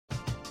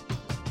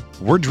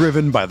We're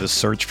driven by the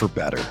search for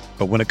better.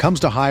 But when it comes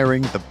to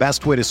hiring, the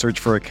best way to search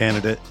for a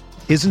candidate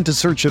isn't to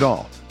search at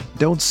all.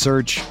 Don't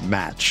search,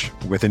 match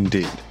with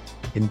Indeed.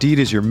 Indeed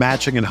is your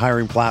matching and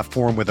hiring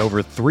platform with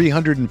over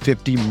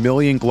 350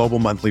 million global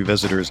monthly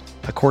visitors,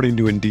 according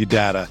to Indeed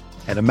data,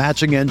 and a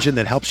matching engine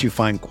that helps you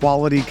find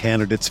quality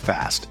candidates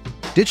fast.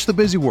 Ditch the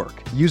busy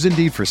work. Use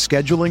Indeed for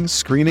scheduling,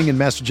 screening, and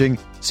messaging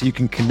so you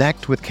can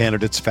connect with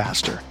candidates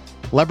faster.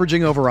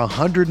 Leveraging over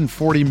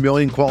 140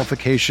 million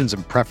qualifications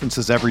and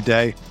preferences every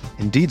day,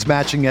 Indeed's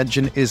matching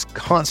engine is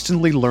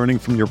constantly learning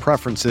from your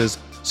preferences,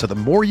 so the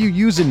more you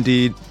use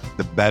Indeed,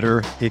 the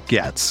better it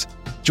gets.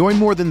 Join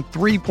more than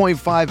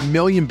 3.5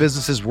 million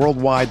businesses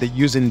worldwide that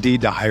use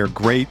Indeed to hire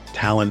great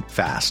talent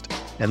fast.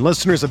 And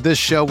listeners of this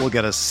show will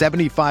get a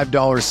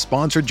 $75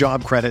 sponsored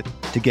job credit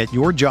to get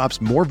your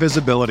jobs more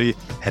visibility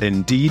at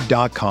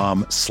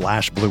Indeed.com/Blue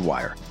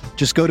Wire.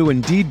 Just go to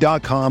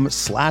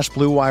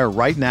Indeed.com/Blue Wire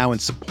right now and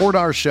support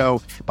our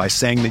show by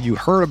saying that you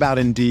heard about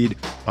Indeed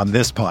on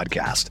this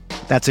podcast.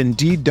 That's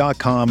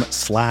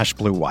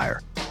Indeed.com/Blue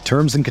Wire.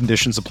 Terms and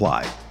conditions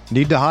apply.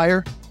 Need to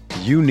hire?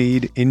 You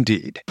need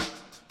Indeed.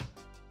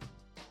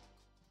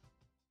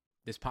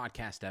 This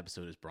podcast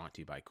episode is brought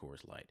to you by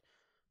Coors Light.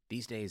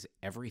 These days,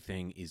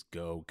 everything is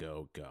go,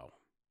 go, go.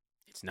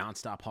 It's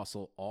nonstop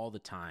hustle all the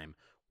time.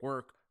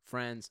 Work,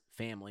 friends,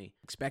 family,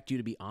 expect you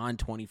to be on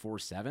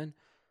 24/7.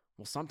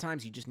 Well,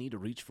 sometimes you just need to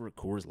reach for a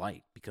Coors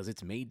Light because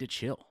it's made to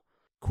chill.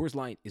 Coors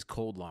Light is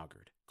cold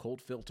lagered,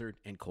 cold filtered,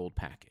 and cold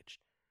packaged.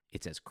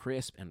 It's as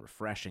crisp and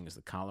refreshing as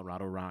the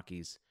Colorado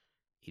Rockies.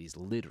 It is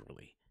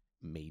literally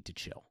made to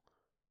chill.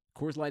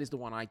 Coors Light is the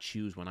one I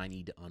choose when I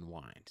need to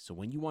unwind. So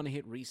when you want to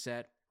hit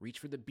reset, reach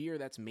for the beer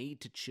that's made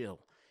to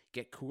chill.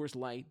 Get Coors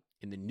Light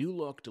in the new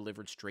look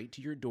delivered straight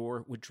to your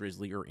door with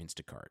Drizzly or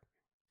Instacart.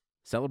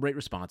 Celebrate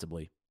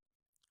responsibly.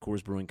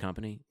 Coors Brewing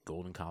Company,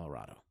 Golden,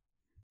 Colorado.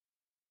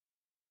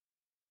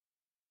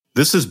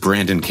 This is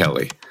Brandon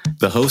Kelly,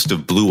 the host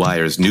of Blue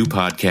Wire's new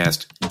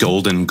podcast,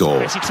 Golden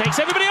Goal. Messi takes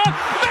everybody on.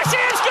 Messi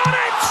has got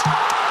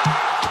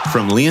it!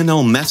 From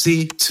Lionel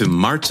Messi to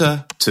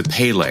Marta to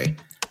Pele,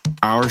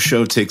 our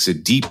show takes a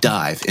deep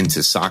dive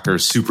into soccer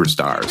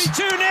superstars.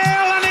 2-0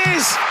 and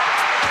is.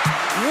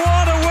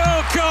 What a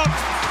World Cup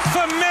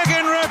for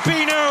Megan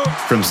Rapinoe.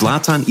 From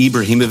Zlatan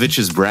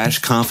Ibrahimovic's brash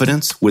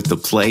confidence with the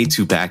play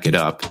to back it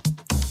up,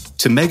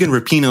 to Megan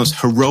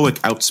Rapinoe's heroic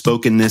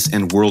outspokenness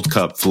and World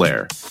Cup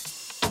flair.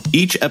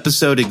 Each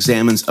episode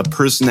examines a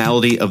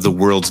personality of the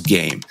world's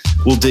game.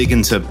 We'll dig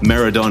into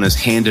Maradona's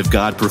Hand of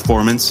God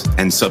performance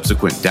and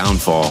subsequent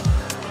downfall,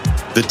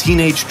 the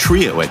teenage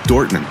trio at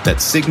Dortmund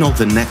that signaled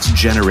the next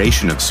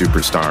generation of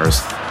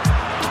superstars,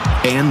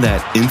 and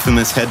that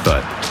infamous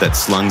headbutt that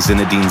slung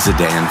Zinedine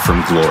Zidane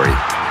from glory.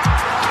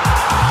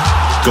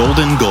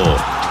 Golden Goal,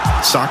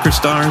 soccer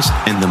stars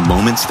and the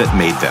moments that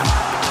made them.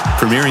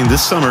 Premiering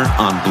this summer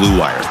on Blue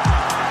Wire.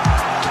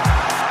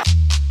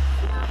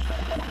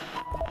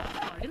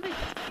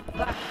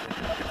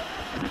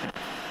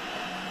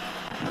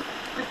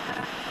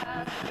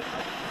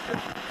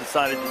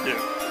 Decided to do.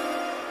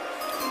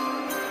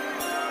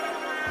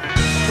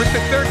 With the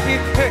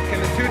 13th pick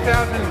in the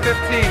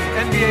 2015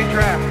 NBA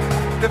Draft,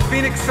 the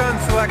Phoenix Suns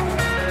select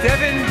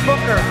Devin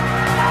Booker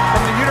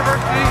from the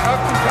University of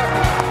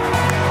Kentucky.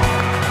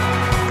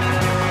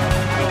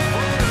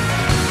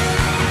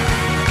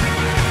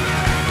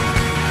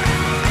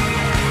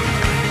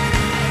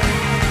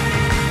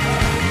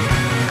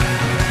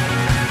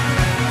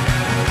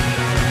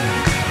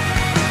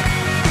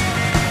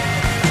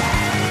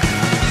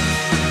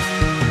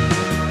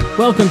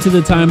 Welcome to the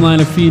Timeline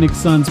of Phoenix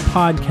Suns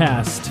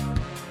podcast.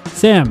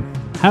 Sam,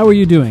 how are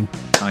you doing?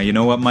 You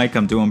know what, Mike?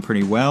 I'm doing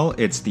pretty well.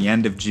 It's the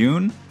end of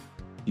June.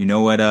 You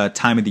know what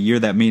time of the year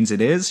that means it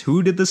is?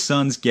 Who did the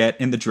Suns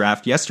get in the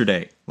draft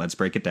yesterday? Let's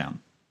break it down.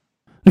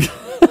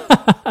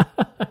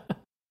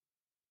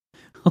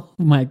 Oh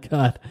my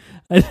God.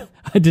 I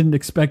didn't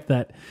expect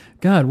that.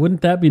 God,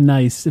 wouldn't that be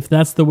nice if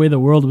that's the way the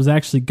world was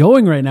actually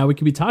going right now? We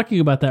could be talking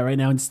about that right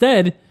now.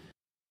 Instead,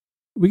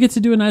 we get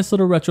to do a nice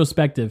little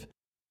retrospective.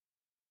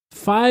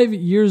 5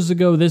 years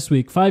ago this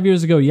week, 5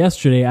 years ago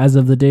yesterday, as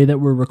of the day that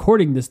we're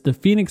recording this, the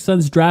Phoenix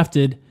Suns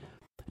drafted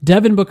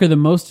Devin Booker, the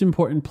most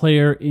important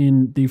player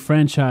in the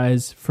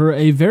franchise for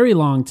a very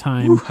long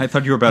time. Ooh, I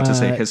thought you were about to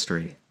say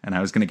history, and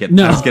I was going to get.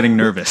 No. I was getting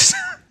nervous.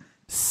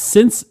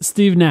 Since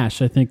Steve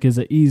Nash, I think is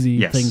an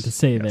easy thing to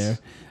say there.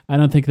 I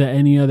don't think that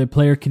any other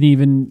player can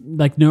even,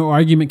 like, no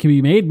argument can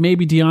be made.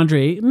 Maybe DeAndre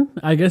Ayton,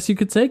 I guess you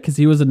could say, because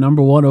he was a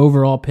number one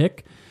overall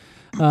pick.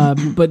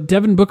 But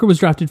Devin Booker was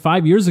drafted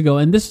 5 years ago,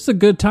 and this is a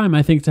good time,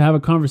 I think, to have a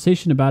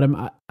conversation about him.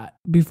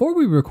 Before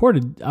we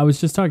recorded, I was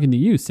just talking to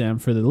you, Sam,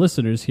 for the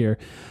listeners here.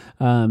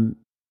 I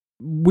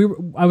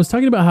was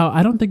talking about how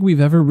I don't think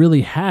we've ever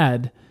really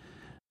had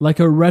like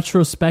a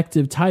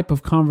retrospective type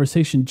of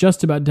conversation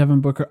just about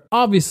Devin Booker.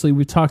 Obviously,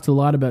 we talked a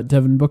lot about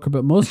Devin Booker,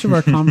 but most of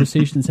our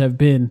conversations have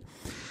been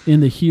in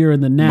the here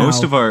and the now.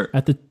 Most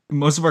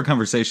of our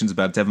conversations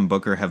about Devin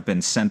Booker have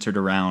been centered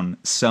around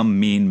some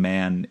mean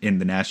man in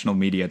the national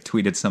media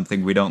tweeted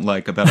something we don't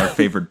like about our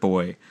favorite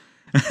boy.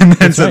 And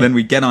then, then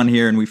we get on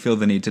here and we feel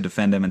the need to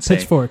defend him and say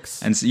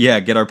pitchforks. And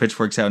get our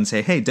pitchforks out and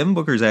say, hey, Devin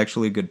Booker's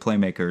actually a good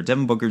playmaker.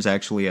 Devin Booker's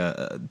actually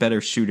a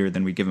better shooter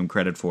than we give him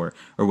credit for,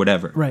 or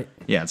whatever. Right.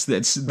 Yeah, it's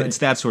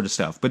that sort of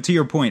stuff. But to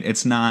your point,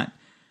 it's not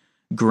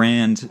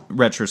grand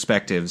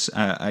retrospectives.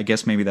 I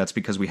guess maybe that's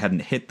because we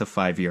hadn't hit the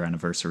 5-year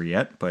anniversary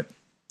yet, but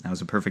that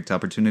was a perfect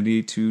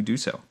opportunity to do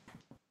so.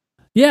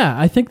 Yeah,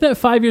 I think that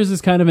 5 years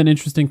is kind of an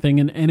interesting thing,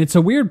 and it's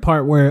a weird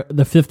part where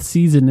the 5th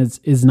season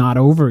is not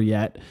over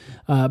yet.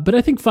 But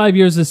I think 5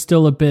 years is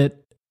still a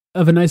bit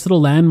of a nice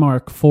little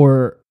landmark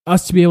for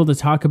us to be able to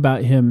talk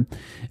about him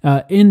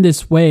in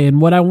this way.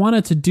 And what I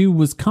wanted to do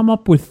was come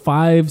up with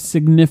 5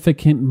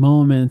 significant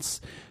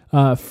moments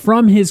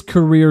from his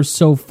career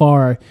so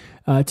far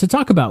to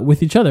talk about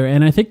with each other.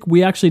 And I think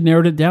we actually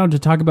narrowed it down to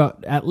talk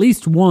about at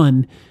least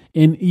one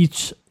in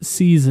each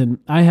season.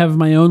 I have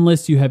my own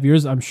list. You have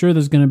yours. I'm sure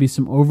there's going to be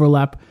some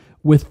overlap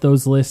with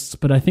those lists,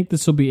 but I think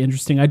this will be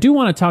interesting. I do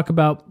want to talk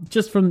about,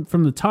 just from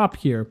the top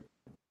here,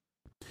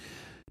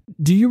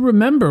 do you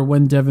remember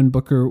when Devin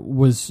Booker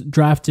was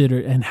drafted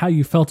and how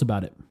you felt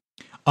about it?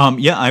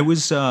 Yeah, I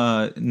was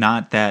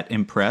not that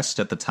impressed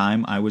at the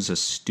time. I was a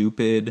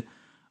stupid...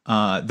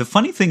 the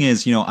funny thing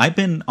is, I've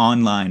been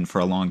online for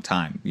a long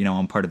time.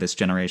 I'm part of this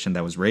generation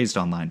that was raised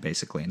online,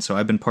 basically. And so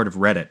I've been part of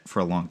Reddit for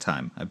a long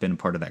time. I've been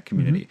part of that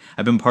community. Mm-hmm.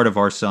 I've been part of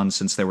Our Suns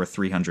since there were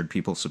 300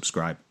 people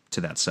subscribed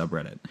to that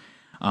subreddit.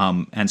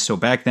 And so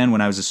back then,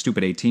 when I was a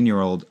stupid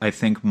 18-year-old, I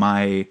think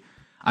I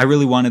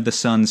really wanted the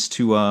Suns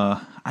to...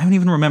 I don't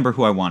even remember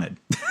who I wanted.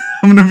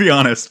 I'm going to be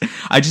honest.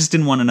 I just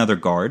didn't want another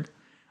guard.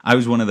 I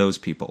was one of those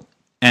people.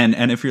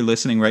 And if you're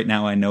listening right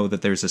now, I know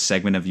that there's a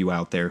segment of you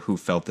out there who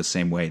felt the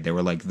same way. They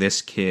were like,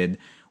 this kid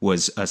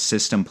was a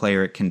system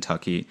player at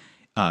Kentucky.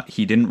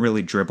 He didn't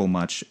really dribble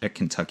much at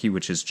Kentucky,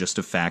 which is just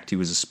a fact. He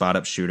was a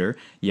spot-up shooter.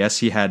 Yes,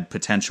 he had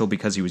potential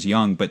because he was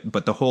young,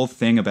 but the whole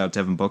thing about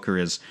Devin Booker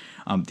is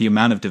the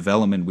amount of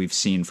development we've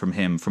seen from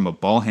him from a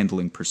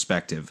ball-handling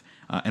perspective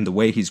and the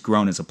way he's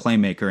grown as a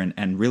playmaker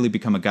and really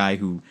become a guy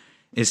who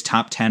is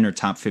top 10 or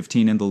top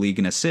 15 in the league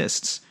in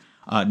assists.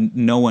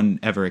 No one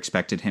ever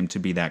expected him to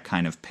be that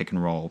kind of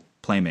pick-and-roll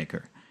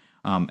playmaker.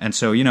 And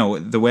so,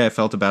 the way I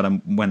felt about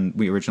him when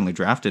we originally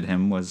drafted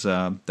him was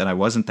that I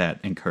wasn't that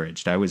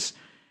encouraged. I was,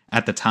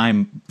 at the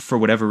time, for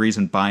whatever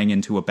reason, buying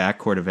into a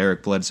backcourt of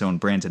Eric Bledsoe and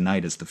Brandon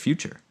Knight as the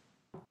future.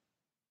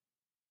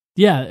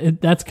 Yeah,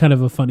 that's kind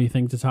of a funny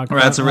thing to talk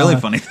about. That's a really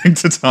funny thing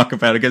to talk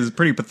about because it's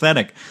pretty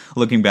pathetic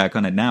looking back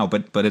on it now,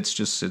 but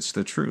it's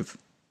the truth.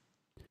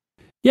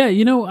 Yeah,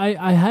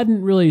 I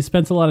hadn't really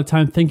spent a lot of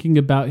time thinking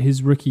about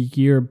his rookie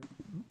year,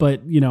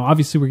 but,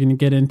 obviously we're going to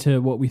get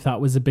into what we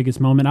thought was the biggest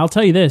moment. I'll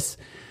tell you this.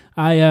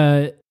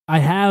 I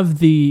have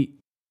the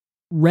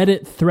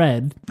Reddit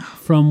thread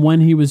from when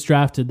he was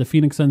drafted, the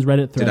Phoenix Suns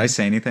Reddit thread. Did I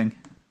say anything?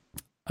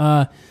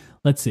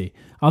 Let's see.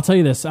 I'll tell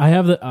you this. I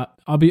have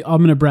I'm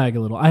going to brag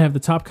a little. I have the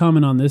top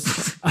comment on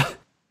this.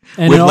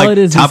 And with all it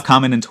is top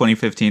comment in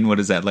 2015, what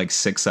is that,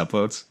 6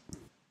 upvotes?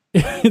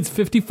 It's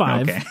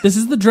 55. Okay. This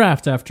is the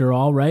draft, after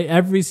all, right?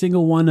 Every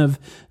single one of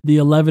the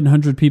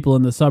 1,100 people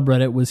in the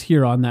subreddit was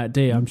here on that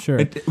day, I'm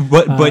sure.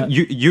 But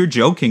you're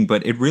joking,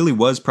 but it really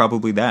was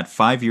probably that.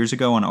 5 years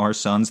ago on Our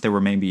Suns, there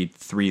were maybe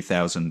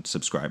 3,000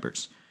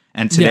 subscribers.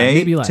 And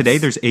today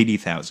there's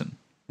 80,000.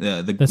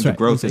 The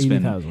growth has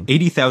 80,000. Been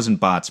 80,000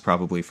 bots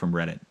probably from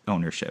Reddit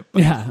ownership.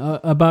 But. Yeah,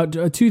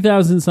 about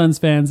 2,000 Suns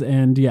fans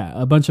and,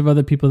 a bunch of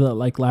other people that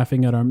like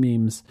laughing at our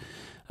memes.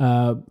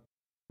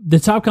 The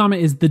top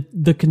comment is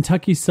the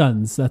Kentucky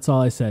Suns. That's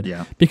all I said.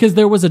 Yeah. Because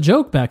there was a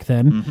joke back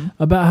then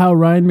about how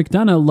Ryan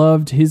McDonough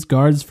loved his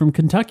guards from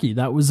Kentucky.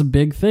 That was a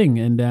big thing.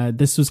 And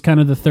this was kind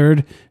of the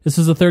third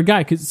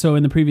guy. So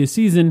in the previous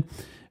season,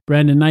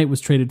 Brandon Knight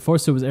was traded for.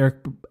 So it was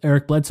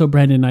Eric Bledsoe,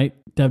 Brandon Knight,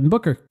 Devin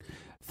Booker.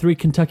 3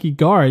 Kentucky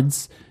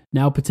guards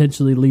now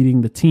potentially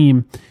leading the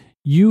team.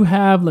 You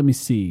have, let me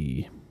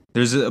see.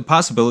 There's a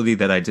possibility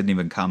that I didn't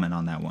even comment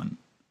on that one.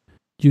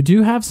 You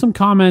do have some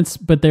comments,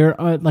 but they're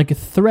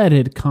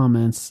threaded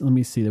comments. Let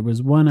me see. There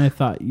was one I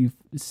thought you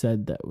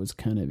said that was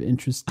kind of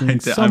interesting.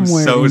 I'm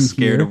so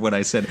scared of what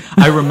I said.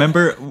 I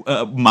remember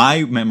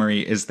my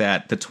memory is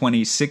that the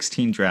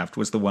 2016 draft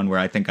was the one where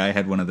I think I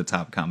had one of the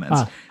top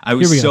comments. I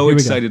was so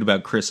excited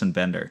about Chris and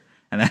Bender,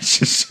 and that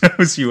just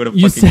shows you what a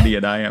fucking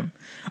idiot I am.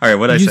 All right,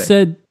 what did I say? You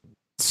said,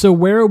 so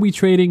where are we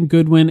trading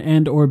Goodwin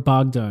and or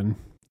Bogdan?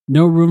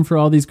 No room for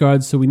all these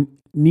guards, so we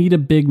need a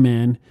big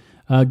man.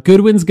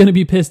 Goodwin's going to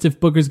be pissed if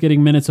Booker's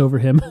getting minutes over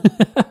him.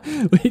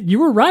 You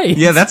were right.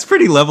 Yeah, that's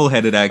pretty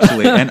level-headed,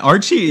 actually. And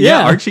Archie,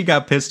 Archie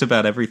got pissed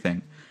about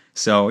everything.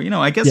 So,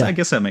 I guess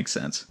that makes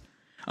sense.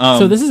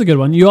 So this is a good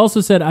one. You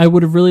also said, I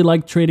would have really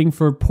liked trading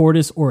for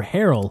Portis or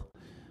Harrell.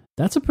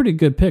 That's a pretty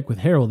good pick with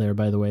Harrell there,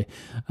 by the way.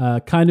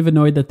 Kind of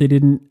annoyed that they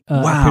didn't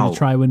appear to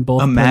try when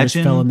both players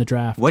fell in the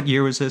draft. What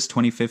year was this,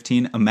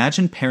 2015?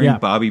 Imagine pairing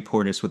Bobby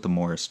Portis with the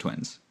Morris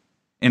twins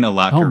in a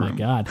locker room. Oh, my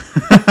God.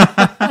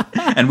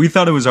 And we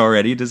thought it was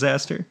already a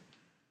disaster.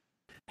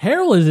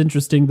 Harrell is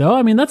interesting, though.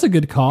 I mean, that's a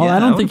good call. Yeah, I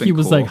don't think he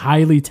was like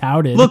highly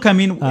touted. Look, I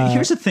mean,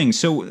 here's the thing.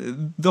 So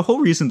the whole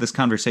reason this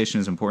conversation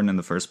is important in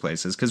the first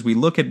place is because we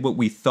look at what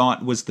we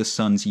thought was the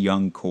Suns'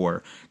 young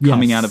core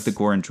coming out of the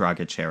Goran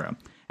Dragic era.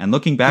 And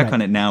looking back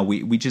on it now,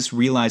 we just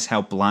realize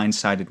how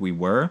blindsided we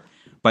were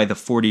by the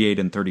 48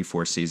 and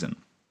 34 season.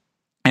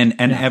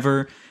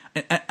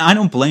 I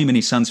don't blame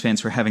any Suns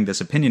fans for having this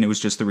opinion. It was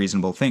just the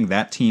reasonable thing.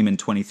 That team in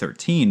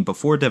 2013,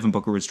 before Devin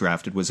Booker was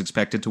drafted, was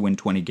expected to win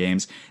 20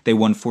 games. They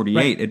won 48.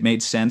 Right. It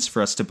made sense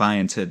for us to buy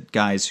into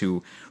guys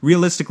who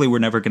realistically were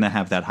never going to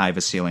have that high of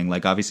a ceiling,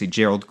 like obviously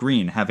Gerald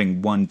Green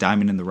having one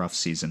diamond in the rough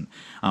season,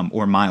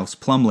 or Miles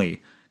Plumlee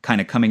kind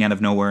of coming out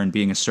of nowhere and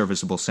being a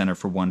serviceable center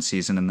for one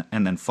season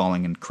and then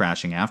falling and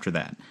crashing after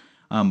that.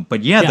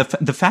 But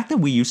the fact that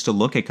we used to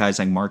look at guys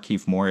like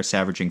Markieff Morris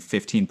averaging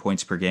 15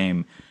 points per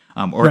game,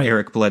 or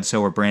Eric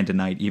Bledsoe or Brandon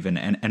Knight even,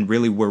 and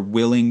really were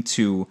willing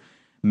to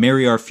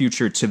marry our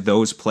future to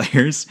those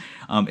players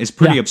is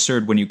pretty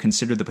absurd when you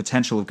consider the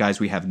potential of guys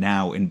we have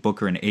now in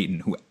Booker and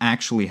Ayton who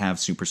actually have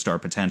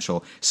superstar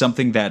potential,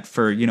 something that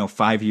for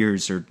 5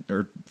 years or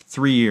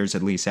 3 years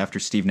at least after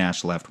Steve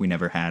Nash left, we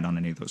never had on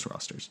any of those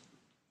rosters.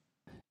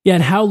 Yeah,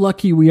 and how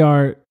lucky we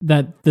are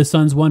that the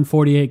Suns won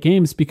 48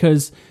 games,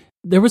 because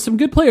there were some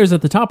good players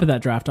at the top of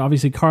that draft.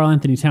 Obviously, Karl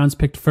Anthony Towns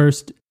picked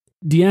first,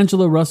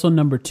 D'Angelo Russell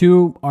number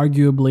 2,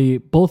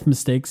 arguably both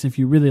mistakes if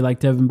you really like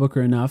Devin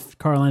Booker enough.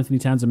 Karl Anthony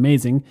Towns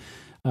amazing.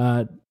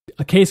 A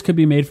case could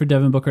be made for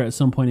Devin Booker at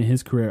some point in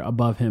his career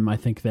above him, I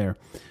think there.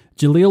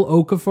 Jahlil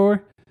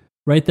Okafor,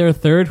 right there,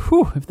 third.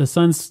 Whew, if the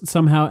Suns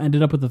somehow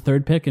ended up with the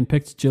third pick and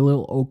picked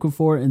Jahlil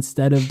Okafor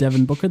instead of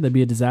Devin Booker, that'd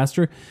be a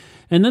disaster.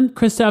 And then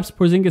Kristaps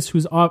Porzingis,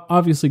 who's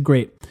obviously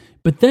great.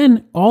 But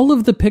then all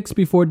of the picks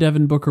before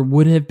Devin Booker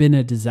would have been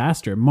a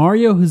disaster.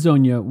 Mario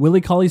Hezonja,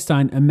 Willie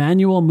Cauley-Stein,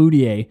 Emmanuel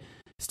Mudiay,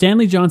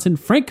 Stanley Johnson,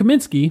 Frank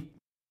Kaminsky,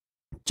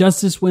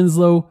 Justice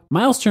Winslow,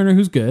 Miles Turner,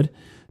 who's good,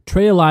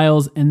 Trey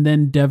Lyles, and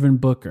then Devin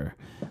Booker.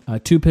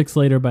 2 picks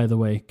later, by the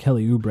way,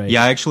 Kelly Oubre.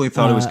 Yeah, I actually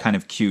thought it was kind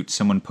of cute.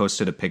 Someone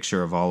posted a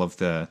picture of all of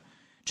the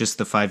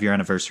 5-year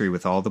anniversary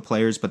with all the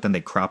players, but then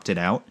they cropped it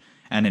out.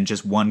 And in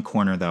just one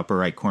corner, the upper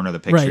right corner of the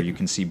picture, you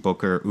can see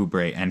Booker,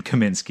 Oubre, and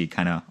Kaminsky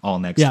kind of all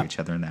next to each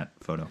other in that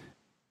photo.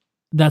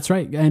 That's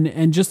right.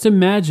 And just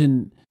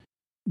imagine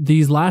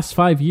these last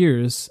 5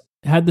 years,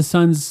 had the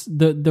Suns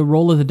the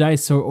roll of the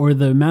dice or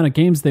the amount of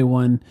games they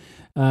won,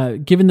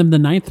 given them the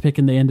 9th pick,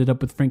 and they ended up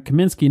with Frank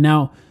Kaminsky.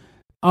 Now,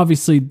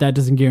 obviously, that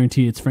doesn't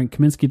guarantee it's Frank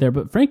Kaminsky there,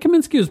 but Frank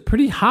Kaminsky was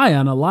pretty high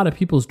on a lot of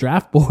people's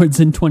draft boards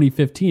in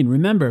 2015.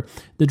 Remember,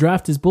 the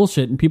draft is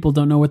bullshit, and people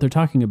don't know what they're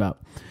talking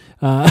about.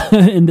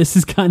 And this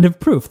is kind of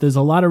proof. There's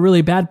a lot of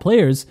really bad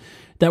players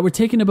that were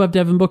taken above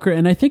Devin Booker,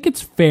 and I think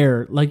it's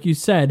fair, like you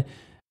said,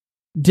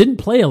 didn't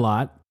play a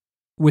lot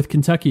with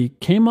Kentucky,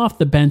 came off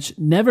the bench,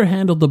 never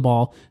handled the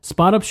ball,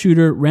 spot-up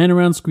shooter, ran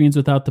around screens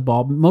without the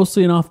ball,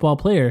 mostly an off-ball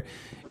player.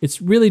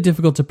 It's really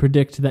difficult to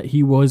predict that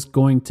he was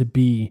going to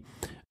be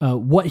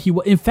what he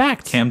was. In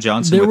fact, Cam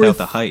Johnson without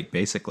the height,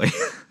 basically.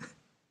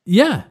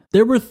 Yeah,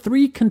 there were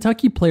 3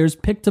 Kentucky players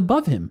picked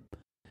above him.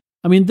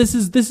 I mean, this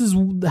is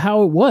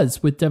how it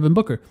was with Devin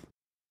Booker.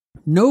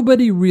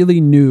 Nobody really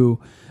knew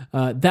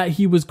that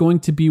he was going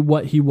to be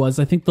what he was.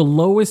 I think the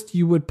lowest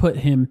you would put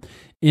him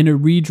in a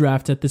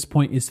redraft at this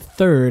point is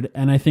 3rd,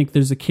 and I think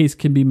there's a case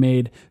can be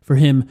made for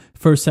him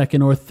 1st,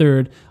 2nd, or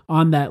 3rd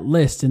on that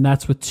list, and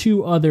that's with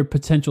 2 other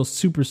potential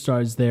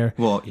superstars there.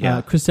 Well,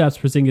 yeah. Kristaps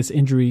Porzingis'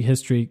 injury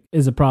history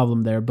is a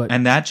problem there, but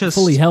and that just,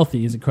 fully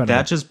healthy is incredible.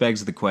 That just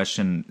begs the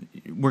question.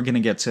 We're going to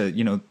get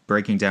to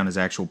breaking down his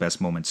actual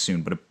best moments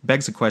soon, but it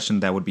begs the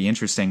question that would be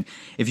interesting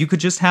if you could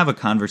just have a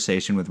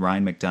conversation with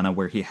Ryan McDonough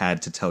where he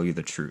had to tell you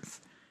the truth,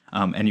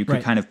 and you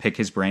could kind of pick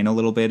his brain a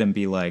little bit and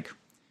be like,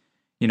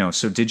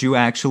 so did you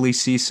actually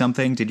see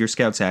something? Did your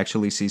scouts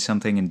actually see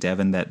something in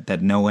Devin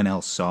that no one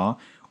else saw?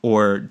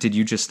 Or did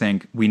you just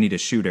think we need a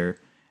shooter?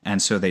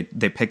 And so they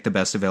picked the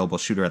best available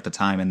shooter at the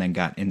time and then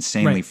got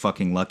insanely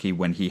fucking lucky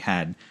when he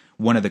had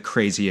one of the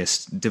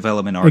craziest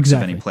development arcs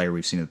of any player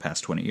we've seen in the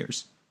past 20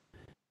 years.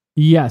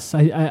 Yes.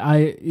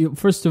 I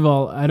first of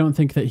all, I don't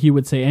think that he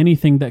would say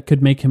anything that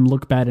could make him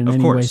look bad in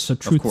any way. So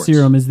truth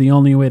serum is the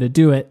only way to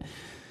do it.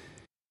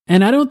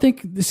 And I don't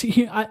think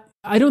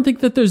I don't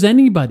think that there's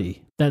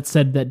anybody that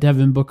said that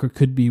Devin Booker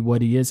could be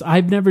what he is.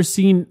 I've never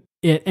seen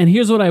it. And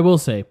here's what I will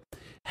say.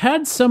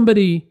 Had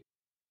somebody,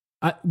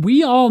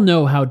 we all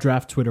know how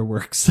draft Twitter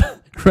works,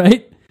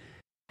 right?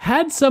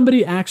 Had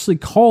somebody actually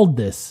called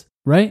this,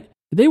 right?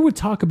 They would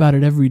talk about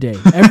it every day.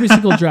 Every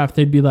single draft,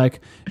 they'd be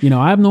like,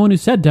 I'm the one who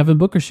said Devin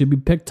Booker should be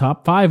picked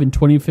top 5 in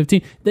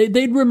 2015.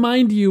 They'd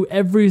remind you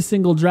every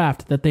single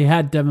draft that they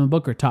had Devin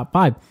Booker top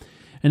 5.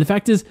 And the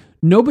fact is,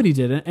 nobody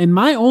did it. And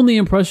my only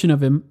impression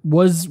of him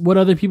was what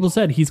other people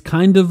said. He's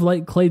kind of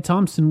like Klay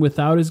Thompson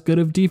without as good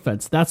of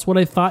defense. That's what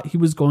I thought he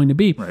was going to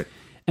be. Right.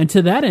 And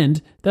to that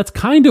end, that's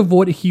kind of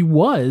what he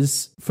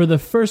was for the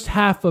first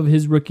half of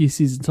his rookie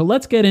season. So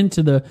let's get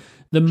into the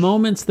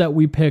moments that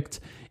we picked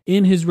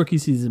in his rookie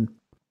season.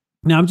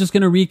 Now, I'm just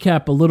going to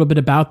recap a little bit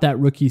about that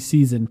rookie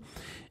season.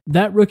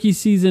 That rookie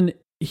season,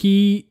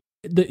 he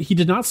he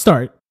did not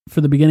start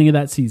for the beginning of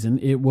that season.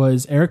 It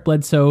was Eric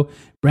Bledsoe,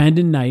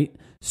 Brandon Knight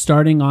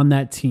starting on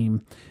that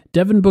team.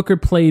 Devin Booker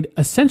played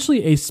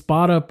essentially a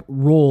spot-up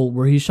role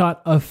where he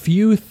shot a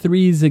few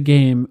threes a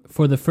game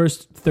for the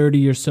first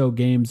 30 or so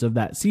games of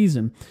that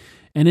season.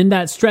 And in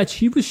that stretch,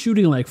 he was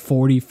shooting like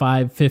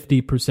 45,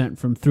 50%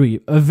 from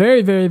three. A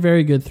very, very,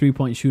 very good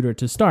three-point shooter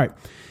to start.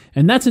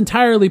 And that's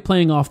entirely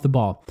playing off the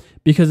ball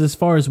because as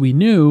far as we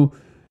knew,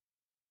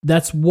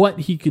 that's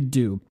what he could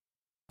do.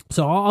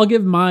 So I'll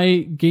give my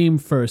game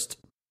first.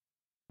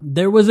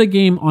 There was a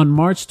game on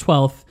March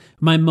 12th,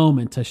 my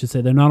moment, I should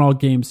say. They're not all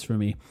games for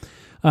me.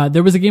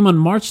 There was a game on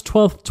March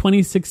 12th,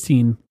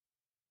 2016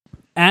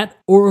 at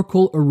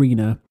Oracle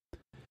Arena.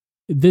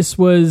 This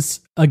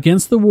was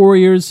against the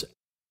Warriors.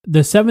 The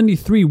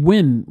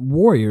 73-win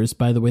Warriors,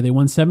 by the way, they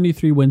won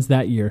 73 wins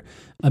that year.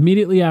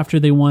 Immediately after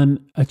they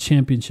won a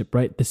championship,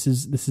 right? This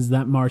is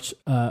that March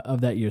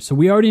of that year. So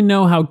we already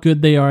know how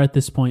good they are at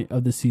this point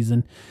of the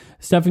season.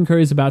 Stephen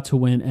Curry is about to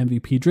win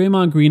MVP.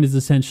 Draymond Green is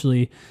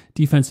essentially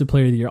Defensive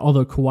Player of the Year,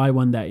 although Kawhi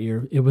won that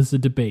year. It was a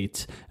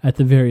debate at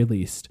the very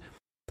least.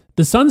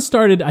 The Suns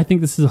started, I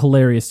think this is a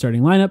hilarious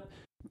starting lineup.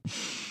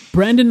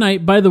 Brandon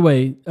Knight, by the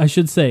way, I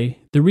should say,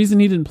 the reason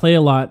he didn't play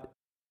a lot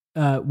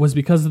was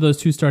because of those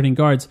two starting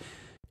guards.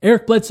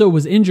 Eric Bledsoe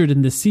was injured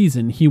in this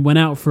season. He went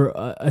out for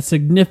a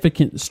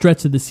significant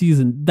stretch of the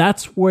season.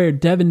 That's where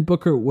Devin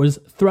Booker was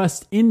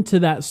thrust into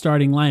that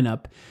starting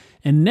lineup.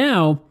 And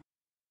now,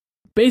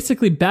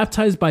 basically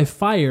baptized by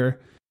fire,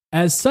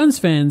 as Suns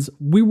fans,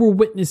 we were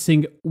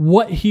witnessing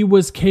what he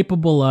was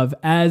capable of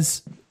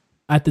as,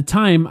 at the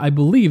time, I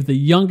believe, the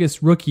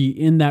youngest rookie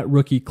in that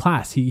rookie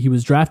class. He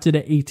was drafted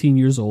at 18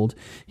 years old.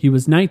 He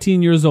was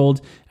 19 years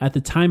old at the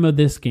time of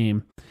this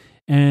game.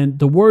 And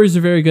the Warriors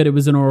are very good. It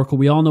was in Oracle.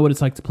 We all know what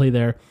it's like to play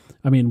there.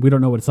 I mean, we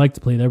don't know what it's like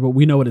to play there, but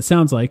we know what it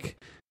sounds like.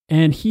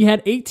 And he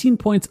had 18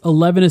 points,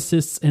 11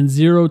 assists, and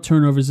 0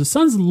 turnovers. The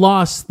Suns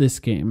lost this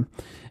game.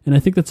 And I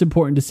think that's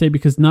important to say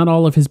because not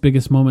all of his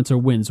biggest moments are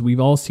wins. We've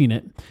all seen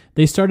it.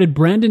 They started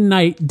Brandon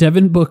Knight,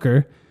 Devin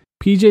Booker,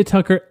 PJ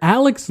Tucker,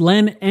 Alex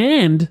Len,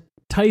 and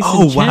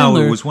Tyson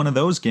Chandler. Wow, it was one of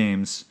those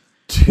games.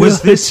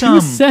 Was this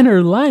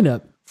two-center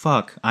lineup?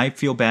 Fuck, I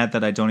feel bad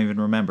that I don't even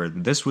remember.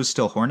 This was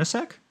still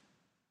Hornacek?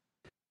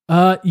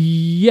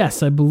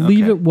 Yes, I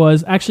believe it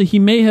was. Actually, he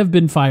may have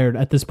been fired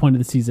at this point of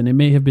the season. It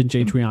may have been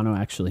Jay Triano,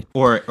 actually.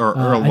 Or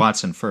Earl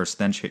Watson first,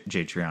 then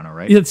Jay Triano,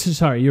 right?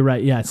 Sorry, you're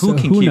right. Yeah.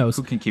 Who knows?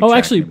 Who can keep track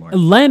actually, anymore?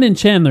 Len and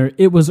Chandler,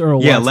 it was Earl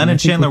Watson. Yeah, Len and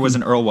Chandler was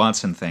an Earl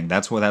Watson thing.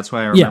 That's why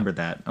I remembered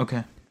that.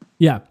 Okay.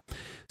 Yeah.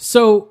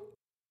 So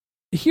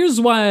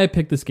here's why I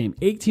picked this game.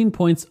 18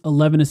 points,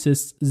 11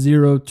 assists,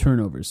 0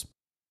 turnovers.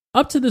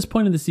 Up to this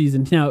point of the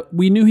season, now,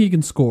 we knew he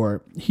can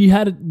score. He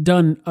had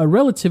done a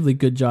relatively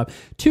good job.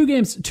 2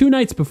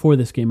 nights before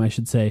this game, I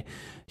should say,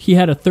 he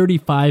had a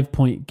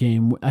 35-point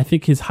game. I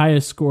think his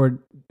highest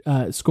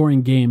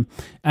scoring game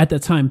at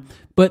that time.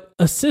 But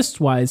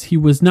assist-wise, he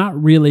was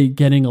not really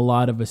getting a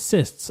lot of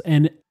assists.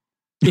 And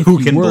if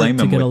who can were blame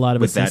to him get with, a lot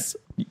of with assists,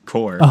 that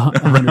core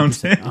around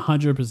him?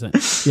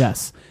 100%.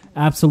 Yes,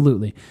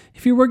 absolutely.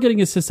 If you were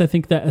getting assists, I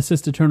think that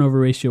assist-to-turnover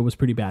ratio was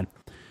pretty bad.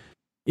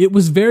 It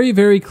was very,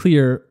 very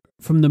clear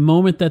from the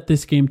moment that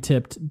this game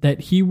tipped that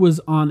he was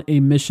on a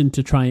mission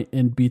to try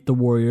and beat the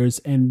Warriors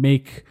and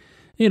make,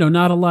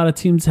 not a lot of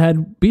teams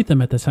had beat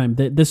them at the time.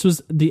 This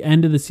was the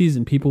end of the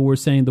season. People were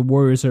saying the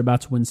Warriors are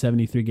about to win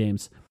 73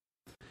 games.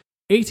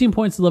 18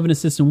 points, 11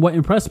 assists, and what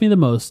impressed me the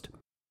most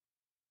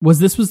was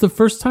this was the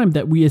first time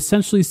that we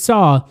essentially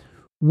saw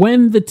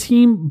when the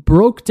team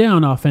broke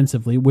down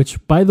offensively,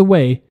 which, by the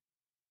way,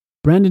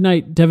 Brandon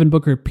Knight, Devin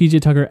Booker,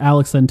 PJ Tucker,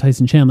 Alex Len,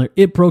 Tyson Chandler,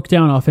 it broke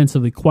down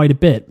offensively quite a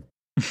bit.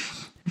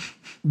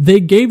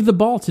 They gave the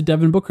ball to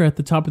Devin Booker at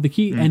the top of the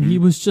key, and he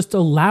was just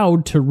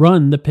allowed to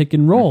run the pick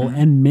and roll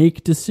and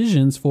make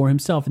decisions for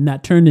himself, and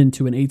that turned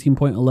into an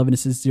 18-point, 11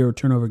 assist, 0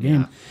 turnover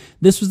game. Yeah.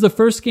 This was the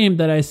first game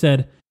that I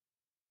said,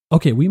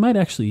 okay, we might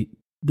actually,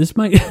 this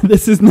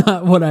is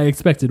not what I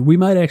expected. We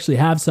might actually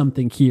have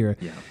something here.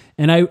 Yeah.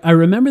 And I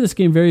remember this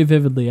game very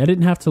vividly. I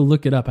didn't have to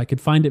look it up. I could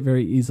find it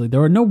very easily.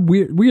 There were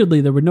weirdly,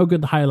 there were no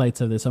good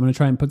highlights of this. I'm going to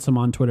try and put some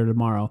on Twitter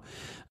tomorrow.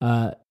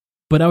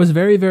 But I was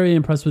very, very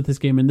impressed with this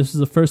game, and this was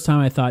the first time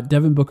I thought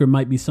Devin Booker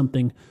might be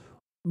something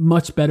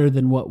much better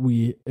than what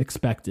we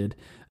expected.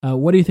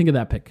 What do you think of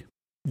that pick?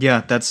 Yeah,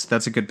 that's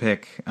a good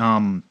pick.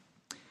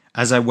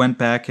 As I went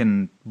back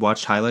and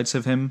watched highlights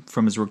of him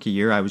from his rookie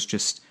year, I was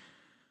just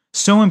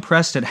so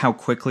impressed at how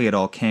quickly it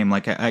all came.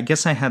 Like, I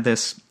guess I had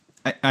this...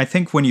 I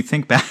think when you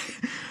think back...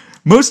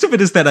 Most of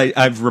it is that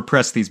I've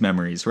repressed these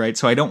memories, right?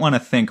 So I don't want to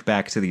think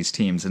back to these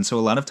teams. And so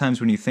a lot of times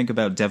when you think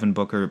about Devin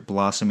Booker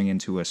blossoming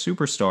into a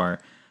superstar...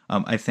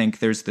 I think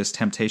there's this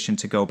temptation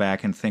to go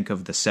back and think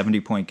of the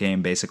 70-point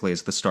game basically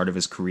as the start of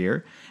his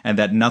career, and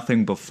that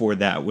nothing before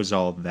that was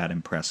all that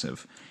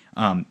impressive.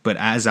 But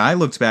as I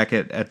looked back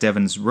at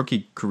Devin's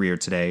rookie career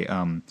today,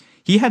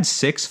 he had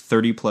 6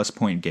 30-plus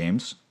point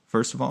games,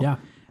 first of all. Yeah.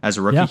 As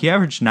a rookie, yeah. He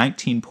averaged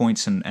 19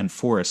 points and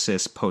 4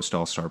 assists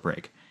post-All-Star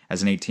break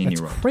as an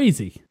 18-year-old. That's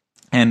crazy.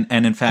 And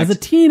in fact, as a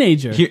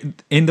teenager,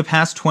 in the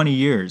past 20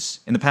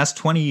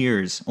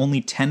 years,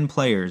 only 10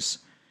 players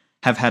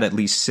have had at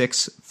least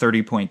 6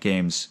 30-point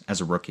games as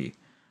a rookie.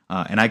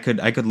 And I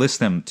could list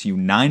them to you.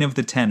 9 of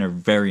the 10 are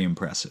very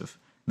impressive.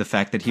 The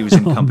fact that he was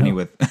in company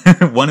with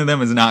one of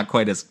them is not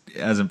quite as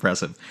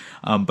impressive.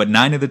 But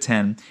 9 of the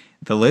 10,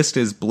 the list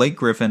is Blake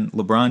Griffin,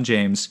 LeBron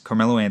James,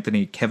 Carmelo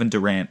Anthony, Kevin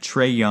Durant,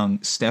 Trae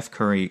Young, Steph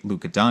Curry,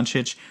 Luka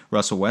Doncic,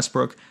 Russell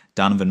Westbrook,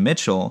 Donovan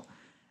Mitchell,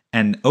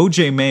 and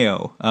OJ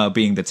Mayo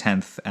being the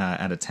 10th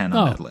out of 10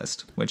 on that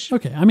list. Which,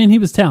 okay, I mean, he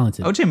was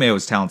talented. OJ Mayo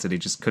was talented. He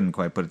just couldn't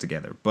quite put it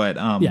together. But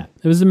yeah,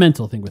 it was a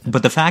mental thing with him.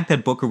 But the fact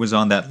that Booker was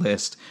on that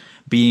list,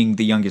 being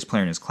the youngest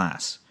player in his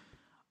class,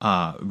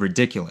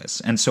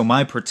 ridiculous. And so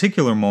my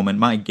particular moment,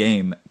 my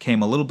game,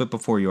 came a little bit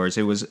before yours.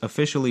 It was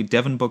officially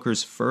Devin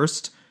Booker's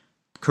first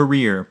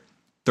career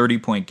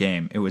 30-point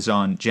game. It was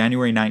on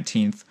January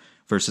 19th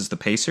versus the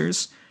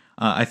Pacers.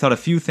 I thought a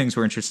few things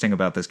were interesting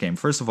about this game.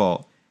 First of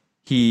all,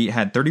 he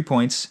had 30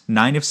 points,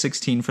 9 of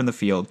 16 from the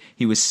field.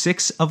 He was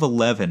 6 of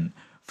 11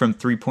 from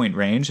three-point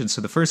range. And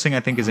so the first thing I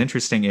think is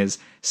interesting is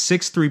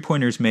 6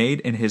 3-pointers made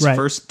in his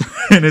first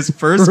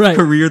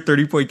career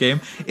 30-point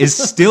game is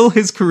still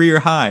his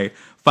career high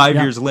 5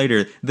 years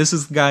later. This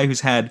is the guy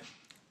who's had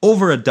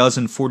over a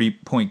dozen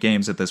 40-point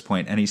games at this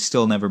point, and he's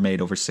still never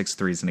made over 6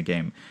 threes in a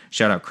game.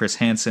 Shout out Chris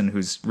Hansen,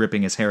 who's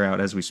ripping his hair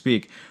out as we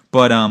speak.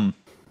 But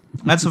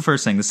that's the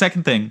first thing. The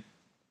second thing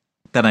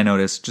that I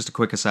noticed, just a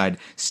quick aside,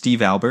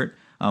 Steve Albert.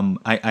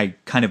 I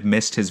kind of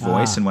missed his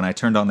voice, and when I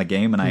turned on the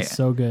game and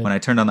when I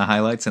turned on the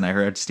highlights and I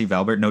heard Steve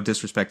Albert, no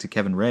disrespect to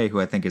Kevin Ray, who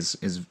I think is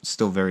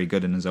still very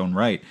good in his own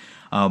right,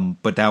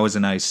 but that was a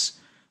nice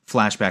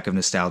flashback of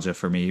nostalgia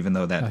for me, even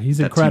though that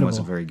team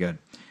wasn't very good.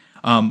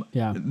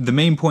 The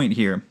main point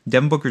here,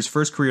 Devin Booker's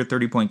first career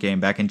 30-point game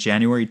back in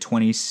January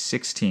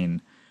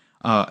 2016.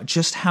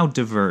 Just how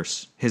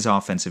diverse his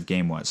offensive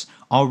game was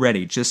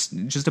already,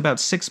 just about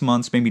 6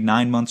 months, maybe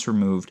 9 months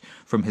removed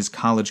from his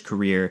college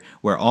career,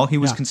 where all he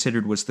was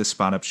considered was the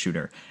spot-up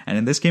shooter. And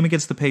in this game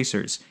against the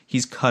Pacers,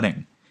 he's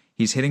cutting,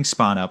 he's hitting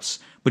spot-ups,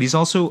 but he's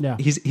also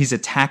he's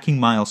attacking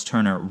Miles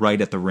Turner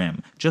right at the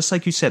rim. Just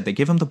like you said, they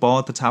give him the ball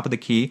at the top of the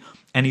key,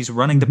 and he's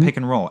running the pick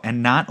and roll.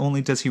 And not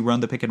only does he run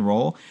the pick and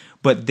roll,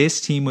 but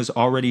this team was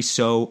already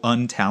so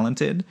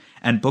untalented,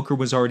 and Booker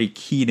was already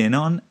keyed in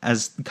on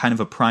as kind of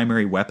a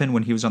primary weapon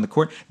when he was on the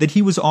court, that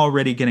he was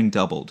already getting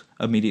doubled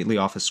immediately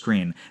off a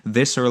screen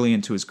this early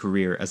into his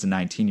career as a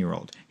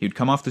 19-year-old. He would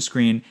come off the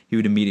screen, he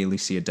would immediately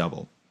see a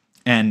double.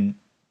 And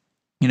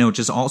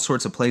just all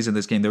sorts of plays in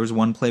this game. There was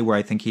one play where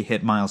I think he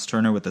hit Miles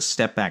Turner with a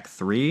step-back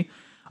 3.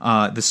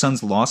 The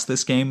Suns lost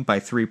this game by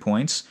 3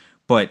 points,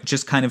 but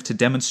just kind of to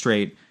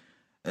demonstrate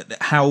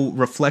how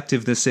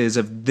reflective this is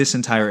of this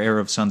entire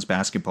era of Suns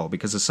basketball,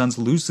 because the Suns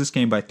lose this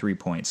game by 3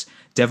 points.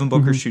 Devin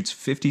Booker shoots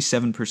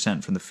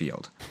 57% from the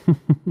field.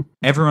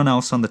 Everyone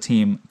else on the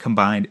team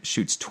combined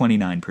shoots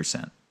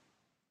 29%.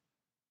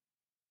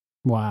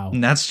 Wow.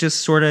 And that's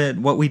just sort of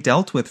what we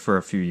dealt with for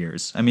a few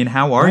years. I mean,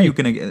 how are you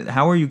going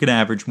to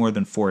average more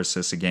than 4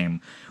 assists a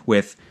game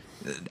with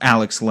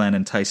Alex Len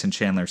and Tyson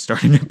Chandler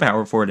starting at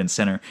power forward and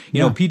center?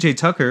 You know, PJ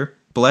Tucker,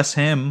 bless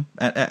him,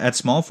 at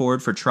small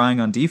forward for trying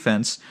on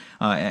defense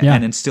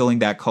and instilling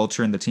that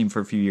culture in the team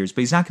for a few years.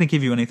 But he's not going to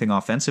give you anything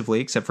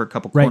offensively except for a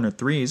couple corner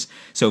threes.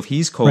 So if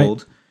he's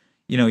cold,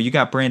 you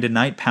got Brandon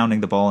Knight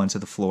pounding the ball into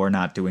the floor,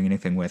 not doing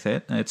anything with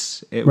it.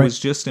 It was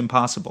just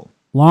impossible.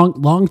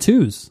 Long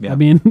twos. Yeah. I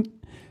mean,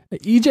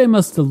 EJ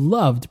must have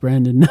loved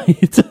Brandon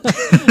Knight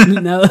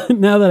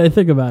now that I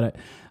think about it.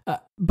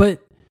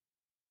 But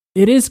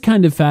it is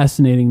kind of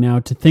fascinating now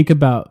to think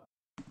about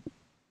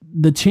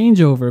the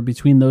changeover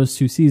between those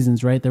two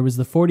seasons, right? There was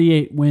the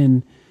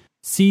 48-win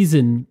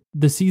season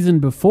the season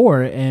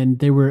before, and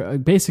they were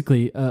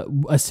basically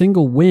a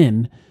single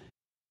win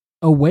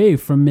away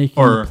from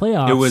making the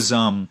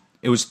playoffs.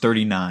 It was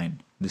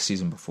 39 the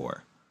season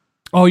before.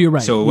 Oh, you're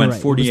right. So it went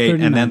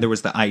 48, and then there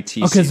was the IT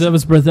season. Okay, so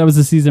that was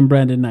the season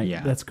Brandon Knight.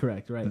 Yeah. That's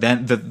correct, right.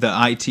 Then the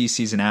IT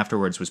season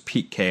afterwards was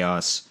peak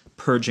chaos,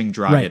 purging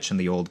Dragic and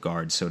the old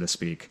guard, so to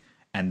speak,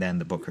 and then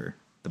the Booker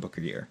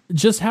year.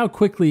 Just how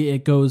quickly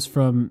it goes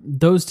from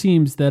those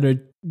teams that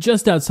are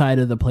just outside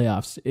of the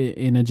playoffs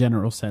in a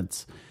general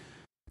sense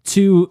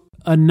to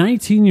a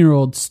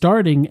 19-year-old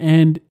starting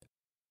and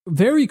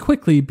very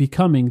quickly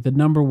becoming the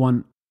number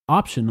one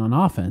option on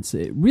offense.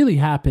 It really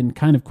happened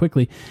kind of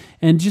quickly.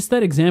 And just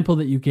that example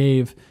that you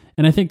gave,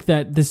 and I think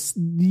that this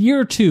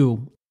year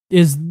two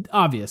is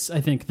obvious.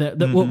 I think that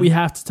what we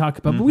have to talk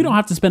about, but we don't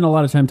have to spend a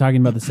lot of time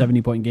talking about the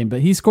 70-point game,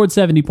 but he scored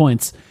 70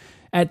 points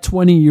at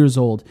 20 years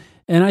old.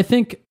 And I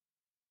think,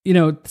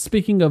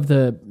 speaking of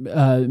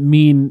the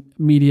mean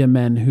media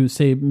men who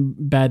say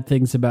bad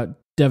things about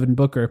Devin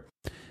Booker,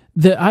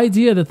 the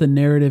idea that the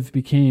narrative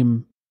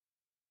became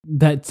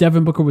that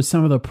Devin Booker was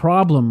some of the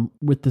problem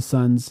with the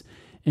Suns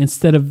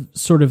instead of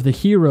sort of the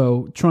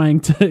hero trying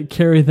to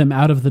carry them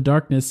out of the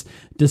darkness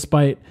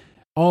despite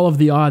all of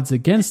the odds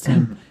against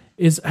him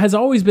has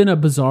always been a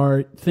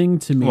bizarre thing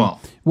to me. Well,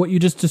 what you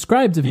just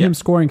described of him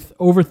scoring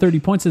over 30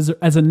 points as a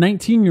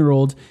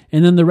 19-year-old,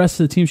 and then the rest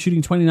of the team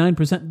shooting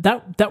 29%.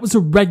 That was a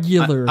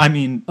regular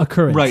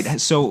occurrence.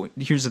 Right. So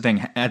here's the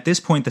thing. At this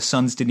point, the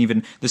Suns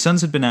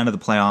had been out of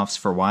the playoffs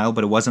for a while,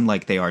 but it wasn't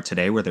like they are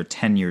today where they're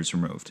 10 years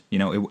removed. You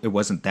know, it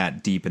wasn't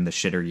that deep in the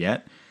shitter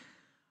yet.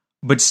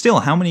 But still,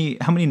 how many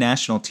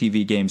national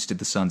TV games did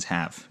the Suns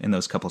have in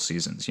those couple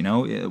seasons? You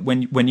know,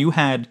 when you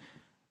had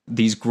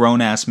these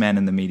grown-ass men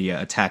in the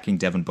media attacking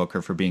Devin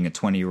Booker for being a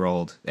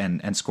 20-year-old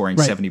and scoring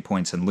 70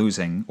 points and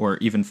losing, or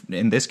even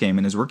in this game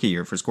in his rookie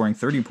year for scoring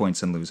 30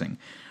 points and losing.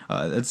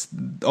 That's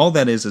all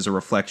that is a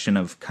reflection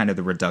of kind of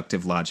the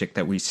reductive logic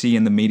that we see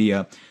in the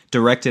media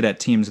directed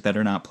at teams that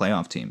are not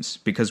playoff teams,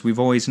 because we've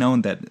always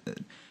known that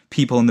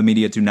people in the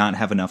media do not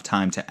have enough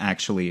time to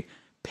actually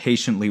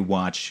patiently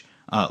watch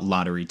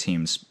lottery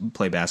teams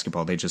play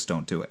basketball. They just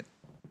don't do it.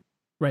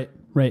 Right.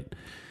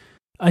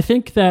 I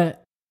think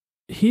that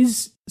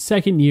his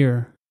second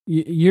year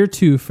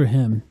 2 for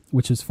him,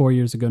 which is 4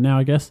 years ago now,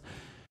 I guess,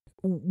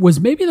 was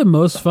maybe the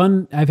most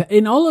fun I've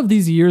in all of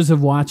these years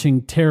of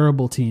watching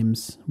terrible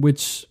teams,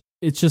 which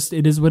it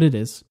is what it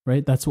is,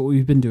 right? That's what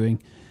we've been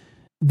doing.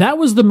 That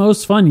was the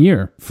most fun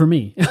year for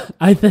me,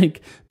 I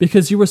think,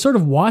 because you were sort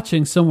of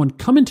watching someone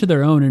come into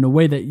their own in a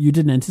way that you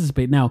didn't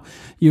anticipate. Now,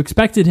 you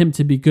expected him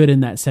to be good in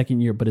that second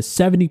year, but a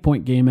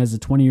 70-point game as a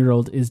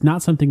 20-year-old is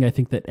not something I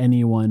think that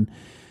anyone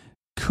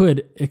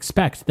could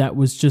expect. That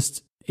was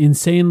just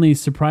insanely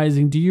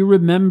surprising. Do you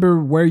remember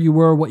where you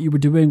were, what you were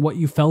doing, what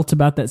you felt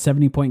about that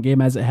 70-point game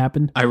as it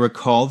happened? I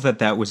recall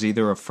that was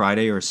either a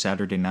Friday or a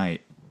Saturday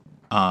night.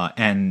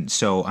 And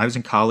so I was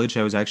in college.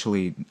 I was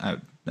actually...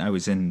 I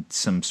was in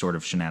some sort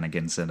of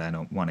shenanigans that I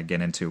don't want to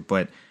get into,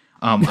 but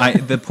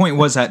the point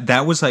was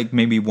that was like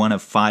maybe one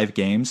of 5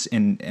 games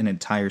in an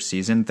entire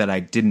season that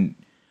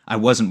I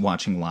wasn't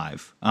watching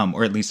live,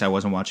 or at least I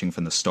wasn't watching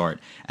from the start.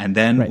 And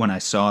then when I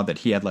saw that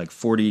he had like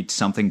 40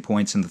 something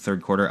points in the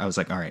third quarter, I was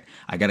like, all right,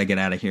 I got to get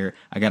out of here.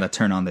 I got to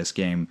turn on this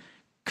game,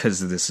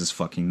 because this is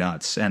fucking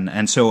nuts.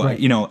 And so,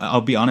 you know,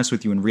 I'll be honest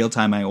with you, in real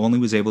time, I only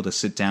was able to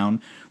sit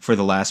down for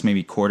the last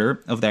maybe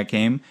quarter of that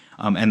game.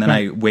 And then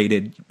I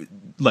waited,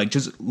 like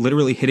just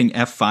literally hitting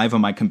F5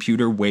 on my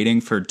computer,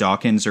 waiting for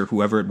Dawkins or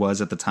whoever it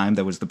was at the time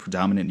that was the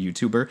predominant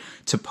YouTuber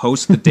to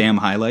post the damn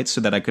highlights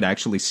so that I could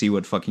actually see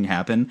what fucking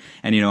happened.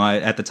 And, you know,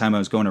 at the time I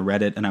was going to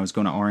Reddit and I was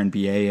going to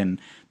RNBA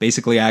and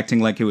basically acting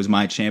like it was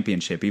my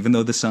championship, even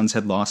though the Suns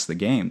had lost the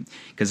game,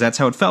 because that's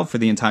how it felt for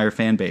the entire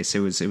fan base. It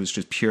was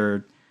just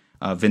pure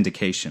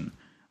vindication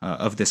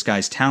of this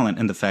guy's talent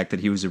and the fact that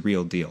he was a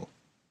real deal.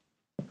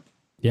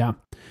 Yeah,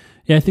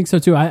 I think so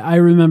too. I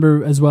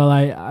remember as well.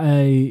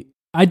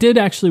 I did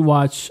actually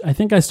watch. I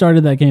think I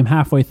started that game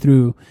halfway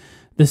through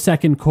the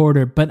second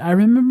quarter, but I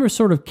remember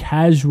sort of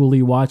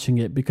casually watching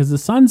it because the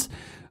Suns,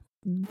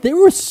 they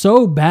were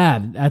so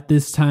bad at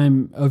this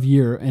time of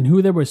year, and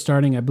who they were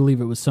starting, I believe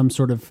it was some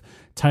sort of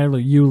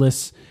Tyler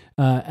Ulis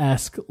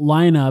esque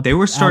lineup. They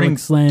were starting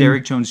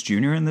Derrick Jones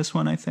Jr. in this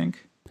one, I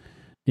think.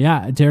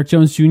 Yeah, Derrick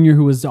Jones Jr.,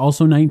 who was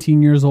also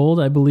 19 years old,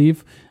 I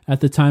believe,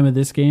 at the time of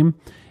this game,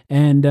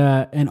 and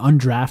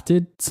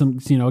undrafted,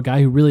 a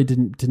guy who really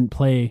didn't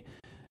play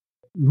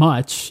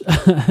much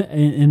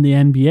in the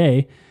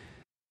NBA.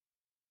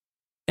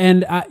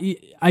 And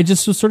I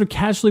just was sort of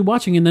casually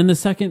watching, and then the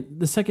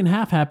second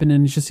half happened,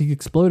 and he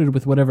exploded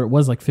with whatever it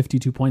was, like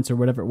 52 points or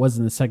whatever it was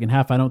in the second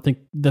half. I don't think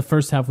the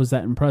first half was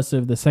that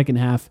impressive. The second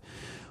half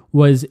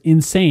was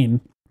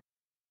insane,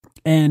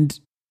 and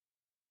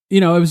you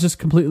know, I was just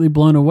completely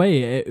blown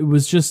away. It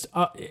was just,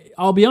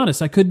 I'll be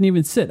honest, I couldn't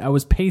even sit. I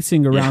was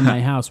pacing around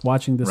my house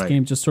watching this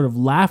game, just sort of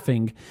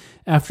laughing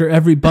after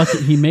every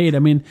bucket he made. I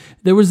mean,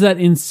 there was that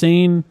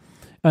insane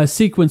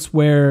sequence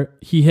where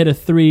he hit a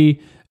 3.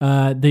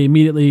 They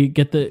immediately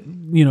get the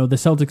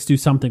Celtics do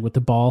something with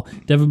the ball.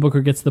 Devin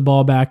Booker gets the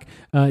ball back.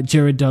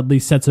 Jared Dudley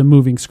sets a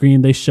moving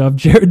screen. They shove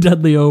Jared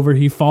Dudley over.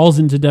 He falls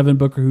into Devin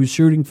Booker, who's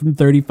shooting from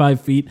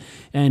 35 feet,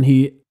 and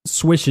he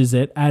swishes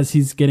it as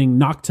he's getting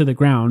knocked to the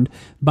ground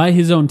by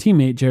his own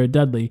teammate, Jared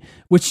Dudley,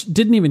 which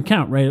didn't even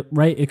count,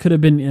 right? It could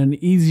have been an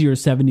easier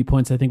 70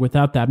 points, I think,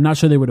 without that. I'm not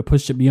sure they would have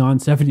pushed it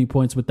beyond 70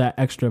 points with that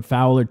extra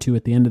foul or 2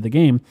 at the end of the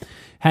game.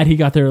 Had he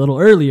got there a little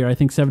earlier, I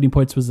think 70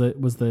 points was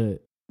the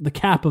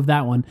cap of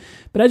that one.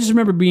 But I just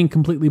remember being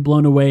completely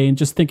blown away and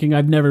just thinking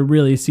I've never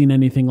really seen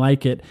anything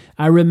like it.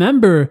 I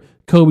remember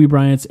Kobe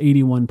Bryant's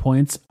 81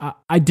 points.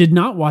 I did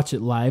not watch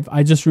it live.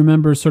 I just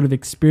remember sort of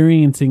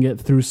experiencing it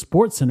through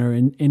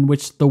SportsCenter, in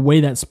which the way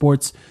that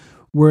sports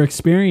were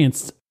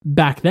experienced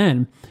back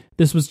then,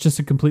 this was just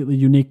a completely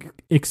unique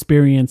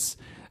experience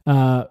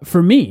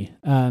for me.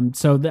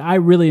 So I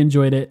really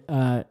enjoyed it.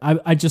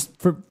 I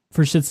just, for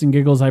shits and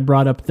giggles, I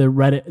brought up the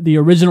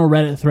original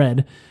Reddit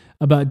thread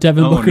about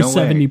Devin Booker's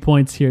 70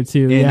 points here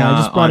too. I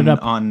just brought it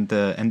up on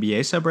the NBA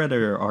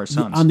subreddit or our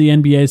Suns? On the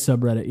NBA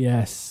subreddit,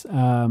 yes.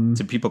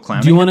 Did people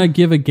clamor? Do you want to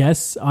give a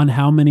guess on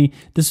how many?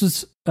 This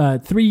was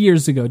 3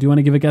 years ago. Do you want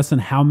to give a guess on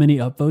how many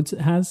upvotes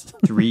it has?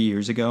 3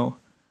 years ago,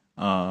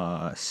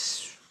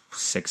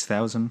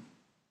 6,000.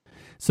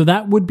 So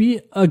that would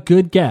be a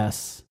good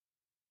guess.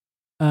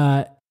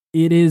 It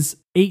is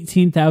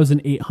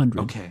 18,800.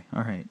 Okay,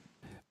 all right.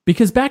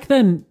 Because back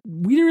then,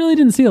 we really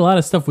didn't see a lot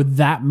of stuff with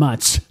that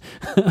much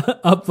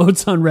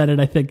upvotes on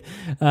Reddit, I think.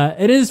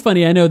 It is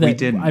funny. I know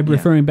that I'm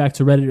referring back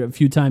to Reddit a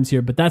few times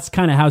here, but that's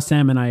kind of how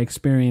Sam and I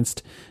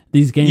experienced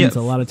these games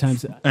a lot of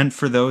times. And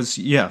for those,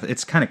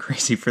 it's kind of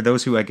crazy. For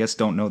those who I guess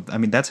don't know, I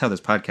mean, that's how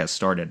this podcast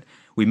started.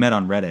 We met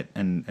on Reddit,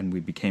 and we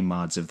became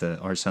mods of the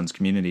Our Sons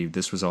community.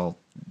 This was all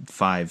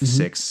 5,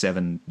 6,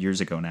 7 years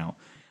ago now.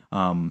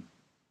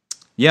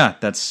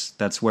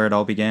 That's where it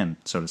all began,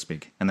 so to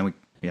speak. And then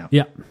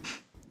Yeah.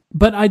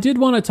 But I did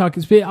want to talk.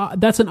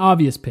 That's an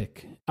obvious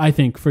pick, I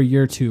think, for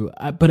year 2.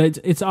 But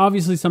it's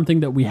obviously something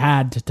that we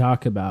had to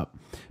talk about.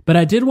 But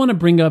I did want to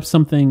bring up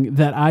something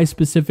that I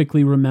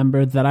specifically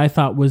remembered that I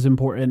thought was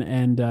important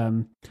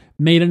and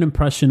made an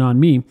impression on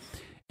me.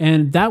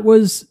 And that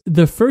was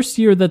the first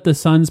year that the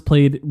Suns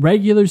played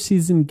regular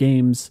season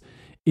games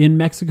in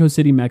Mexico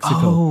City, Mexico.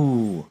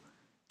 Oh,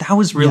 that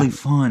was really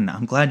fun.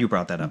 I'm glad you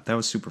brought that up. That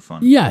was super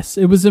fun. Yes,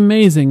 it was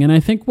amazing. And I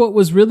think what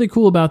was really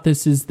cool about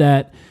this is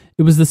that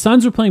it was the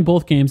Suns were playing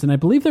both games, and I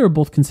believe they were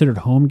both considered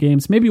home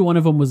games. Maybe one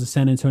of them was a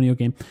San Antonio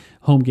game,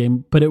 home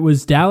game, but it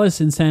was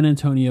Dallas and San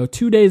Antonio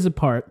 2 days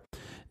apart.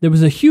 There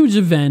was a huge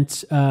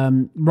event.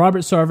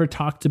 Robert Sarver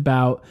talked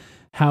about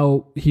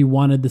how he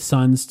wanted the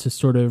Suns to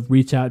sort of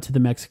reach out to the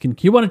Mexican.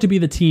 He wanted to be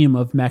the team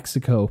of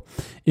Mexico,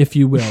 if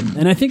you will.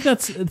 And I think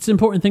it's an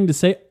important thing to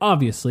say.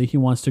 Obviously, he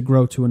wants to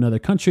grow to another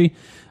country.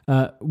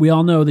 We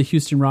all know the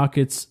Houston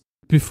Rockets,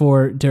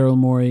 before Daryl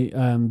Morey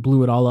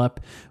blew it all up,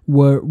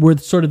 were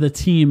sort of the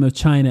team of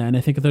China. And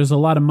I think there's a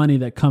lot of money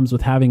that comes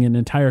with having an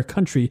entire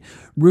country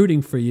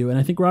rooting for you. And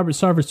I think Robert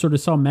Sarver sort of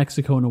saw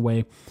Mexico in a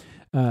way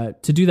to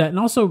do that. And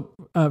also,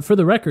 for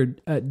the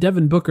record,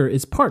 Devin Booker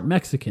is part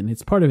Mexican.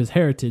 It's part of his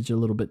heritage a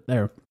little bit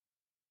there.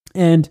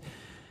 And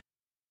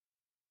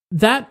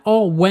that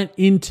all went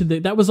into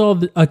that was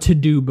all a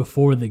to-do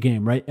before the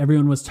game, right?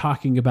 Everyone was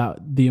talking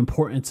about the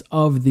importance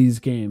of these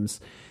games.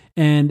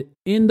 And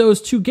in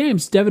those 2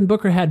 games, Devin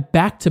Booker had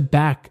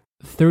back-to-back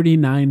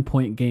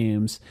 39-point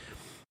games.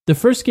 The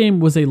first game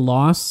was a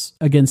loss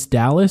against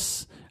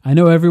Dallas. I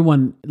know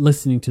everyone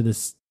listening to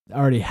this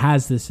already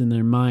has this in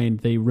their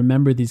mind. They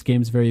remember these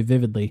games very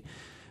vividly.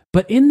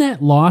 But in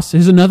that loss,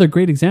 here's another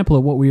great example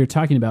of what we were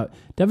talking about.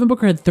 Devin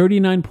Booker had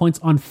 39 points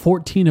on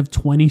 14 of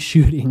 20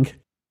 shooting.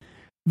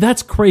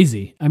 That's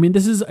crazy. I mean,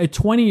 this is a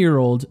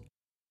 20-year-old,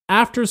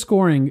 after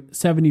scoring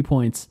 70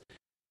 points,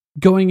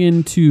 going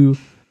into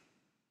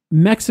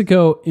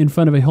Mexico in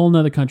front of a whole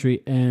nother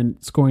country and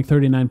scoring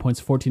 39 points,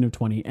 14 of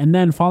 20. And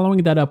then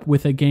following that up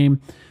with a game.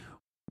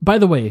 By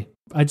the way,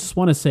 I just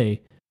want to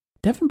say,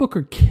 Devin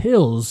Booker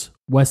kills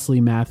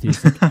Wesley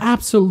Matthews.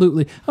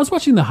 Absolutely. I was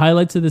watching the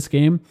highlights of this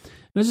game,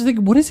 and I was just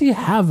thinking, what does he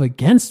have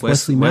against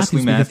Wesley Matthews?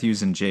 Wesley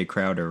Matthews and Jay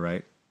Crowder,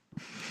 right?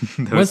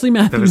 Wesley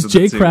Matthews,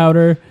 Jay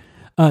Crowder,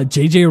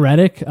 JJ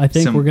Redick. I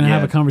think we're going to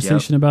have a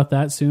conversation about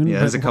that soon. Yeah,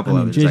 there's a couple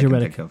others I can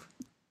think of.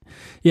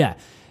 Yeah.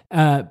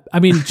 I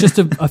mean, just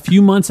a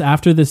few months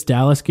after this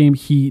Dallas game,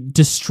 he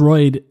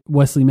destroyed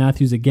Wesley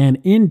Matthews again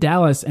in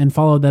Dallas and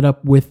followed that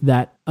up with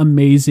that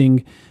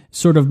amazing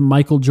sort of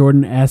Michael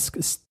Jordan-esque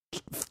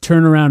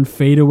turnaround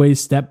fadeaway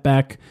step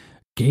back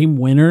game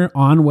winner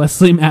on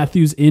Wesley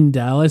Matthews in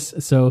Dallas.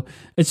 So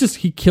it's just,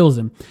 he kills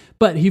him.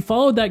 But he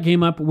followed that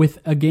game up with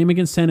a game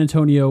against San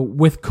Antonio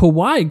with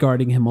Kawhi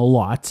guarding him a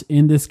lot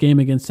in this game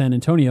against San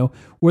Antonio,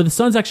 where the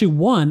Suns actually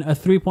won a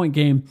 3-point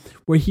game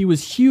where he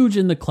was huge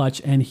in the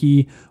clutch and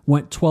he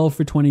went 12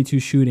 for 22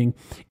 shooting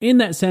in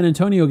that San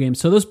Antonio game.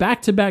 So those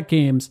back-to-back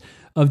games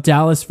of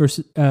Dallas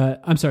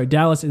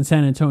and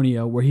San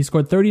Antonio, where he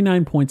scored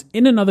 39 points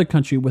in another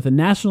country with a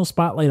national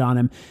spotlight on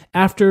him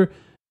after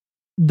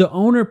the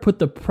owner put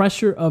the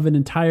pressure of an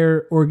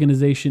entire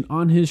organization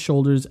on his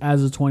shoulders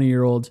as a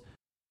 20-year-old,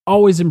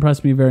 always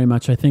impressed me very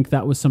much. I think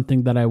that was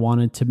something that I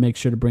wanted to make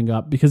sure to bring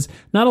up because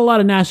not a lot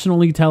of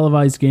nationally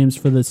televised games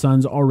for the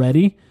Suns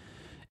already.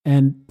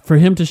 And for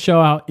him to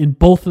show out in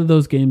both of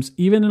those games,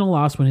 even in a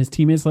loss when his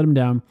teammates let him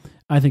down,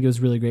 I think it was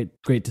really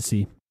great to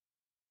see.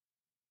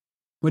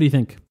 What do you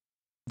think?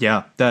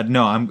 Yeah,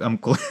 I'm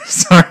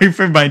sorry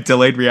for my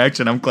delayed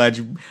reaction. I'm glad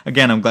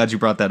you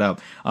brought that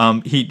up.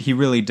 He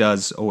really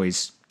does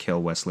always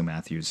kill Wesley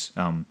Matthews.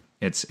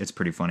 It's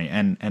pretty funny.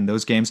 And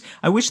those games,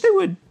 I wish they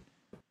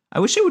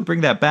would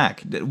bring that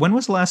back. When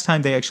was the last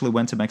time they actually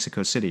went to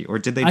Mexico City? Or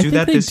did they do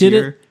that this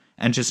year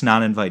and just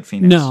not invite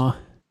Phoenix? No.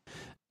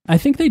 I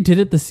think they did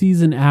it the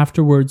season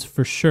afterwards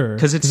for sure.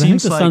 Because it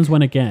seems like the Suns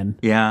went again.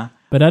 Yeah.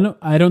 But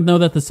I don't know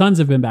that the Suns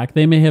have been back.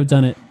 They may have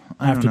done it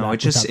after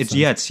that.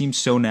 It seems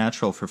so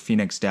natural for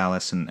Phoenix,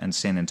 Dallas, and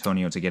San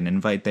Antonio to get an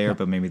invite there,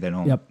 but maybe they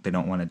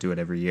don't want to do it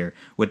every year.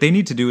 What they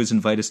need to do is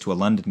invite us to a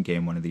London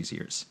game one of these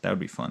years. That would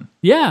be fun.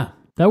 Yeah,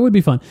 that would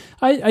be fun.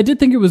 I did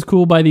think it was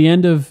cool by the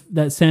end of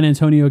that San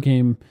Antonio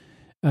game,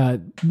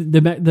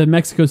 the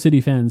Mexico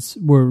City fans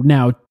were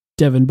now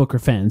Devin Booker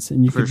fans,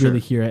 and you could really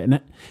hear it.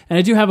 And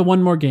I do have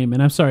one more game,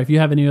 and I'm sorry if you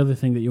have any other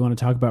thing that you want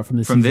to talk about from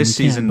this season. From this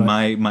season,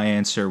 my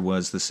answer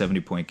was the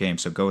 70-point game,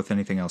 so go with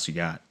anything else you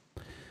got.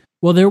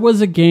 Well, there was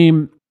a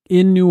game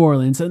in New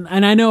Orleans,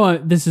 and I know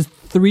this is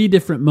 3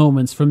 different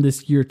moments from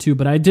this year too,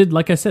 but I did,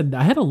 like I said,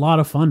 I had a lot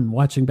of fun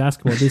watching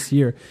basketball this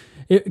year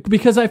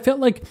because I felt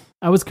like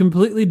I was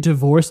completely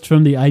divorced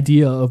from the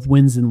idea of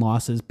wins and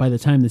losses by the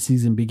time the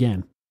season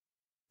began.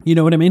 You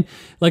know what I mean?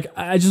 Like,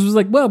 I just was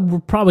like, well, we're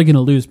probably going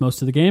to lose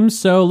most of the games,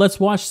 so let's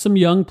watch some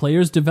young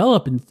players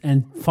develop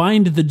and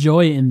find the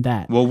joy in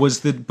that. Well,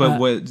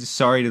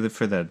 sorry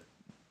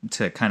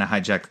to kind of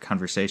hijack the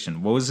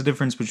conversation. What was the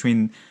difference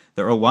between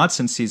the Earl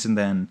Watson season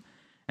then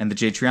and the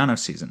Jay Triano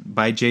season?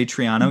 By Jay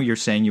Triano, you're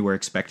saying you were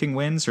expecting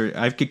wins, or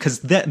because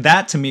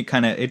that to me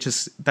kind of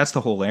that's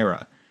the whole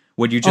era.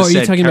 What you just said.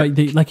 Are you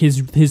talking about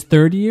his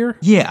third year?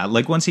 Yeah,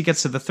 like once he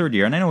gets to the third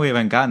year, and I know we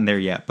haven't gotten there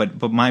yet,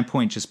 but my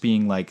point just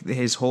being like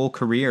his whole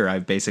career,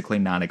 I've basically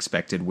not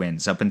expected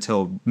wins up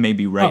until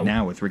maybe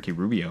now with Ricky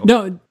Rubio.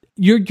 No,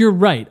 you're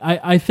right.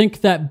 I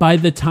think that by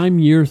the time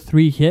year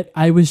 3 hit,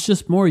 I was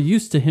just more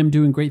used to him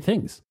doing great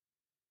things.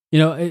 You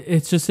know,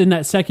 it's just in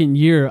that second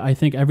year, I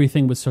think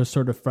everything was so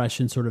sort of fresh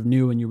and sort of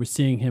new, and you were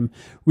seeing him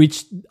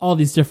reach all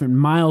these different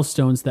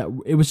milestones that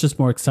it was just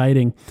more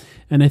exciting.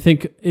 And I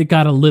think it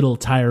got a little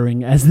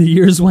tiring as the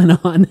years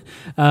went on.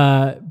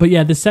 But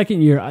yeah, the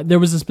second year, there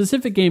was a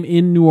specific game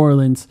in New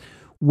Orleans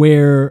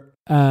where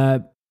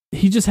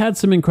he just had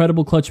some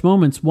incredible clutch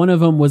moments. One of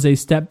them was a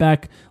step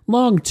back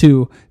long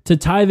 2 to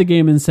tie the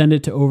game and send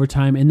it to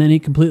overtime. And then he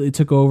completely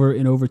took over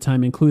in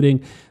overtime,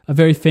 including a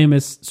very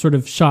famous sort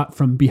of shot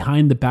from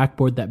behind the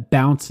backboard that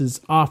bounces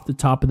off the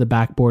top of the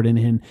backboard in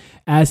him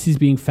as he's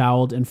being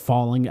fouled and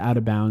falling out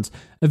of bounds.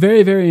 A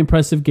very, very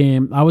impressive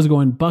game. I was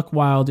going buck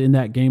wild in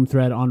that game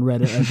thread on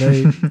Reddit. I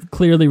very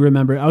clearly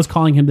remember. I was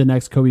calling him the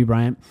next Kobe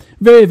Bryant.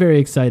 Very,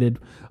 very excited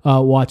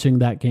watching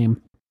that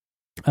game.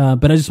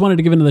 But I just wanted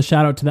to give another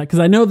shout out to that because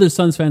I know there's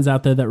Suns fans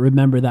out there that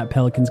remember that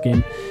Pelicans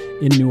game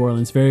in New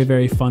Orleans. Very,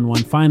 very fun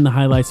one. Find the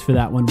highlights for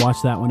that one. Watch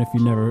that one if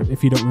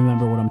you don't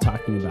remember what I'm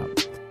talking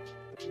about.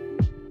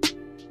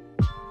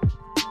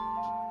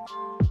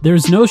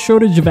 There's no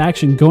shortage of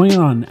action going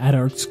on at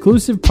our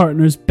exclusive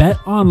partners,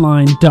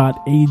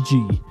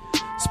 BetOnline.ag.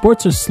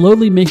 Sports are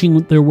slowly making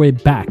their way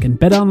back, and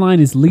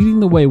BetOnline is leading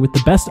the way with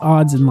the best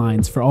odds and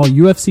lines for all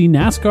UFC,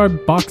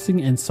 NASCAR,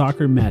 boxing, and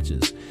soccer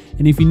matches.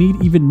 And if you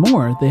need even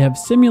more, they have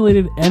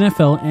simulated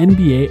NFL,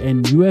 NBA,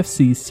 and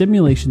UFC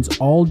simulations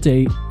all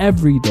day,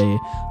 every day,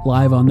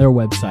 live on their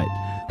website.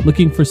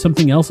 Looking for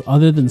something else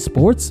other than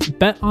sports?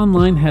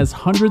 BetOnline has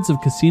hundreds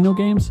of casino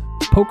games,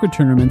 poker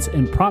tournaments,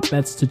 and prop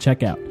bets to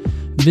check out.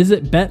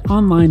 Visit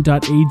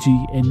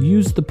betonline.ag and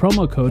use the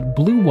promo code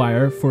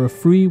BLUEWIRE for a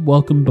free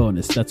welcome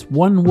bonus. That's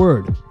one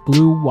word,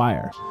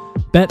 BLUEWIRE.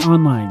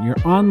 BetOnline, your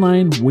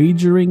online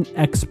wagering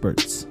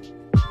experts.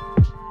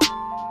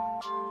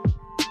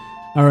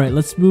 All right,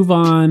 let's move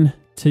on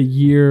to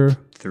year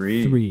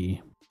 3.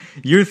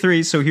 Year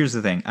 3, so here's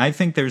the thing. I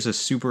think there's a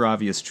super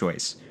obvious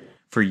choice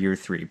for year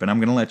 3, but I'm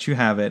going to let you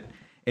have it.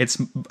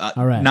 It's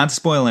all right. Not to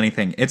spoil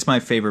anything. It's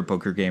my favorite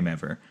Booker game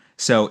ever.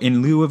 So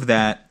in lieu of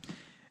that,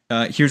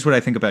 here's what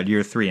I think about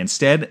year 3.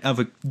 Instead of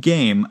a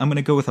game, I'm going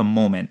to go with a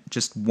moment,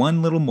 just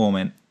one little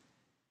moment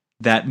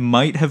that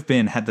might have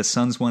been, had the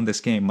Suns won this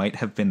game, might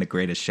have been the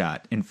greatest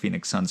shot in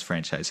Phoenix Suns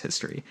franchise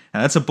history.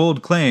 Now that's a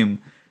bold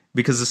claim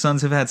because the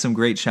Suns have had some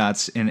great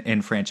shots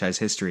in franchise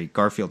history.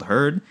 Garfield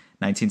Hurd,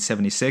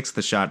 1976,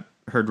 the shot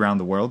heard around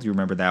the world. You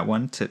remember that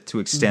one to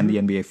extend the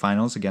NBA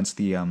Finals against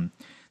the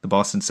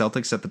Boston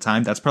Celtics at the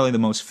time. That's probably the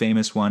most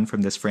famous one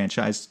from this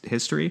franchise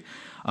history.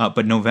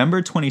 But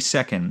November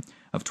 22nd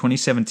of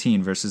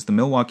 2017 versus the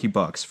Milwaukee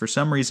Bucks. For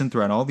some reason,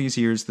 throughout all these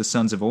years, the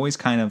Suns have always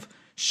kind of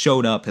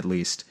showed up, at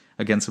least,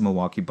 against the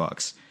Milwaukee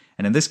Bucks.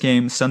 And in this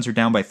game, Suns are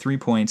down by 3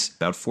 points,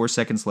 about 4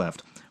 seconds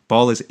left.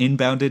 Ball is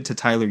inbounded to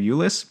Tyler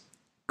Ulis,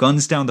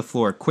 guns down the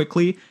floor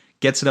quickly,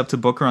 gets it up to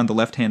Booker on the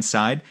left-hand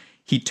side.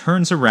 He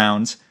turns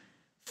around,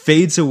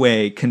 fades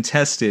away,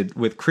 contested,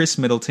 with Chris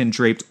Middleton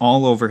draped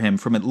all over him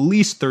from at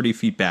least 30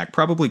 feet back,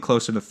 probably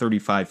closer to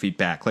 35 feet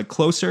back, like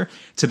closer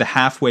to the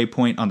halfway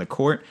point on the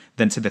court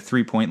than to the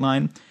three-point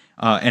line,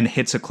 and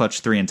hits a clutch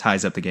 3 and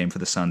ties up the game for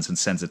the Suns and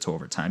sends it to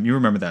overtime. You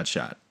remember that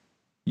shot.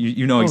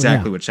 You know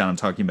exactly what shot I'm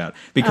talking about.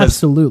 Because,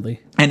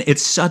 absolutely. And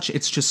it's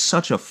just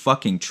such a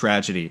fucking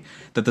tragedy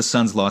that the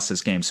Suns lost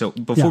this game. So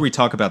before we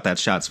talk about that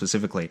shot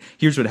specifically,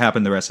 here's what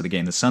happened the rest of the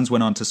game. The Suns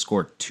went on to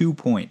score 2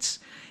 points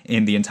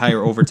in the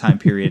entire overtime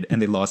period,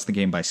 and they lost the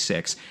game by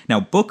 6. Now,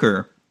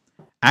 Booker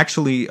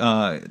actually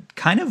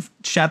kind of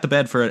shat the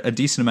bed for a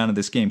decent amount of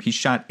this game. He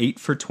shot 8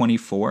 for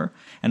 24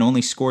 and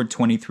only scored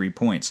 23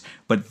 points.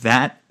 But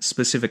that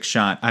specific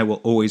shot I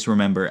will always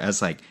remember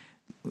as like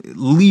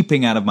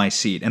leaping out of my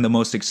seat and the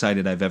most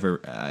excited I've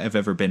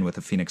ever been with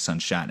a Phoenix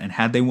Suns shot. And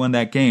had they won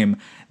that game,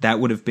 that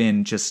would have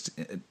been just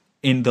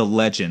in the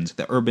legend,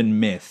 the urban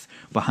myth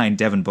behind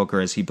Devin Booker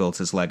as he built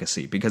his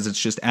legacy, because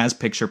it's just as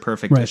picture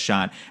perfect a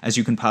shot as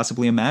you can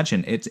possibly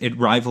imagine. It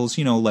rivals,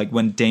 like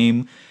when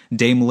Dame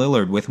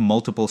Lillard with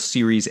multiple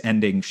series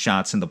ending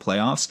shots in the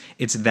playoffs.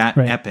 It's that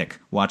epic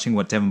watching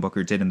what Devin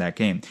Booker did in that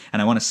game.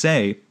 And I want to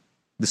say,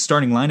 the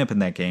starting lineup in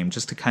that game,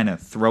 just to kind of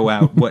throw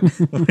out what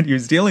he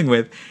was dealing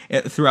with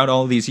throughout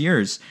all these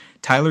years.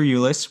 Tyler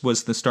Ulis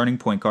was the starting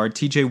point guard.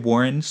 TJ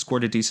Warren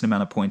scored a decent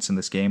amount of points in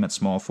this game at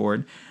small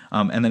forward.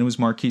 And then it was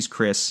Marquise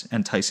Chris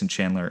and Tyson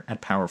Chandler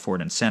at power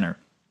forward and center.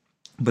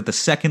 But the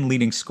second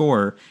leading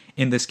scorer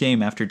in this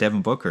game after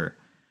Devin Booker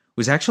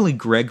was actually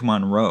Greg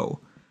Monroe,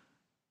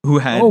 who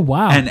had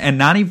and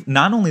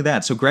not only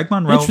that. So Greg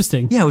Monroe,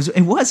 interesting. Yeah,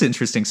 it was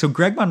interesting. So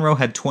Greg Monroe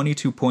had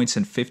 22 points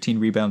and 15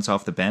 rebounds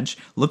off the bench.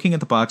 Looking at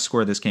the box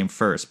score of this game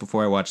first,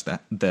 before I watched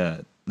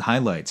the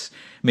highlights,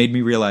 made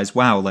me realize,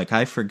 wow, like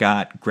I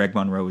forgot Greg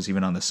Monroe was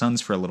even on the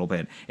Suns for a little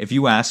bit. If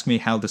you ask me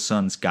how the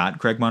Suns got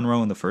Greg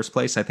Monroe in the first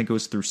place, I think it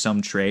was through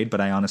some trade,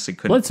 but I honestly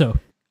couldn't. Bledsoe.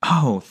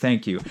 Oh,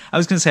 thank you. I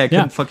was going to say I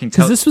couldn't fucking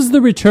tell. Because this was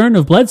the return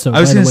of Bledsoe. I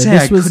was going to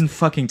say couldn't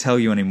fucking tell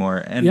you anymore.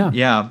 And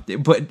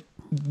but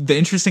the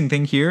interesting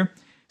thing here,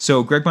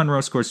 so Greg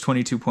Monroe scores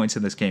 22 points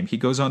in this game. He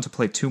goes on to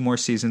play 2 more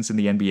seasons in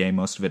the NBA,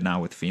 most of it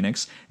now with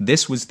Phoenix.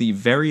 This was the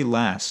very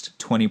last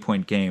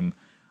 20-point game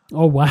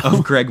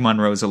of Greg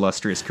Monroe's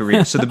illustrious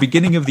career. So the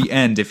beginning of the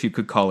end, if you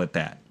could call it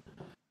that.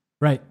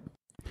 Right.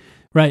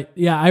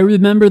 Yeah, I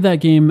remember that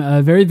game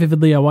very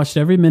vividly. I watched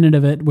every minute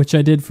of it, which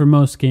I did for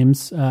most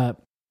games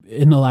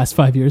in the last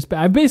 5 years. But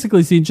I've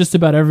basically seen just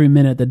about every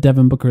minute that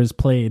Devin Booker has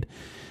played.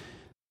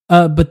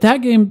 But that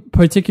game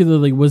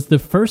particularly was the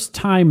first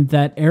time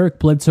that Eric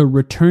Bledsoe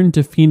returned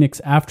to Phoenix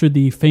after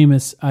the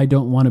famous "I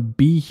don't want to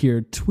be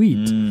here"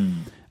 tweet.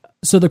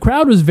 So the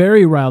crowd was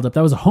very riled up.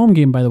 That was a home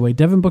game, by the way.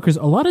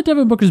 A lot of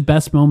Devin Booker's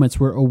best moments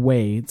were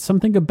away.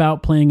 Something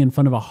about playing in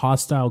front of a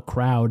hostile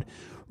crowd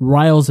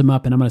riles him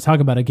up. And I'm going to talk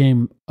about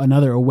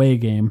another away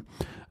game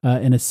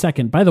in a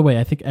second. By the way,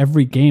 I think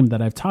every game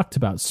that I've talked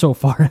about so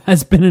far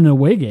has been an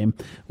away game,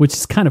 which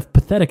is kind of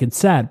pathetic and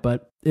sad,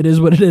 but it is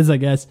what it is, I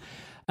guess.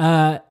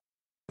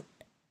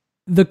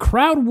 The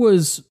crowd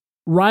was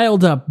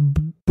riled up,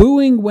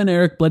 booing when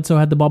Eric Bledsoe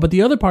had the ball. But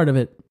the other part of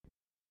it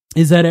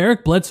is that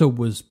Eric Bledsoe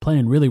was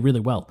playing really, really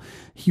well.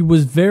 He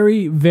was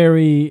very,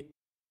 very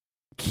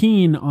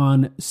keen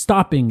on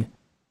stopping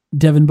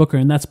Devin Booker,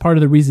 and that's part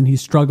of the reason he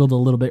struggled a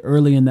little bit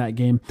early in that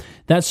game.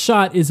 That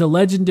shot is a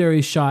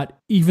legendary shot,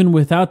 even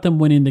without them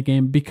winning the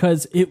game,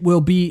 because it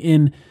will be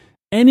in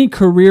any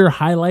career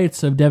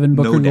highlights of Devin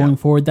Booker going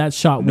forward. That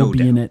shot will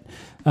be in it.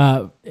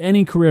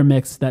 Any career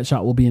mix, that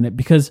shot will be in it,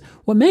 because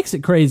what makes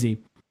it crazy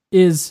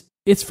is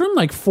it's from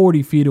like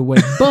 40 feet away,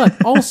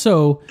 but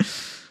also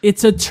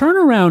it's a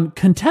turnaround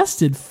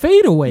contested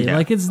fadeaway. Yeah.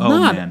 Like it's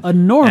not a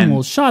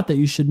normal shot that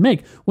you should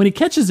make. When he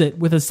catches it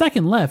with a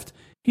second left,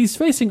 he's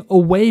facing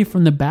away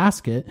from the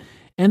basket,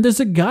 and there's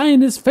a guy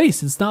in his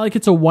face. It's not like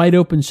it's a wide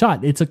open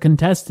shot. It's a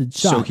contested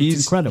shot. So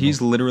it's incredible.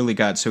 He's literally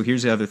got, so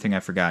here's the other thing I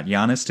forgot.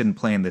 Giannis didn't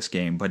play in this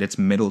game, but it's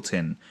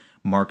Middleton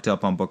marked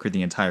up on Booker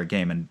the entire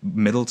game, and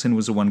Middleton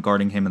was the one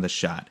guarding him in the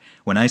shot.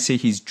 When I say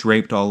he's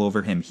draped all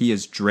over him, he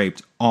is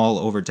draped all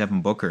over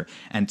Devin Booker.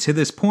 And to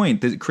this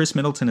point, Chris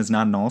Middleton is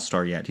not an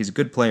all-star yet. He's a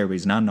good player, but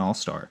he's not an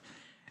all-star.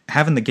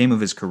 Having the game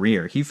of his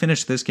career, he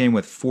finished this game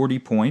with 40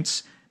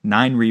 points,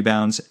 9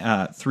 rebounds,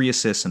 3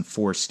 assists, and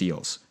 4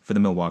 steals for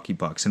the Milwaukee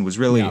Bucks. And was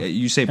really,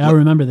 you say, I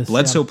remember this.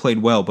 Bledsoe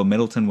played well, but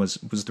Middleton was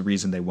the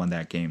reason they won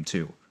that game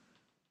too.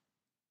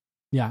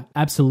 Yeah,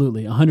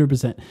 absolutely,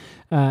 100%.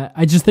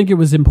 I just think it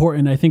was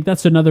important. I think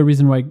that's another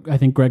reason why I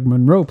think Greg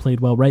Monroe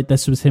played well, right?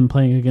 This was him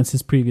playing against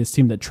his previous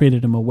team that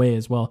traded him away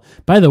as well.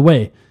 By the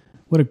way,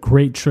 what a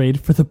great trade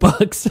for the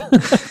Bucks.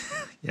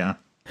 Yeah.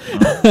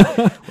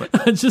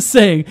 I'm just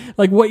saying,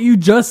 like what you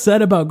just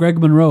said about Greg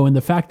Monroe and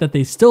the fact that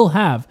they still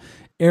have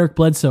Eric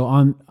Bledsoe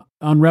on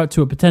route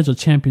to a potential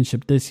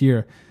championship this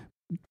year.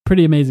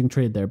 Pretty amazing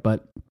trade there,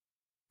 but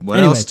what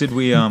else did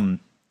we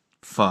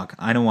fuck,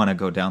 I don't want to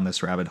go down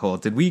this rabbit hole.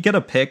 Did we get a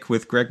pick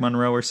with Greg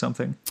Monroe or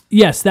something?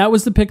 Yes, that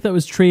was the pick that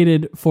was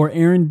traded for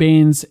Aaron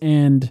Baines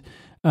and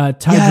Ty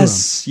Jerome.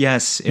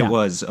 Yes, it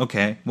was.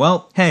 Okay.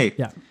 Well, hey,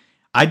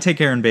 I'd take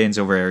Aaron Baines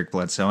over Eric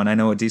Bledsoe, and I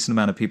know a decent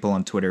amount of people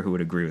on Twitter who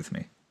would agree with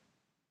me.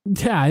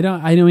 Yeah, I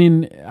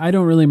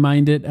don't really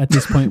mind it at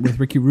this point with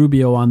Ricky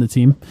Rubio on the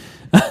team.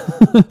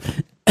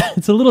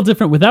 It's a little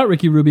different without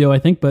Ricky Rubio, I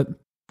think, but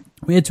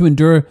we had to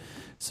endure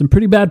some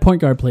pretty bad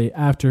point guard play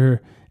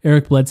after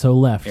Eric Bledsoe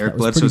left. Eric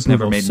Bledsoe's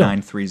never made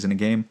 9 threes in a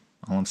game.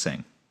 All I'm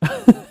saying.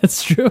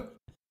 That's true.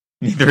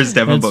 Neither is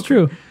Devin Booker. That's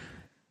true.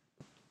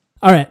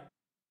 All right.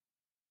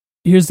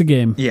 Here's the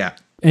game. Yeah.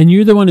 And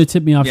you're the one who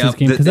tipped me off this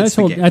game because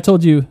I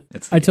told you,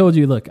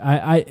 look,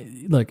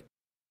 look,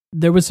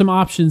 there was some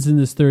options in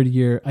this third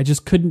year. I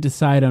just couldn't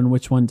decide on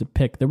which one to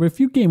pick. There were a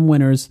few game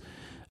winners,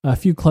 a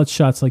few clutch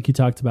shots like you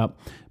talked about.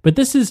 But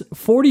this is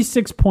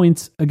 46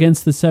 points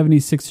against the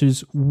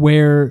 76ers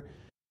where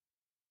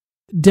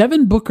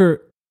Devin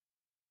Booker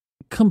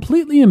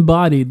completely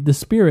embodied the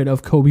spirit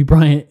of Kobe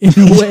Bryant in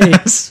a way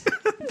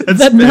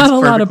that not a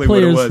lot of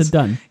players had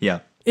done. Yeah.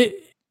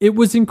 It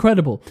was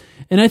incredible.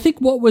 And I think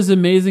what was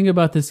amazing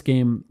about this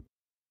game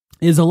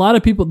is a lot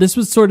of people, this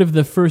was sort of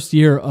the first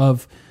year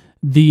of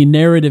the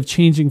narrative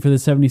changing for the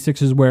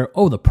 76ers where,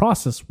 the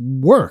process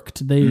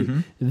worked.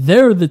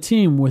 They're the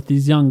team with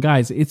these young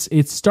guys.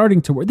 It's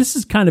starting to work. This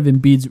is kind of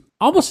Embiid's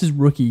almost his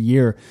rookie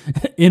year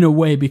in a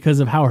way because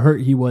of how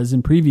hurt he was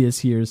in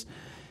previous years.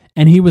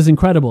 And he was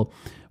incredible.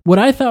 What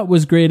I thought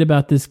was great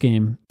about this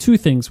game, two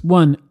things.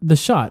 One, the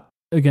shot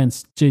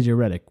against JJ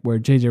Redick, where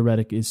JJ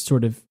Redick is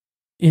sort of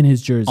in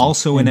his jersey.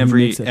 Also in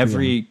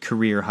every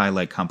career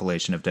highlight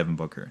compilation of Devin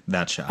Booker,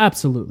 that shot.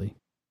 Absolutely.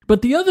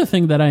 But the other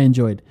thing that I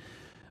enjoyed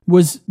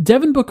was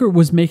Devin Booker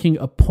was making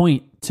a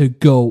point to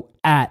go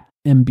at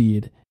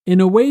Embiid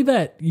in a way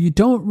that you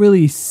don't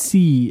really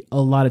see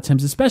a lot of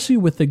times, especially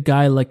with a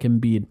guy like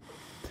Embiid.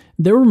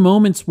 There were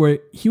moments where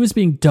he was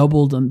being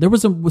doubled, and there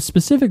was a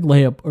specific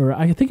layup, or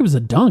I think it was a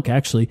dunk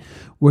actually,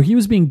 where he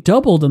was being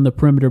doubled on the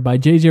perimeter by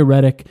JJ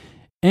Redick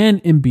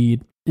and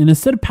Embiid, and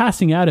instead of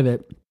passing out of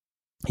it,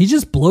 he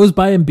just blows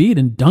by Embiid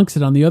and dunks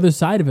it on the other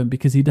side of him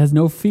because he has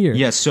no fear.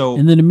 Yeah,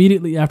 and then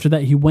immediately after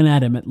that, he went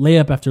at him at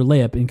layup after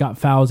layup and got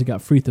fouls. He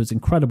got free throws.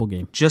 Incredible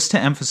game. Just to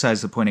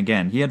emphasize the point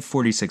again, he had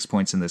 46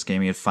 points in this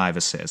game. He had 5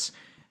 assists.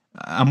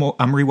 I'm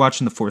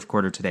rewatching the fourth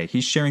quarter today.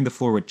 He's sharing the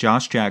floor with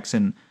Josh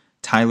Jackson,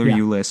 Tyler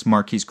Ulis,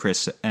 Marquise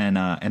Chris,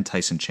 and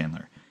Tyson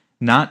Chandler.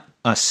 Not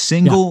a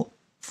single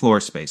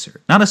floor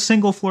spacer. Not a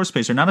single floor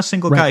spacer. Not a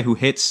single guy who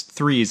hits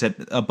threes at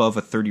above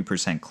a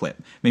 30%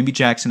 clip. Maybe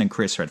Jackson and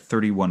Chris are at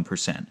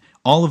 31%.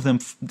 All of them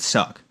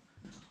suck.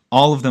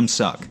 All of them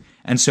suck.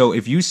 And so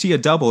if you see a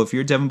double, if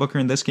you're Devin Booker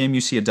in this game, you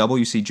see a double,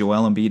 you see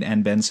Joel Embiid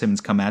and Ben Simmons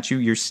come at you,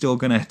 you're still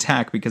going to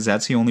attack because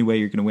that's the only way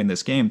you're going to win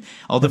this game.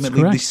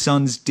 Ultimately, the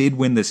Suns did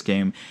win this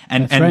game.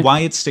 And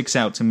why it sticks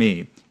out to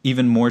me,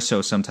 even more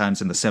so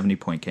sometimes in the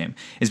 70-point game,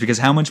 is because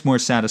how much more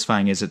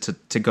satisfying is it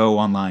to go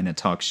online and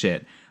talk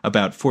shit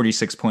about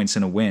 46 points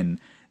in a win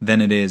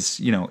than it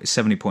is,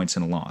 70 points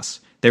in a loss.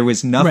 There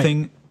was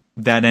nothing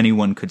that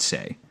anyone could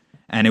say.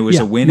 And it was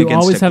a win against a good team.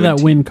 You always have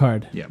that win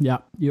card. Yeah,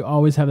 you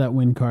always have that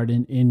win card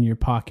in your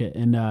pocket.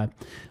 And I'm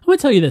going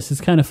to tell you this. It's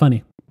kind of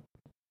funny.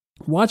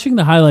 Watching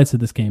the highlights of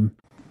this game,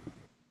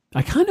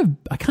 I kind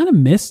of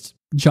missed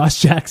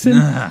Josh Jackson.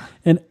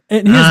 And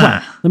here's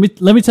why.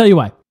 Let me tell you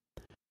why.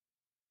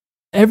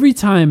 Every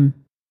time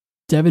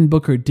Devin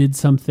Booker did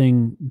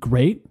something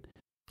great,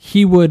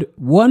 he would,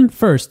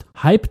 first,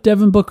 hype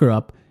Devin Booker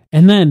up,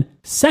 and then,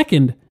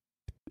 second,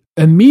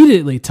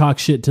 immediately talk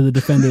shit to the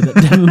defender that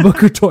Devin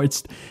Booker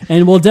torched.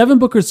 And while Devin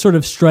Booker's sort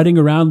of strutting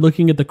around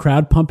looking at the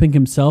crowd, pumping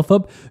himself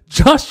up,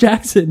 Josh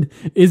Jackson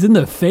is in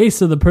the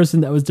face of the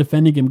person that was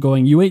defending him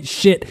going, you ain't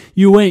shit,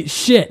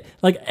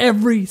 like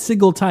every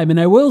single time. And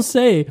I will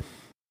say,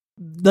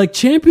 like,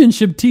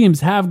 championship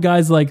teams have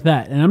guys like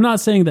that. And I'm not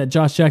saying that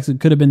Josh Jackson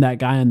could have been that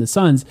guy on the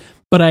Suns,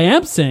 but I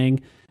am saying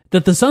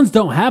that the Suns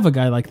don't have a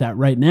guy like that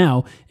right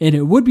now, and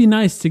it would be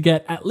nice to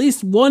get at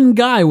least one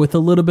guy with a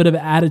little bit of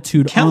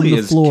attitude on the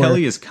floor.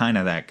 Kelly is kind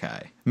of that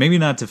guy. Maybe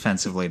not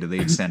defensively to the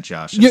extent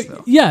Josh is,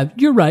 though. Yeah,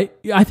 you're right.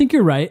 I think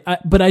you're right.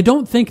 But I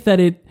don't think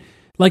that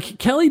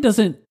Kelly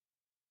doesn't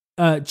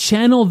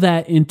channel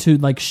that into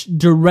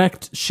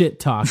direct shit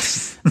talk.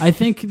 I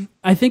think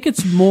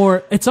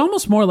it's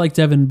almost more like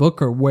Devin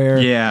Booker, where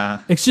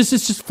it's just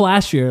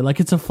flashier. Like,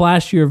 it's a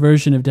flashier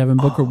version of Devin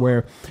Booker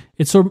where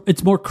it's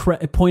more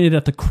pointed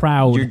at the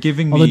crowd. You're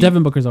giving although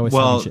Devin Booker's always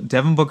shit.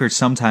 Devin Booker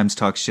sometimes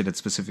talks shit at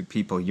specific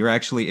people. You're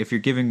actually, if you're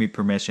giving me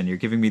permission, you're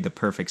giving me the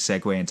perfect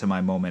segue into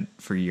my moment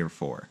for year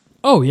 4.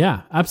 Oh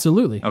yeah,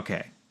 absolutely.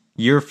 Okay,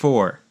 year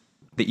 4.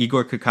 The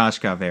Igor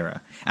Kokoshkov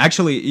era.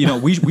 Actually,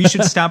 we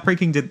should stop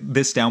breaking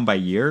this down by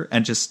year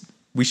and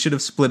we should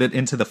have split it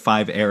into the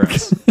 5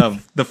 eras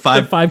of the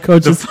five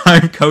coaches. The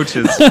 5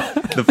 coaches.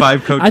 The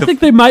 5 coaches. I think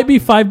there might be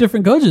 5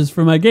 different coaches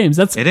for my games.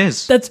 It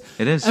is.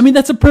 I mean,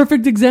 that's a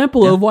perfect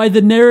example of why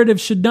the narrative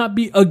should not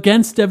be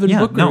against Devin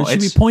Booker. No,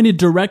 it should be pointed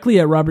directly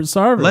at Robert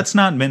Sarver. Let's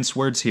not mince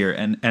words here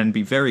and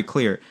be very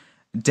clear.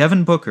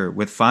 Devin Booker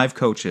with 5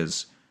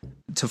 coaches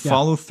to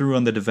follow through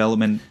on the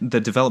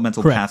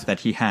developmental path that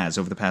he has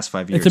over the past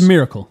 5 years. It's a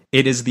miracle.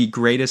 It is the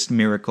greatest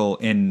miracle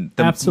in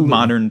the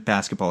modern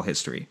basketball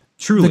history.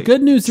 Truly. The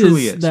good news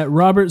is that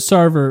Robert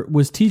Sarver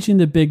was teaching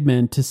the big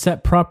men to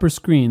set proper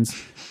screens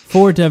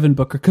for Devin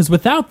Booker, because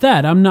without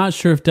that, I'm not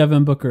sure if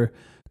Devin Booker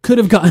could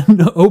have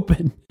gotten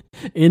open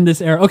in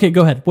this era. Okay,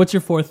 go ahead. What's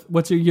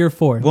your year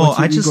 4? Well,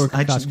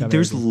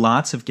 there's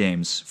lots of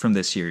games from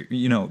this year.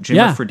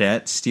 Jimmer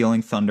Fredette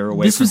stealing thunder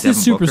away from Devin Booker. This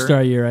was his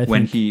superstar year, I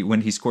think.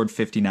 When he scored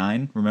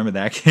 59. Remember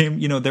that game?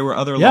 There were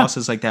other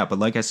losses like that, but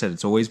like I said,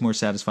 it's always more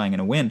satisfying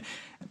in a win.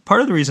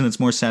 Part of the reason it's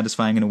more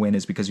satisfying in a win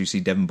is because you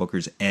see Devin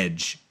Booker's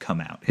edge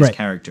come out, his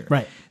character.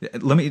 Right.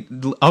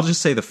 I'll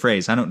just say the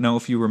phrase. I don't know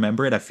if you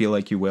remember it. I feel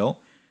like you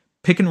will.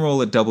 Pick and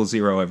roll at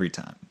 0-0 every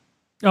time.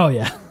 Oh,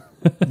 yeah.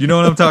 You know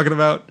what I'm talking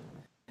about?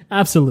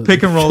 Absolutely.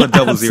 Pick and roll at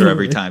 0-0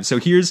 every time. So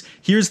here's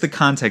the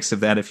context of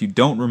that if you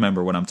don't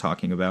remember what I'm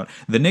talking about.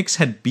 The Knicks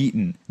had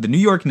beaten the New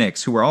York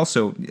Knicks, who were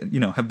also,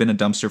 have been a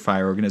dumpster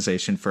fire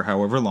organization for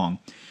however long,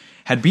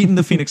 had beaten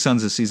the Phoenix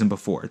Suns the season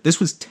before. This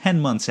was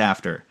 10 months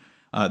after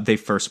they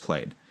first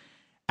played.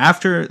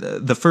 After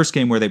the first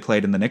game where they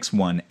played and the Knicks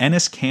won,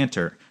 Enes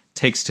Kanter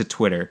takes to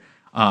Twitter,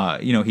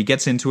 He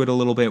gets into it a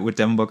little bit with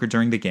Devin Booker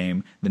during the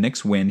game. The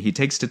Knicks win. He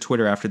takes to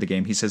Twitter after the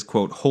game. He says,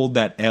 quote, "Hold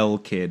that L,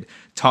 kid.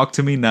 Talk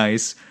to me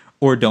nice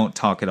or don't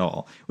talk at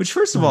all." Which,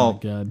 first of all,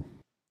 God.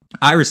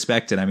 I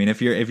respect it. I mean,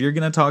 if you're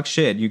gonna talk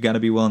shit, you got to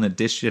be willing to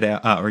dish it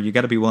out, or you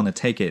got to be willing to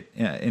take it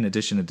in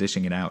addition to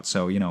dishing it out.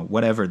 So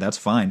whatever, that's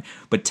fine.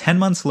 But 10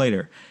 months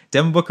later,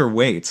 Devin Booker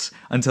waits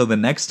until the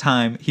next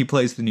time he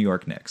plays the New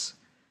York Knicks.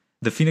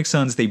 The Phoenix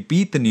Suns, they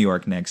beat the New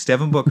York Knicks.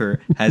 Devin Booker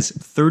has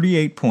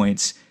 38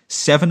 points,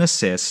 7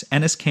 assists.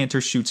 Enes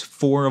Kanter shoots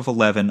 4 of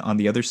 11 on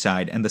the other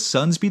side, and the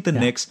Suns beat the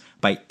Knicks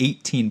by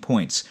 18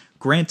 points.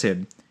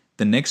 Granted,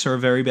 the Knicks are a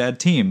very bad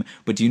team,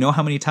 but do you know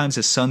how many times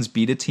the Suns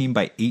beat a team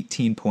by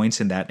 18 points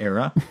in that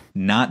era?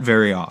 Not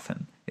very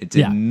often. It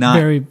did not.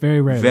 Very,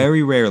 very rarely.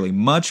 Very rarely.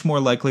 Much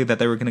more likely that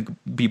they were going to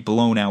be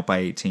blown out by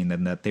 18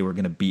 than that they were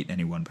going to beat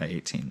anyone by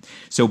 18.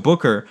 So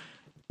Booker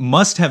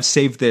must have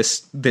saved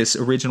this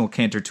original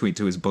Kanter tweet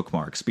to his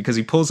bookmarks, because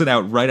he pulls it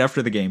out right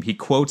after the game. He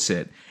quotes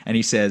it, and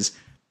he says,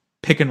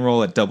 "Pick and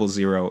roll at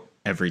 00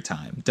 every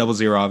time."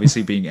 00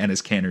 obviously being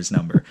Enes Kanter's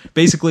number.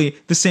 Basically,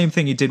 the same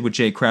thing he did with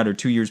Jay Crowder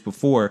 2 years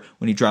before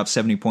when he dropped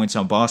 70 points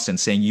on Boston,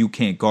 saying, "You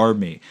can't guard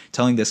me."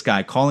 Telling this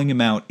guy, calling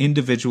him out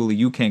individually,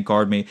 "You can't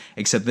guard me,"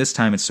 except this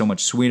time it's so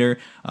much sweeter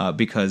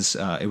because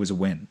it was a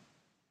win.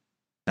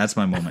 That's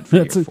my moment for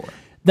year 4.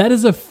 That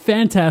is a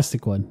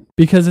fantastic one,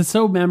 because it's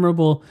so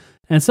memorable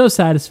and so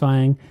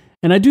satisfying.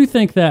 And I do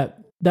think that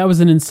was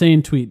an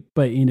insane tweet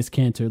by Enes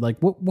Kanter. Like,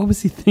 what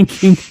was he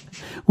thinking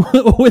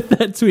with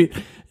that tweet?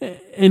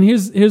 And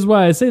here's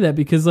why I say that,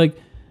 because like,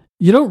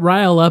 you don't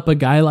rile up a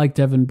guy like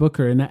Devin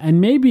Booker,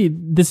 and maybe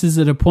this is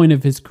at a point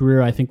of his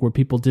career, I think, where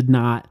people did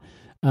not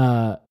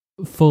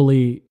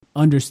fully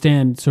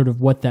understand sort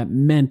of what that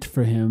meant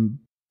for him.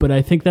 But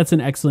I think that's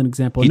an excellent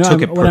example. He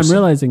took it what I'm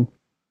realizing.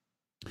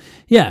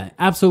 Yeah,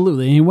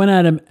 absolutely. He went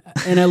at him,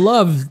 and I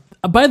love.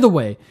 By the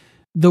way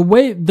the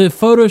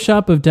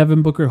Photoshop of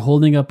Devin Booker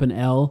holding up an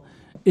L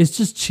is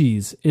just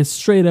cheese. It's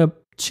straight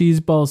up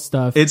cheeseball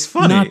stuff. It's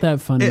funny. Not that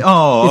funny. It's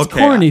okay.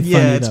 Corny funny.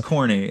 Yeah, it's though.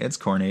 corny. It's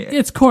corny.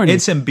 It's corny.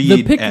 It's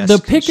Embiid-esque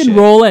the pick and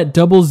roll at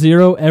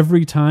 00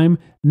 every time.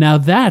 Now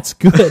that's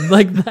good.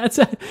 Like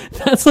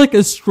that's like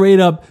a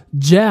straight up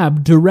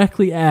jab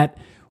directly at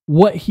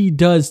what he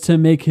does to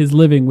make his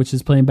living, which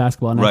is playing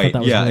basketball. And I thought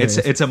that was hilarious.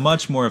 It's a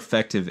much more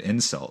effective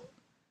insult.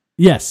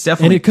 Yes,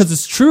 definitely, because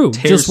it's true.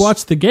 Just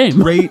watch the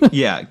game.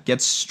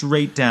 Gets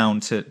straight down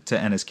to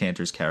Enes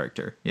Kanter's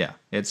character. Yeah,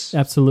 it's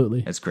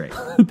absolutely. It's great.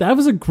 That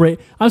was a great.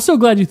 I'm so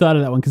glad you thought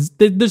of that one, because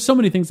there's so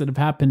many things that have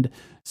happened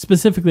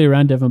specifically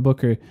around Devin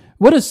Booker.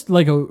 What is so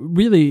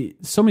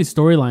many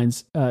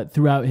storylines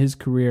throughout his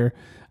career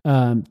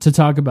to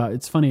talk about.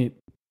 It's funny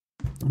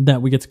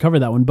that we get to cover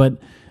that one, but.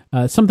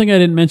 Something I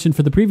didn't mention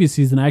for the previous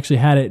season, I actually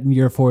had it in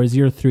year 4, is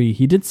year 3.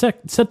 He did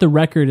set the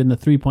record in the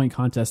 3-point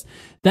contest.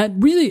 That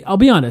really, I'll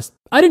be honest,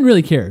 I didn't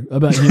really care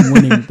about him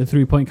winning the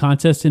 3-point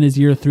contest in his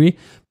year 3,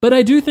 but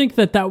I do think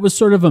that was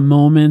sort of a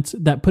moment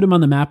that put him on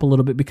the map a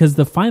little bit, because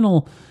the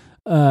final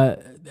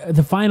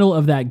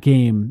of that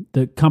game,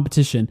 the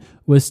competition,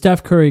 was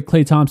Steph Curry,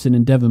 Klay Thompson,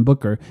 and Devin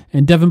Booker,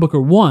 and Devin Booker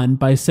won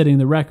by setting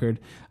the record,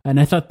 and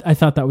I thought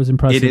that was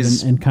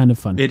impressive and kind of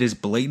fun. It is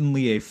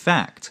blatantly a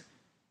fact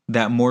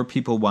that more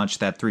people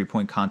watched that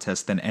 3-point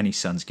contest than any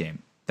Suns game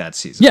that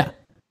season. Yeah.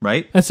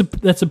 Right? That's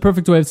a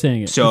perfect way of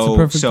saying it. So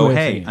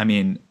hey, I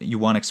mean, you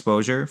want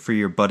exposure for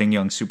your budding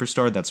young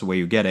superstar, that's the way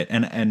you get it.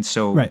 And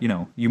so, right.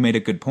 You made a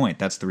good point.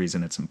 That's the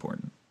reason it's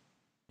important.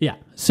 Yeah.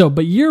 So,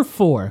 but year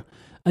 4,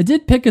 I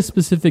did pick a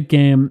specific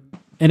game,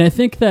 and I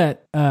think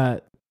that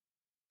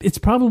it's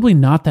probably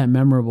not that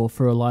memorable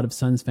for a lot of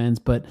Suns fans,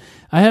 but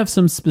I have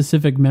some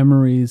specific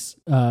memories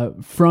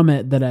from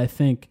it that I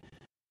think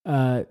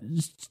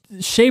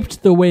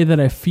shaped the way that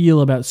I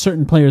feel about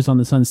certain players on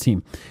the Suns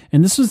team.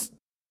 And this was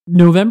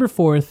November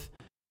 4th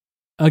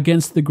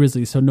against the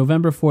Grizzlies. So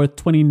November 4th,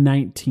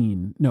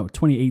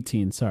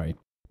 2018, sorry,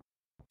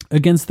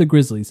 against the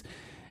Grizzlies.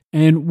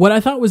 And what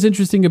I thought was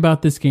interesting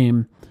about this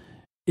game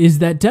is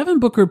that Devin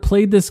Booker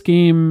played this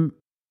game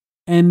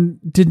and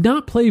did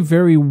not play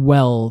very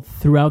well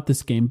throughout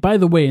this game. By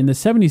the way, in the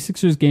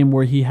 76ers game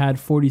where he had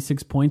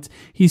 46 points,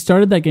 he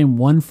started that game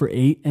 1 for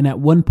 8, and at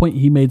one point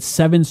he made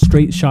 7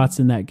 straight shots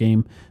in that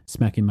game,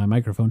 smacking my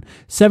microphone,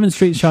 7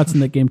 straight shots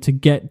in that game to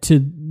get to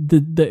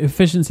the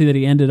efficiency that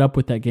he ended up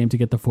with that game to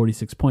get the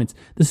 46 points.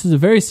 This is a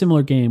very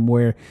similar game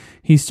where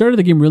he started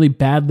the game really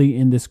badly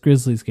in this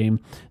Grizzlies game.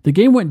 The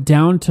game went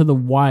down to the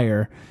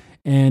wire,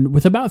 and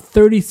with about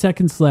 30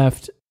 seconds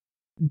left,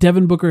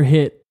 Devin Booker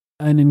hit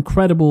an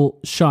incredible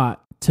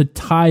shot to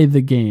tie the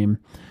game.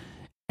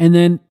 And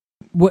then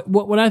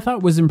what I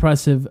thought was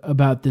impressive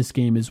about this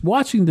game is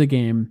watching the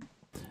game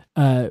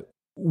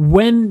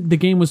when the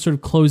game was sort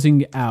of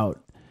closing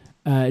out.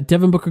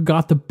 Devin Booker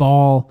got the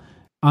ball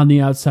on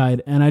the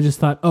outside, and I just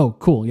thought, oh,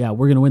 cool, yeah,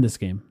 we're going to win this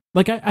game.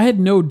 Like, I had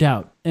no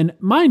doubt. And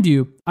mind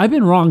you, I've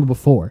been wrong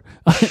before.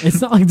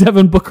 It's not like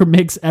Devin Booker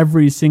makes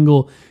every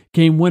single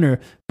game winner,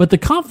 but the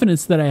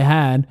confidence that I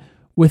had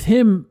with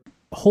him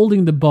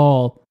holding the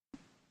ball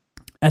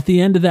at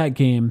the end of that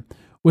game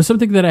was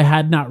something that I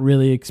had not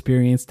really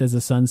experienced as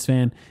a Suns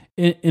fan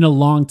in a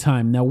long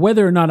time. Now,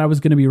 whether or not I was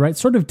going to be right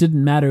sort of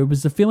didn't matter. It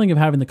was the feeling of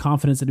having the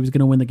confidence that he was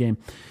going to win the game.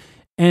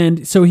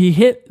 And so he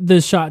hit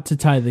the shot to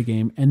tie the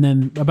game. And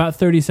then about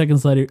 30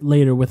 seconds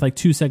later with like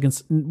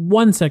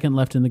 1 second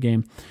left in the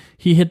game,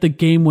 he hit the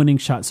game-winning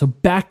shot. So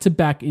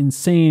back-to-back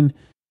insane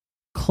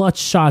clutch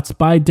shots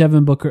by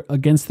Devin Booker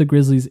against the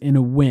Grizzlies in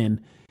a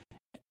win.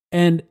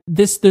 And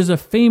there's a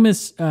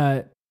famous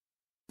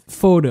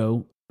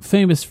photo,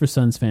 famous for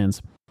Suns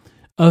fans,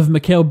 of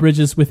Mikal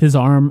Bridges with his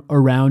arm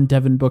around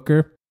Devin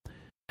Booker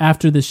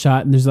after the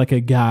shot, and there's like a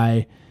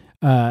guy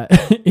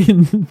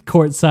in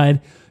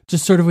courtside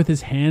just sort of with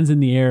his hands in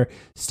the air,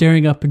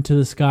 staring up into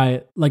the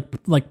sky,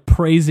 like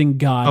praising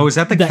God. Oh, is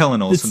that the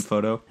Kellen Olson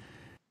photo?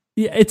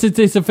 Yeah, it's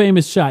a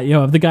famous shot,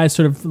 of the guy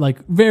sort of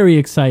like very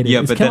excited.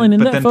 Yeah, is Kellen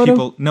in that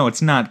photo? No,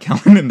 it's not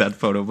Kellen in that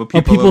photo. But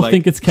people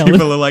think it's Kellen.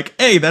 People are like,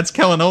 "Hey, that's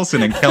Kellen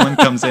Olson," and Kellen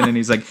comes in and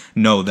he's like,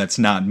 "No, that's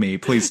not me.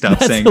 Please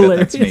stop saying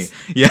hilarious. That's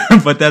me." Yeah,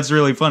 but that's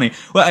really funny.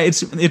 Well,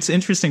 it's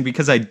interesting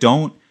because I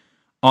don't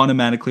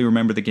automatically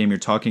remember the game you're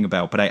talking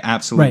about, but I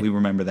absolutely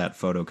remember that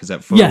photo because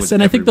that photo. Yes,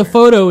 and everywhere. I think the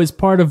photo is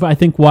part of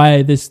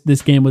why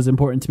this game was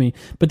important to me.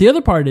 But the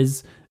other part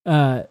is.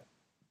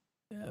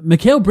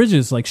 Mikal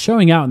Bridges like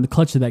showing out in the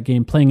clutch of that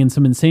game, playing in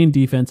some insane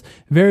defense,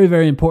 very,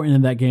 very important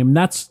in that game. And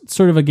that's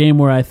sort of a game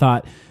where I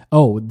thought,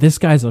 oh, this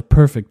guy's a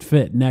perfect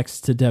fit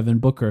next to Devin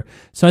Booker.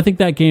 So I think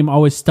that game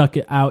always stuck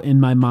out in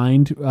my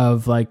mind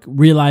of like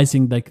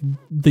realizing like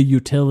the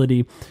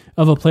utility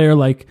of a player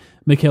like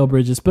Mikal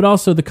Bridges, but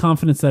also the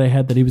confidence that I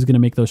had that he was going to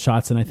make those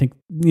shots. And I think,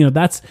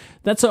 that's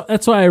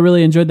why I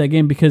really enjoyed that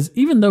game, because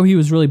even though he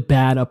was really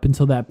bad up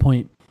until that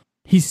point,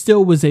 he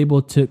still was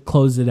able to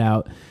close it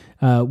out.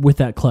 With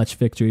that clutch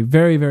victory.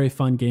 Very, very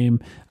fun game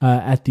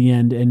at the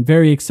end and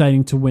very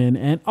exciting to win.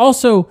 And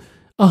also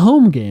a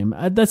home game.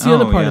 That's the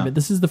other part of it.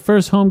 This is the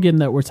first home game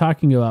that we're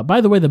talking about.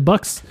 By the way, the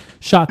Bucks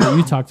shot that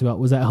you talked about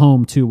was at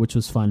home too, which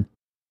was fun.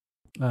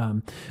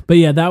 But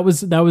yeah, that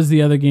was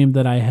the other game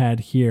that I had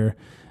here.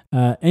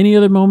 Any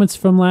other moments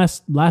from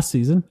last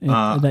season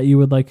that you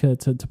would like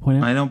to point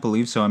out? I don't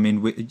believe so. I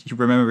mean, you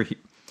remember...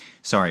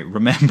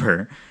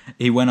 Remember,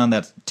 he went on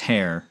that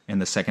tear in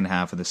the second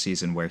half of the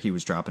season where he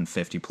was dropping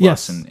 50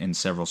 plus in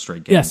several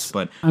straight games. Yes,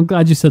 but I'm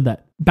glad you said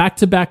that.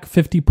 Back-to-back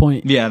 50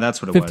 point. Yeah,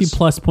 that's what it 50 was. 50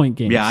 plus point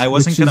games. Yeah, I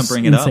wasn't going to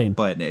bring it up,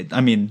 but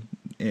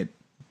it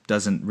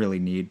doesn't really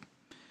need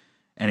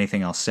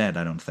anything else said,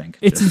 I don't think.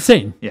 It's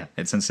insane. Yeah,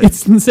 it's insane.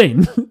 It's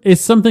insane.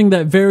 It's something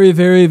that very,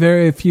 very,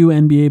 very few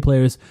NBA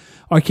players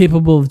are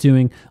capable of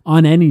doing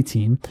on any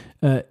team,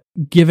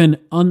 given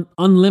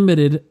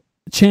unlimited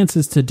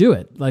chances to do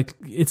it. Like,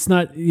 it's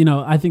not,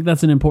 I think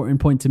that's an important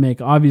point to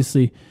make.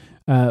 Obviously,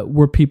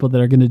 we're people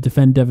that are going to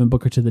defend Devin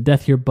Booker to the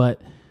death here,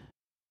 but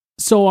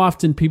so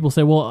often people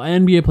say, well,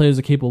 NBA players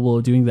are capable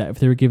of doing that if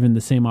they were given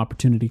the same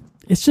opportunity.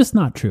 It's just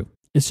not true.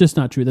 It's just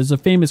not true. There's a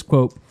famous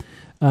quote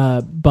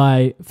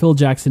by Phil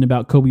Jackson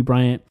about Kobe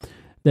Bryant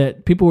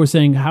that people were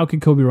saying, how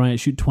could Kobe Bryant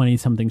shoot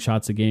 20-something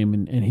shots a game?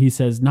 And he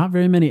says, not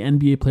very many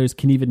NBA players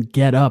can even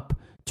get up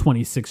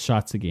 26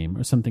 shots a game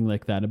or something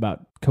like that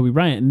about Kobe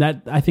Bryant. And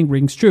that, I think,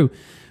 rings true.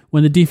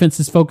 When the defense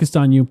is focused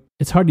on you,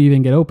 it's hard to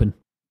even get open.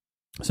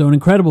 So an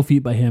incredible feat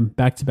by him,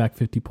 back-to-back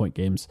 50-point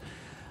games.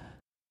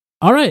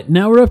 All right,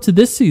 now we're up to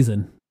this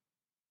season.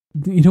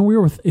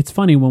 It's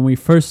funny, when we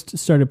first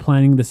started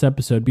planning this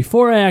episode,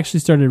 before I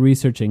actually started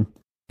researching,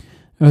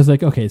 I was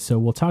like, okay, so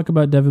we'll talk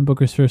about Devin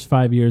Booker's first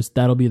 5 years.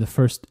 That'll be the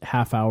first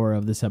half hour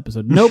of this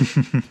episode. Nope.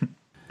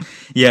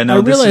 Yeah, no. I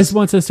realized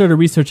once I started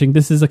researching,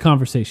 this is a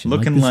conversation.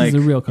 Looking this is a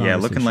real conversation. Yeah,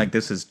 looking like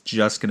this is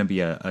just going to be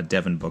a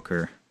Devin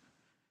Booker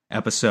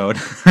episode.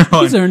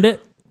 He's earned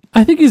it.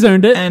 I think he's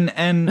earned it.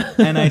 And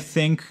I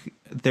think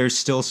there's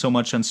still so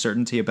much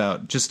uncertainty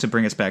about, just to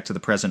bring us back to the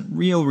present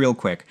real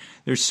quick,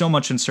 there's so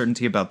much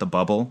uncertainty about the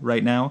bubble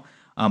right now.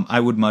 I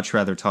would much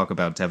rather talk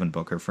about Devin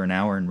Booker for an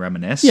hour and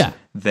reminisce. Yeah,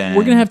 than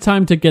we're gonna have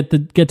time to get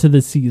to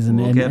the season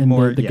and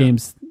the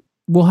games.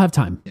 We'll have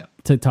time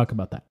to talk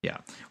about that. Yeah,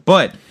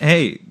 but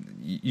hey,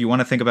 you want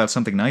to think about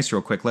something nice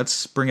real quick?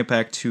 Let's bring it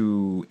back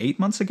to 8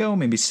 months ago,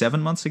 maybe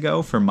 7 months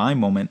ago, for my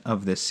moment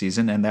of this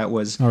season, and that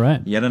was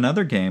yet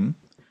another game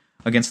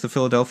against the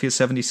Philadelphia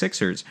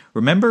 76ers.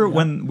 Remember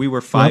when we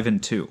were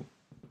 5-2?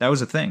 That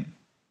was a thing.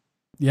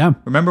 Yeah.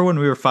 Remember when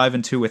we were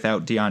 5-2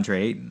 without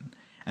DeAndre Ayton?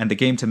 And the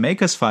game to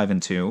make us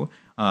 5-2,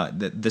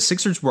 the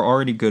Sixers were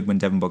already good when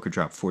Devin Booker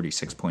dropped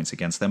 46 points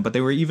against them, but they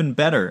were even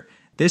better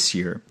this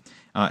year.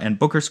 And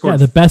Booker scored...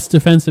 the best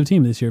defensive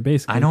team this year,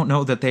 basically. I don't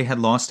know that they had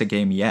lost a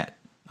game yet.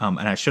 And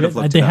I should have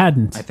looked They it up.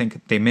 hadn't. I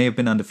think they may have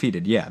been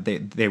undefeated. Yeah,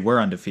 they were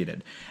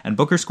undefeated. And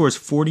Booker scores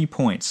 40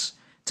 points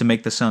to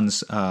make the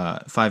Suns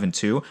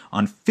 5-2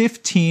 on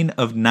 15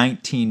 of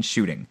 19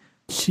 shooting.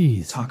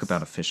 Jeez. Talk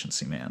about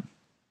efficiency, man.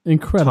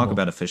 Incredible. Talk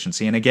about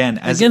efficiency. And again,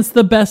 against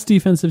the best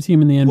defensive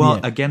team in the NBA. Well,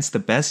 against the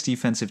best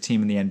defensive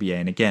team in the NBA.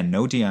 And again,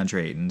 no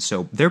DeAndre Ayton.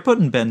 So they're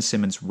putting Ben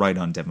Simmons right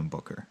on Devin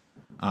Booker.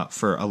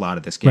 for a lot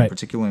of this game, right.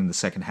 particularly in the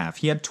second half.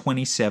 He had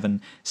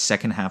 27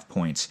 second half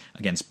points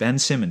against Ben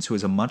Simmons, who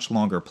is a much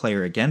longer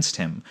player against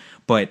him.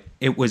 But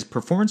it was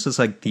performances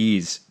like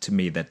these, to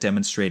me, that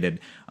demonstrated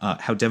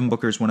how Devin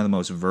Booker is one of the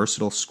most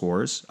versatile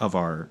scorers of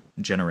our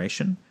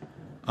generation.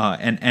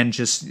 And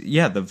just,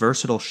 the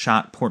versatile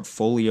shot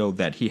portfolio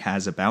that he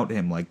has about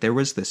him. Like, there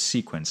was this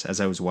sequence as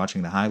I was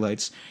watching the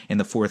highlights in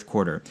the fourth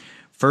quarter.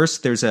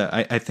 First,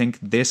 I think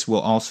this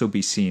will also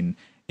be seen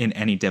in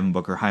any Devin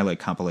Booker highlight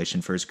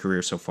compilation for his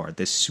career so far.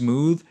 This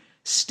smooth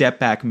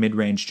step-back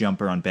mid-range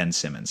jumper on Ben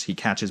Simmons. He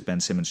catches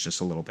Ben Simmons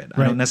just a little bit.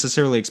 Right. I don't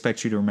necessarily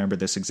expect you to remember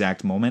this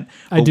exact moment.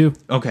 I do.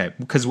 Okay,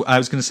 because I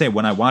was going to say,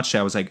 when I watched it,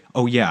 I was like,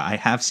 oh yeah, I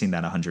have seen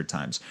that 100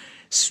 times.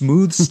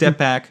 Smooth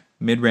step-back,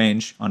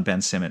 mid-range on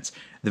Ben Simmons.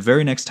 The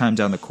very next time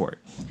down the court,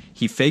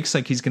 he fakes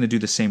like he's going to do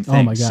the same thing.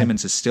 Oh my God.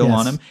 Simmons is still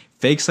on him.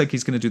 Fakes like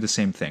he's going to do the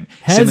same thing.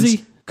 Hezzy.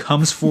 Simmons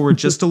comes forward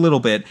just a little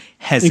bit.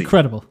 Hezzy.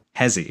 Incredible.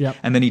 Hezzy. Yep.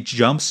 And then he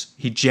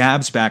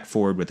jabs back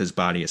forward with his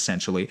body,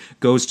 essentially.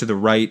 Goes to the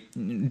right,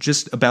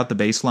 just about the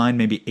baseline,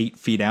 maybe 8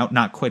 feet out.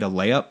 Not quite a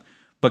layup,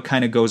 but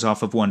kind of goes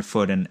off of 1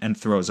 foot and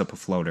throws up a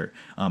floater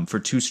for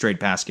 2 straight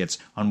baskets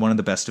on one of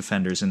the best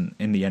defenders in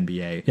the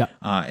NBA. Yep.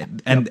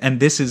 And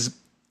this is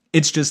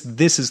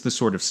the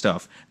sort of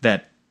stuff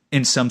that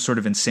in some sort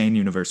of insane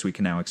universe we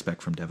can now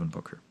expect from Devin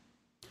Booker.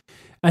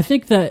 I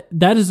think that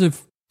is a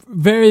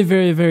very,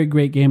 very, very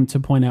great game to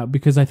point out,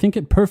 because I think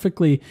it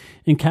perfectly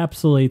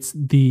encapsulates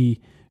the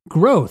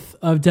growth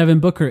of Devin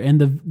Booker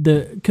and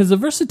because the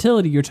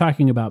versatility you're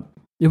talking about,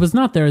 it was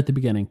not there at the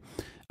beginning.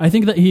 I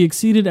think that he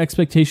exceeded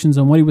expectations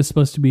on what he was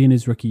supposed to be in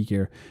his rookie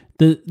year.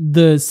 The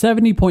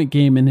 70-point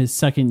game in his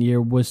second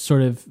year was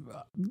sort of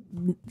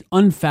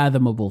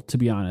unfathomable, to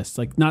be honest.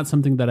 Like, not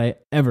something that I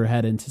ever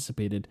had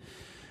anticipated.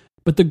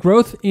 But the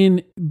growth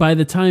by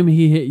the time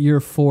he hit year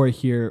 4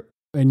 here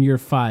and year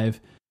 5,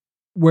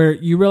 where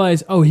you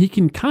realize, oh, he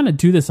can kind of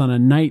do this on a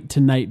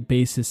night-to-night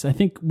basis. I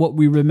think what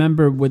we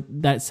remember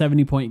with that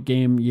 70-point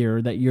game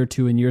year, that year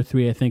 2 and year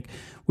 3, I think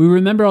we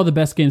remember all the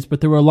best games,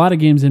 but there were a lot of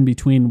games in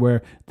between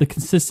where the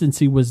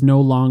consistency was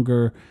no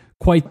longer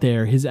quite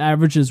there. His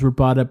averages were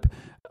brought up.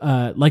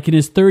 Like in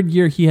his third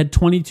year, he had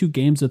 22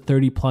 games of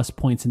 30-plus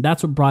points, and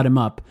that's what brought him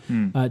up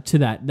to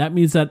that. That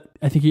means that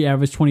I think he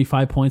averaged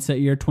 25 points that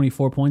year,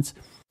 24 points.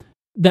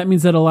 That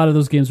means that a lot of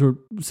those games were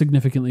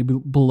significantly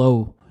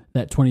below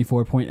that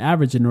 24-point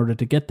average in order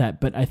to get that.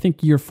 But I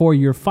think year 4,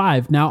 year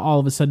 5, now all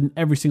of a sudden,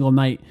 every single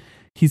night,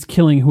 he's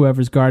killing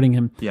whoever's guarding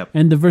him. Yep.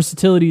 And the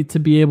versatility to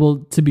be able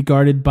to be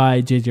guarded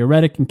by JJ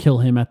Redick and kill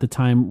him at the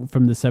time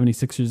from the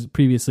 76ers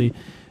previously,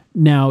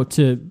 now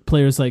to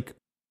players like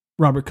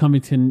Robert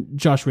Covington,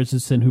 Josh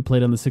Richardson, who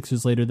played on the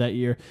Sixers later that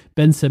year,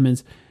 Ben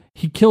Simmons.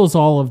 He kills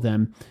all of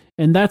them.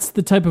 And that's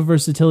the type of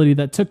versatility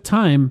that took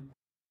time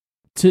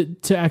to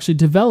actually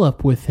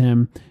develop with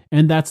him.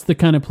 And that's the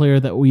kind of player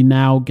that we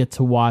now get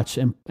to watch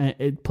and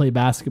play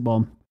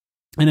basketball.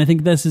 And I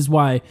think this is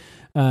why,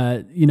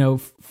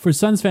 for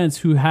Suns fans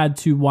who had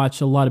to watch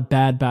a lot of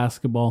bad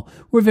basketball,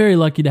 we're very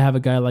lucky to have a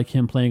guy like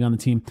him playing on the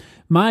team.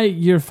 My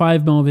year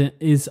 5 moment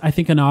is, I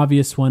think, an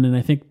obvious one, and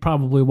I think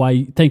probably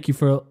why, thank you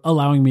for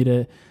allowing me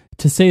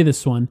to say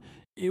this one.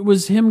 It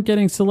was him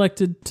getting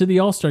selected to the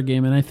All-Star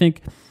game, and I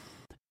think,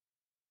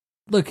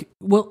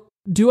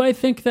 do I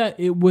think that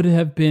it would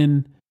have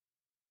been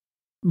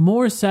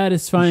more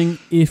satisfying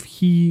if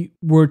he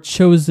were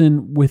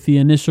chosen with the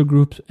initial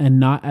group and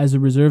not as a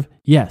reserve?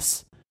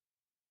 Yes.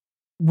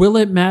 Will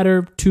it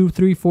matter 2,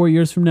 3, 4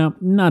 years from now?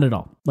 Not at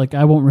all. Like,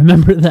 I won't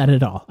remember that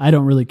at all. I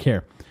don't really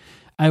care.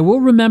 I will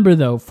remember,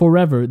 though,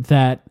 forever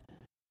that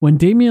when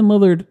Damian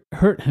Lillard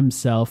hurt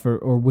himself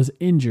or was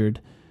injured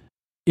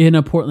in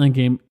a Portland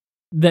game,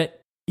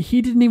 that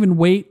he didn't even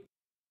wait.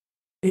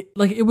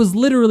 It was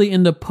literally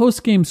in the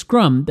post-game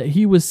scrum that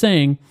he was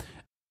saying,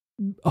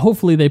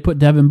 hopefully they put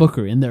Devin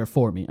Booker in there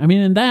for me. I mean,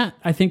 and that,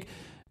 I think,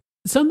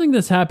 something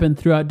that's happened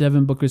throughout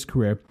Devin Booker's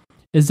career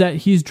is that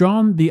he's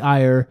drawn the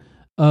ire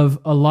of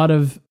a lot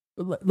of,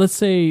 let's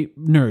say,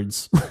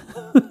 nerds.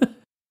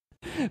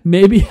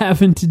 Maybe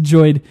haven't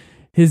enjoyed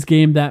his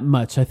game that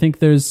much. I think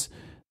there's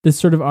this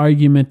sort of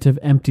argument of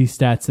empty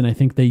stats, and I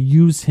think they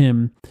use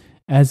him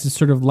as a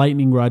sort of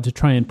lightning rod to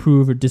try and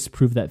prove or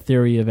disprove that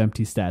theory of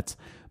empty stats.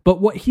 But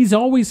what he's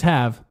always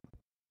had,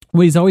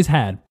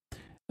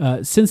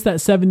 since that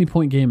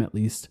 70-point game at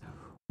least,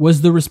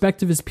 was the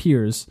respect of his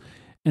peers.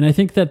 And I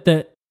think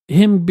that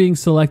him being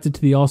selected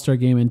to the All-Star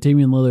game and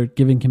Damian Lillard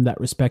giving him that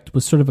respect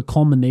was sort of a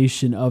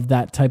culmination of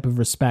that type of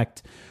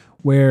respect,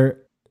 where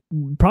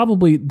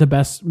probably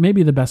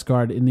maybe the best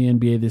guard in the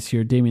NBA this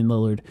year, Damian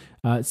Lillard,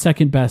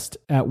 second best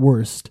at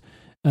worst,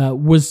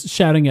 was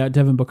shouting out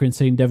Devin Booker and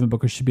saying Devin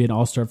Booker should be an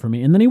All-Star for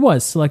me. And then he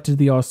was selected to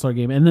the All-Star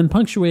game, and then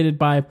punctuated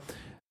by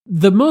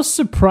the most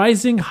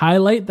surprising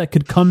highlight that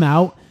could come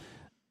out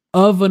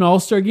of an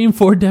All-Star game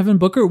for Devin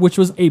Booker, which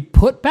was a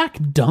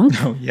putback dunk.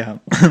 Oh, yeah.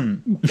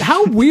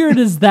 How weird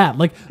is that?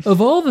 Like, of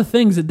all the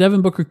things that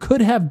Devin Booker could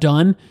have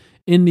done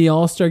in the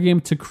All-Star game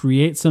to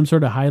create some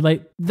sort of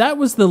highlight, that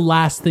was the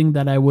last thing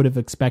that I would have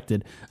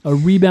expected. A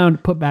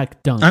rebound, put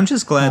back dunk. I'm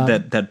just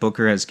glad that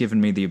Booker has given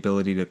me the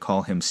ability to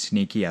call him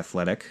sneaky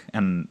athletic,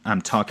 and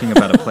I'm talking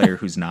about a player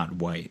who's not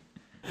white.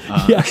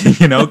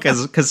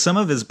 Because some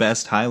of his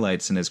best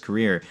highlights in his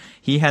career,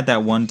 he had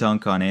that one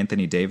dunk on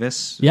Anthony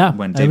Davis. Yeah,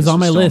 when it Davis was on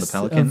my still list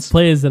on the Pelicans. of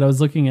plays that I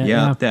was looking at.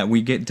 Yeah, that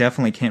we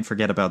definitely can't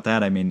forget about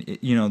that. I mean,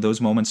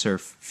 those moments are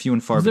few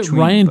and far between.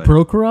 Ryan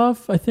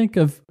Prokhorov, I think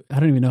I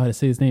don't even know how to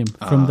say his name,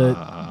 from the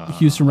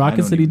Houston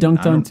Rockets that he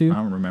dunked on too. I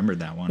don't remember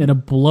that one. In a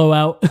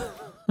blowout.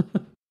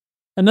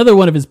 Another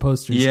one of his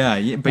posters.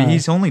 Yeah, but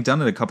he's only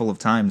done it a couple of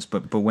times.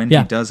 But when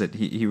he does it,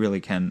 he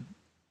really can.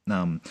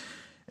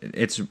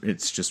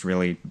 It's just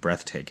really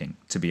breathtaking,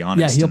 to be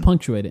honest. Yeah, he'll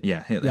punctuate it.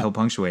 Yeah, he'll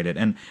punctuate it.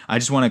 And I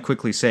just want to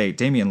quickly say,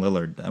 Damian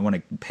Lillard, I want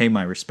to pay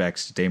my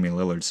respects to Damian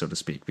Lillard, so to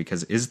speak,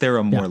 because is there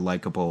a more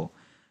likable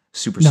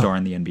superstar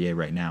in the NBA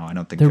right now? I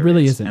don't think there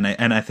really is. isn't.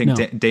 And I think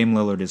Dame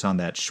Lillard is on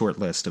that short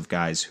list of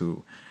guys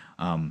who,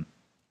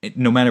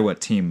 no matter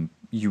what team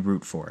you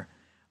root for,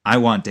 I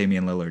want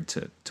Damian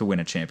Lillard to win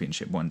a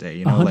championship one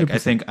day. 100%. I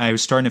think I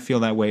was starting to feel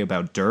that way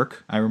about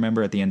Dirk. I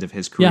remember at the end of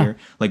his career,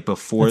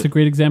 before that's a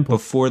great example.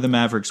 Before the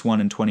Mavericks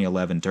won in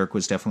 2011, Dirk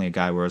was definitely a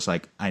guy where I was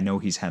like, I know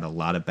he's had a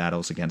lot of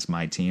battles against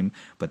my team,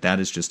 but that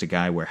is just a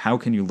guy where how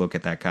can you look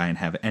at that guy and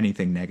have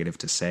anything negative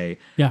to say?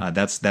 Yeah,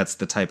 that's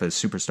the type of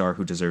superstar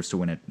who deserves to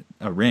win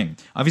a ring.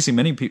 Obviously,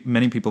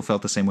 many people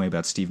felt the same way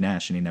about Steve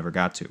Nash, and he never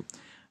got to.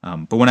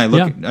 But when I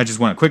look, I just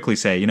want to quickly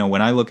say,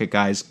 when I look at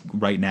guys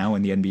right now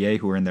in the NBA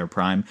who are in their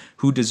prime,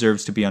 who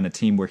deserves to be on a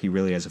team where he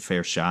really has a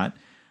fair shot,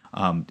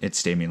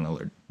 it's Damian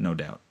Lillard, no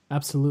doubt.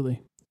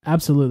 Absolutely.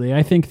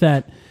 I think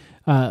that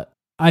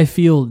I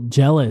feel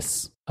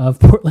jealous of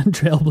Portland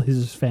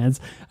Trailblazers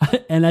fans,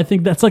 and I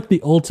think that's like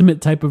the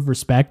ultimate type of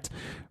respect,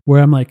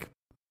 where I'm like,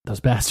 those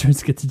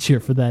bastards get to cheer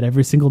for that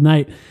every single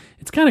night.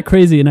 It's kind of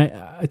crazy, and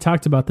I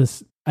talked about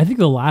this. I think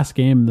the last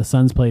game the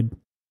Suns played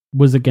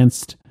was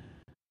against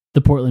the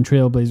Portland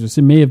Trailblazers.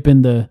 It may have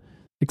been the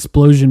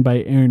explosion by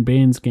Aaron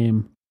Baines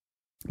game,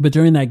 but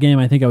during that game,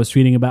 I think I was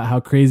tweeting about how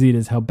crazy it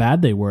is, how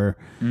bad they were.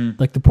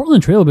 Like the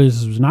Portland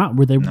Trailblazers was not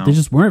where they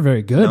just weren't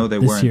very good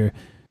this year.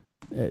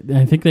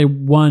 I think they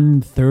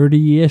won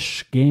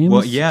 30-ish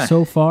games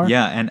so far.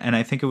 Yeah, and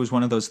I think it was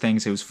one of those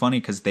things. It was funny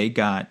because they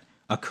got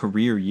a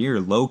career year,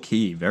 low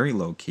key, very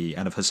low key,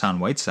 out of Hassan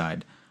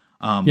Whiteside.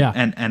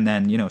 And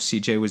then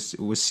CJ was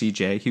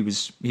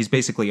CJ. He's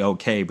basically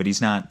okay, but he's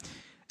not.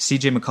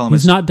 CJ McCollum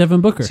is not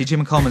Devin Booker.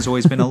 CJ McCollum has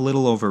always been a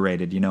little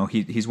overrated.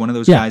 He's one of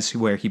those guys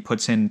where he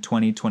puts in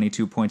 20,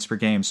 22 points per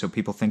game, so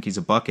people think he's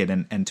a bucket,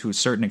 and to a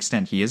certain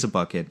extent he is a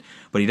bucket,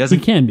 but he doesn't.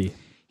 He can be.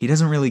 He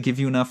doesn't really give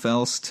you enough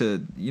else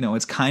to.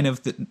 It's kind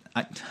of the.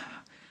 I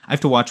have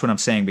to watch what I'm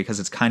saying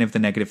because it's kind of the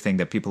negative thing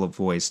that people have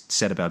always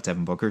said about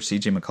Devin Booker.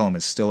 CJ McCollum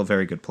is still a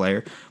very good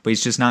player, but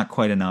he's just not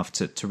quite enough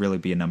to really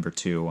be a number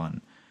two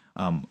on.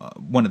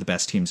 One of the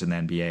best teams in the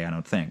NBA, I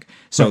don't think.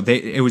 So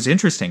it was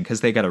interesting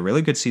because they got a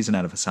really good season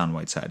out of Hassan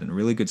Whiteside and a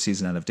really good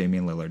season out of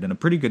Damian Lillard and a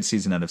pretty good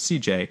season out of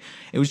CJ.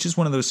 It was just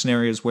one of those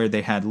scenarios where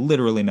they had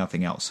literally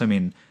nothing else. I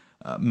mean,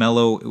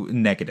 Melo,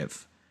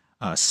 negative.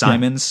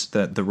 Simons,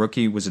 the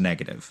rookie, was a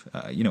negative.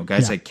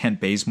 Guys like Kent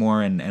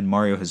Bazemore and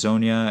Mario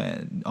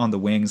Hezonja on the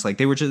wings, like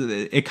they were just.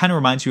 It kind of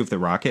reminds you of the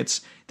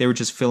Rockets. They were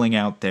just filling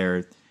out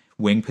their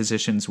wing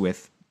positions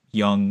with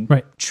young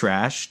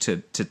trash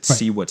to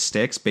see what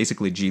sticks,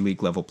 basically G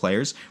League level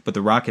players, but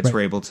the Rockets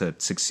were able to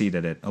succeed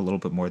at it a little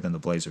bit more than the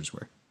Blazers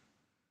were.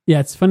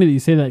 Yeah, it's funny that you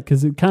say that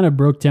because it kind of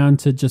broke down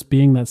to just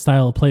being that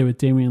style of play with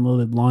Damian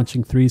Lillard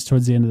launching threes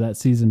towards the end of that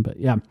season. But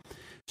yeah,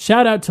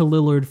 shout out to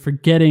Lillard for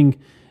getting,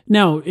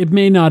 now it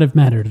may not have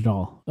mattered at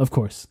all, of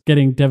course,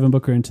 getting Devin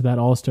Booker into that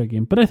All-Star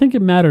game, but I think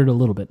it mattered a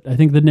little bit. I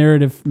think the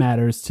narrative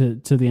matters to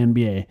the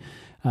NBA.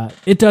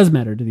 It does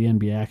matter to the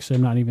NBA, actually.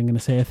 I'm not even going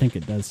to say I think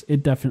it does.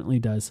 It definitely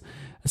does.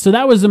 So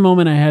that was the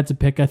moment I had to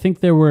pick. I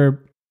think there were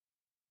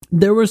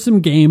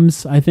some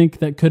games, I think,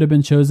 that could have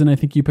been chosen. I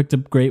think you picked a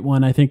great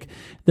one. I think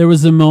there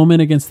was a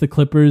moment against the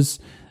Clippers,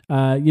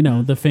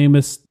 the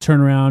famous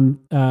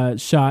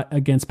turnaround shot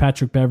against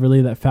Patrick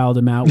Beverley that fouled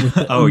him out with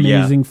the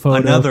amazing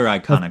photo. Another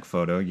iconic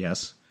photo,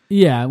 yes.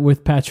 Yeah,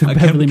 with Patrick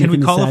Beverley. Can we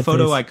call a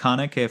photo face.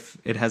 Iconic if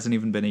it hasn't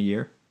even been a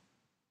year?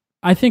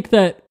 I think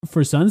that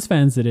for Suns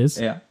fans it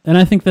is. Yeah. And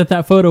I think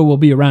that photo will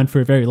be around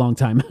for a very long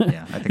time.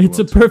 Yeah, I think it's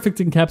a perfect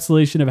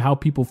encapsulation of how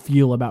people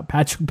feel about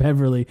Patrick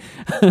Beverley.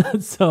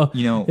 So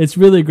it's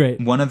really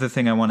great. One other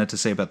thing I wanted to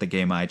say about the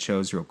game I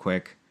chose real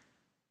quick.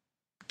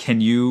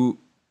 Can you,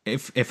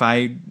 if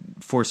I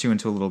force you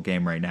into a little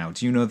game right now,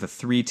 do you know the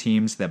 3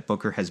 teams that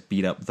Booker has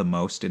beat up the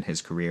most in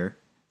his career?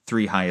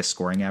 3 highest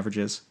scoring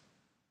averages?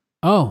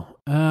 Okay,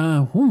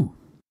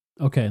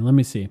 let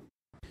me see.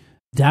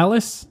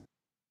 Dallas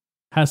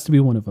has to be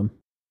one of them.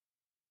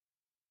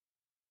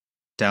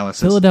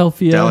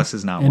 Philadelphia. Dallas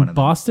is not one of them.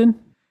 Boston?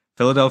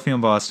 Philadelphia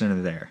and Boston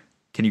are there.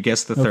 Can you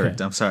guess the third?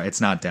 Okay. I'm sorry, it's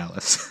not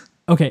Dallas.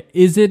 Okay,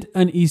 is it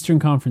an Eastern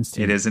Conference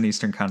team? It is an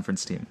Eastern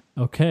Conference team.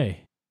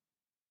 Okay.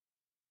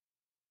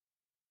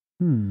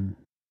 Do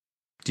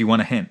you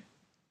want a hint?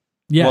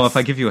 Yes. Well, if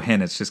I give you a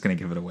hint, it's just going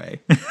to give it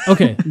away.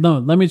 Okay, no,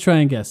 let me try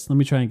and guess.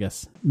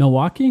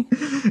 Milwaukee?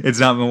 It's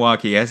not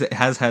Milwaukee. It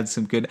has had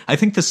some good... I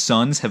think the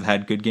Suns have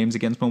had good games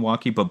against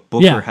Milwaukee, but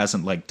Booker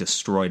hasn't like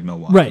destroyed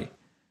Milwaukee. Right.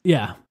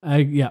 Yeah.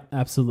 Yeah,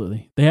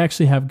 absolutely. They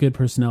actually have good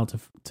personnel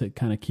to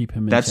kind of keep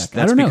him in check.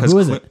 I don't know. Who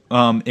is it?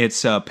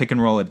 It's pick and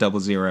roll at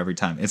 0-0 every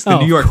time. It's the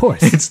New York. Of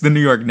course. It's the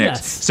New York Knicks.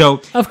 Yes.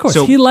 So of course,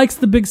 he likes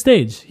the big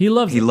stage. He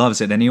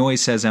loves it, and he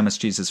always says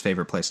MSG is his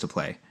favorite place to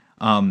play.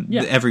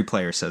 Every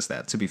player says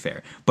that, to be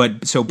fair.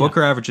 But so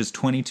Booker averages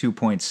 22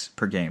 points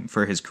per game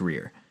for his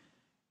career.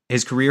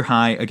 His career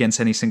high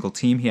against any single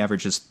team, he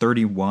averages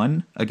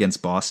 31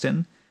 against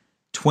Boston,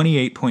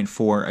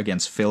 28.4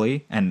 against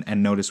Philly, and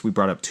notice we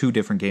brought up 2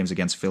 different games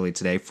against Philly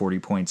today, 40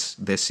 points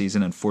this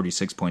season and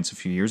 46 points a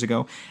few years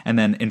ago. And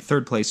then in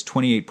third place,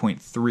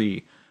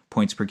 28.3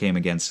 points per game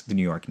against the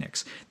New York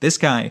Knicks. This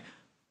guy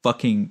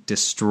fucking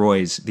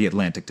destroys the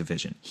Atlantic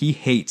Division. He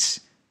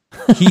hates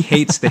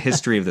the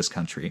history of this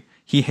country.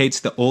 He hates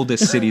the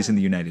oldest cities in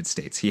the United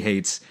States. He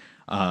hates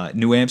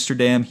New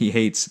Amsterdam. He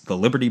hates the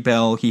Liberty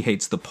Bell. He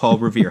hates the Paul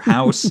Revere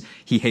House.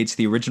 He hates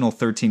the original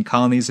 13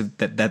 colonies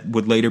that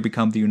would later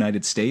become the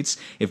United States.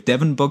 If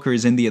Devin Booker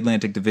is in the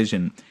Atlantic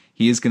Division,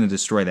 he is going to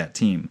destroy that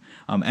team.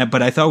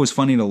 But I thought it was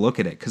funny to look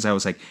at it because I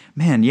was like,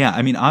 man, yeah.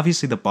 I mean,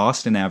 obviously the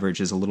Boston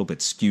average is a little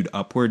bit skewed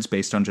upwards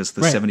based on just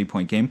the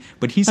 70-point game.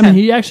 But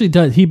he actually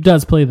does. He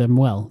does play them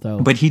well, though.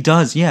 But he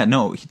does, yeah.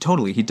 No,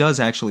 he does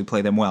actually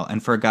play them well.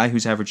 And for a guy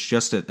who's averaged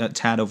just a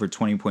tad over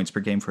 20 points per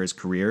game for his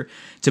career,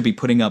 to be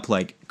putting up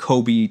like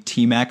Kobe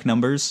T-Mac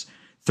numbers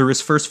through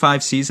his first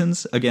 5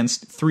 seasons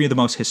against 3 of the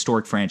most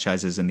historic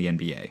franchises in the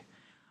NBA.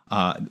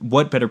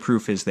 What better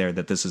proof is there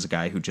that this is a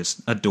guy who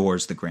just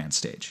adores the grand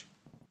stage?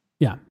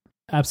 Yeah,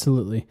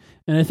 absolutely.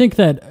 And I think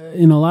that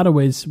in a lot of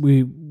ways,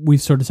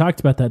 we've sort of talked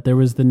about that. There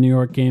was the New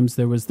York games.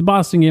 There was the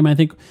Boston game, I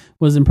think,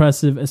 was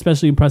impressive,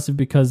 especially impressive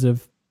because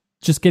of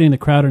just getting the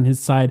crowd on his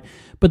side.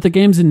 But the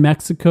games in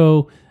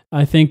Mexico,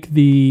 I think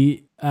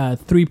the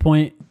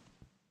 3-point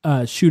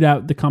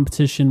shootout, the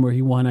competition where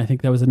he won, I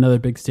think that was another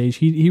big stage.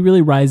 He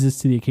really rises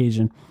to the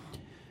occasion.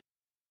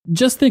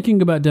 Just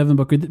thinking about Devin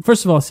Booker,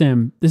 first of all,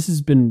 Sam, this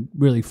has been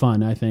really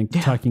fun, I think,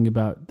 talking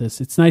about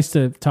this. It's nice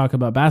to talk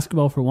about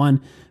basketball for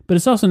one, but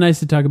it's also nice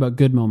to talk about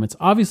good moments.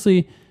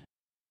 Obviously,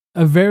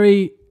 a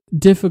very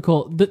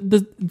difficult...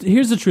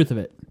 here's the truth of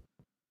it.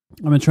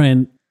 I'm going to try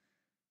and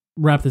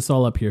wrap this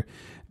all up here.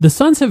 The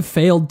Suns have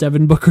failed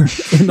Devin Booker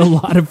in a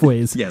lot of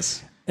ways.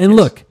 Yes. And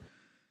look,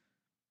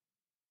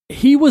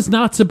 he was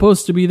not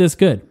supposed to be this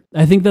good.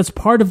 I think that's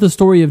part of the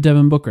story of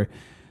Devin Booker.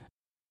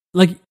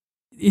 Like,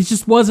 it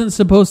just wasn't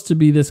supposed to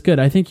be this good.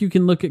 I think you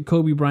can look at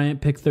Kobe Bryant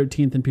picked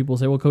 13th and people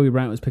say, well, Kobe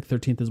Bryant was picked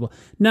 13th as well.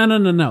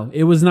 No.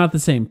 It was not the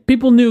same.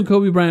 People knew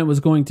Kobe Bryant was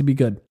going to be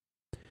good.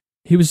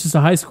 He was just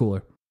a high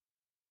schooler.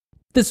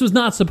 This was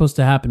not supposed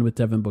to happen with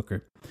Devin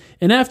Booker.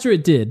 And after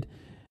it did,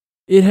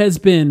 it has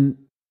been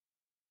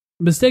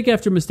mistake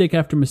after mistake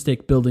after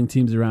mistake building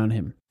teams around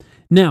him.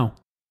 Now,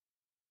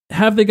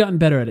 have they gotten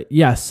better at it?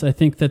 Yes. I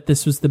think that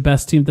this was the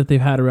best team that they've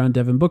had around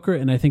Devin Booker,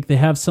 and I think they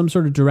have some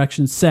sort of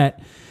direction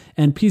set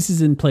and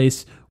pieces in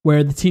place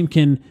where the team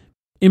can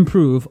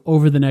improve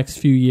over the next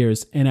few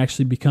years and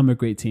actually become a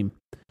great team.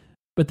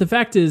 But the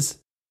fact is,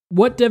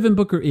 what Devin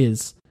Booker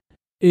is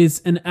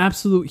an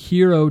absolute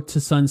hero to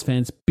Suns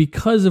fans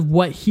because of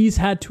what he's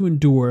had to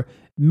endure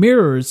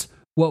mirrors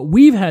what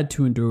we've had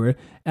to endure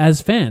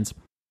as fans.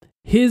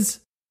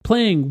 His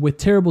playing with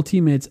terrible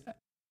teammates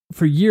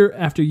for year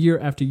after year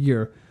after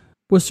year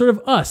was sort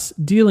of us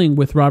dealing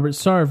with Robert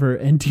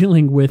Sarver and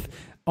dealing with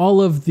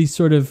all of the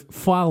sort of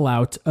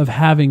fallout of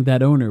having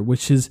that owner,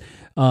 which is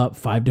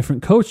 5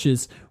 different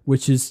coaches,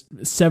 which is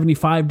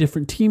 75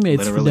 different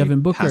teammates for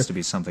Devin Booker. Has to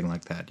be something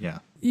like that, yeah.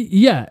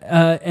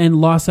 Yeah, and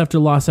loss after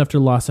loss after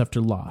loss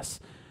after loss.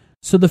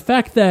 So the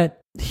fact that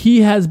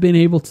he has been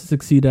able to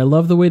succeed, I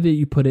love the way that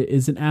you put it,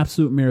 is an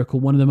absolute miracle,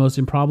 one of the most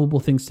improbable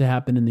things to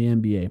happen in the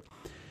NBA.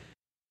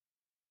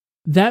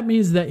 That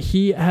means that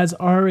he has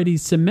already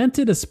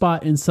cemented a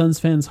spot in Suns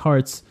fans'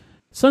 hearts,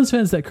 Suns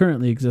fans that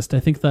currently exist. I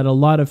think that a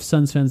lot of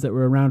Suns fans that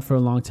were around for a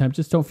long time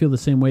just don't feel the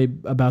same way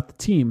about the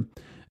team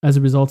as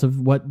a result of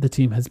what the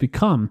team has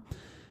become.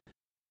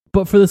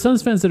 But for the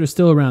Suns fans that are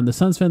still around, the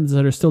Suns fans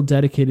that are still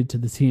dedicated to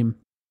the team,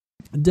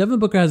 Devin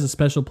Booker has a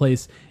special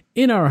place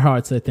in our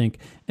hearts, I think.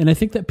 And I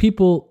think that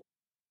people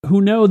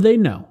who know, they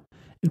know.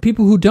 And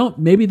people who don't,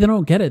 maybe they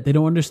don't get it. They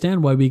don't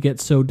understand why we get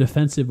so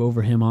defensive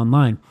over him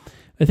online.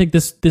 I think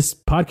this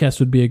podcast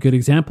would be a good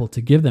example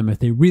to give them if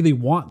they really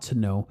want to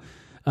know.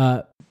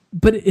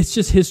 But it's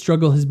just his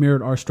struggle has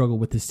mirrored our struggle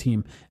with this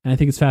team. And I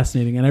think it's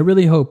fascinating. And I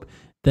really hope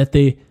that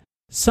they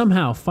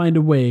somehow find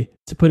a way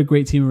to put a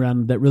great team around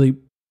him that really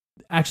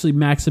actually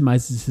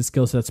maximizes his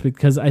skill sets,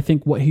 because I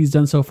think what he's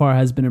done so far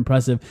has been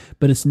impressive,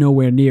 but it's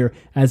nowhere near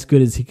as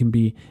good as he can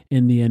be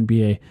in the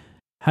NBA.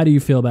 How do you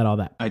feel about all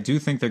that? I do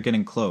think they're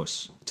getting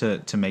close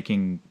to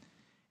making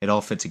it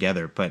all fit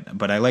together.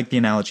 But I like the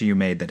analogy you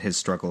made that his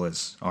struggle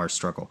is our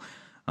struggle.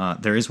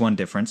 There is one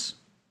difference.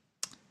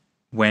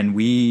 when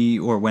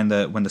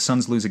the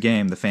Suns lose a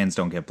game, the fans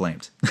don't get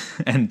blamed,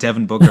 and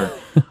Devin Booker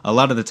a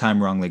lot of the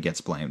time wrongly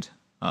gets blamed.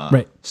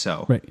 Right.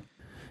 So right.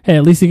 Hey,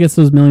 at least he gets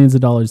those millions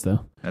of dollars,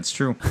 though. That's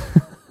true.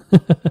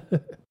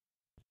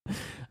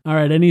 All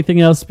right.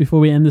 Anything else before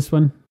we end this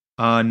one?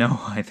 No,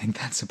 I think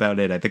that's about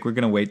it. I think we're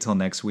gonna wait till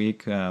next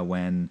week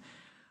when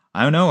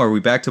I don't know. Are we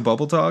back to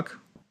bubble talk?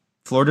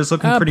 Florida's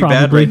looking pretty probably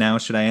bad right now.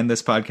 Should I end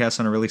this podcast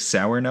on a really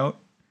sour note?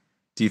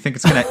 Do you think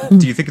it's gonna?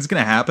 Do you think it's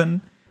gonna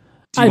happen?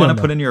 Do you want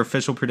to put in your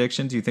official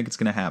prediction? Do you think it's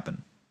gonna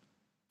happen?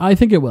 I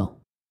think it will.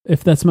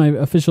 If that's my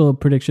official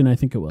prediction, I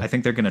think it will. I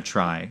think they're gonna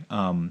try.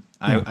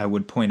 I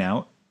would point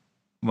out.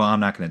 Well, I'm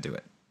not gonna do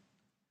it.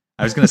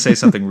 I was gonna say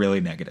something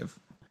really negative.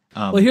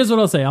 Well, here's what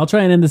I'll say. I'll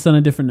try and end this on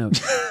a different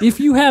note. If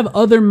you have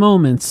other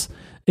moments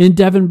in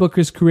Devin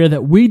Booker's career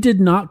that we did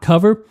not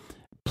cover,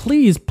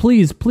 please,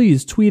 please,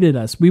 please tweet at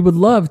us. We would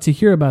love to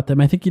hear about them.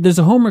 I think there's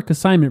a homework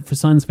assignment for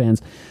Suns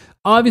fans.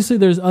 Obviously,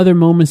 there's other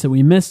moments that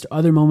we missed,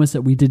 other moments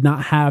that we did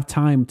not have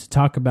time to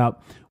talk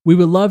about. We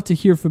would love to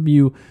hear from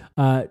you.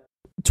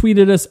 Tweet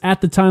at us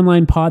at the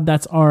Timeline Pod.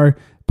 That's our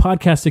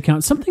podcast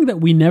account. Something that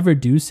we never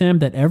do, Sam,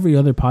 that every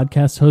other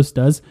podcast host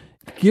does.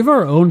 Give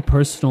our own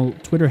personal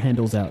Twitter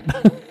handles out.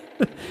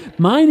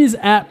 Mine is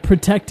at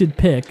Protected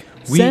Pick.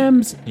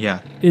 Sam's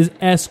is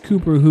S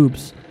Cooper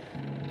Hoops.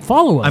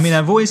 Follow us. I mean,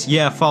 I've always,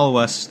 follow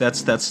us.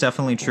 That's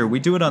definitely true. We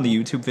do it on the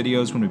YouTube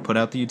videos when we put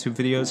out the YouTube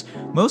videos.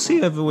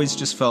 Mostly, I've always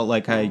just felt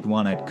like I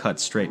want to cut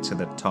straight to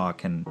the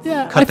talk and cut the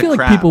crap. I feel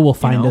like people will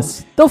find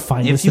us. They'll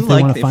find us if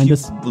they want to find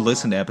us. If you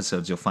listen to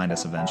episodes, you'll find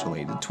us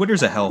eventually.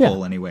 Twitter's a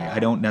hellhole anyway. I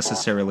don't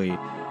necessarily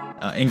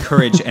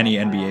encourage any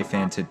NBA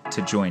fan to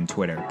join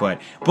Twitter.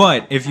 But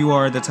if you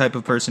are the type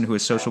of person who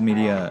is socially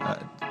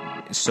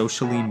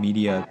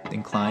media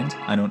inclined,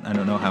 I don't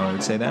know how I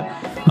would say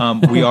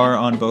that. We are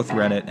on both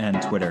Reddit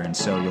and Twitter, and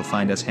so you'll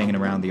find us hanging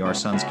around the Our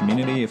Sons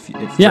community. If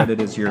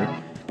Reddit is your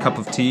cup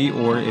of tea,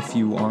 or if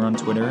you are on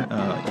Twitter,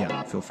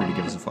 feel free to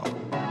give us a follow.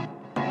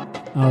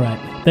 All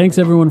right. Thanks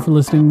everyone for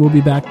listening. We'll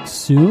be back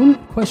soon? ?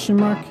 I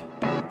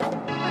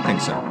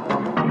think so.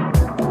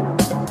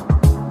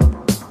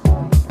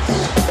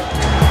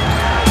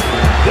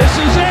 This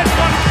is it.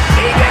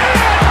 He did it!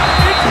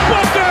 It's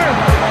Booker!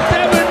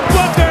 Devin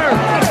Booker!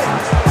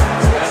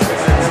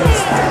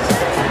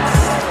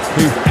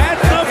 At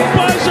the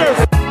buzzer!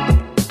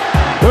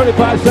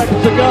 35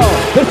 seconds to go.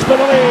 This for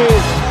the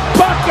lead.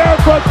 Booker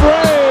for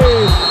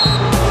three!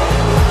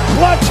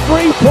 Clutch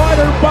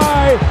three-pointer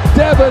by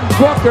Devin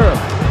Booker.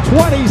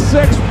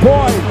 26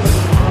 points.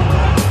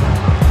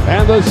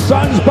 And the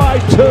Suns by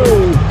 2.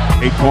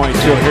 8 points.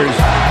 So here's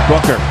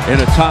Booker in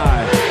a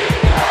tie.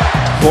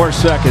 4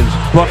 seconds.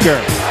 Booker.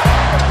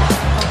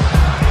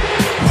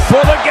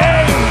 For the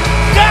game.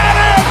 Got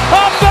it!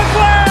 Off the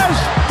glass!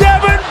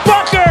 Devin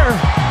Booker!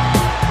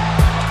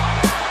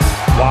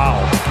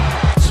 Wow.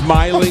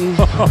 Smiling.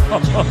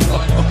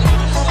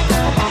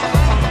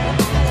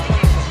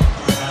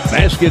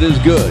 Basket is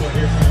good.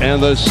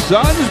 And the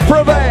Suns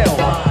prevail.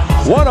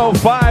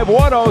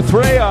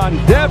 105-103 on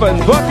Devin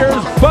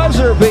Booker's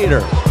buzzer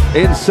beater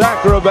in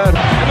Sacramento.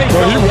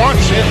 Well, he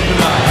wants it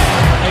tonight.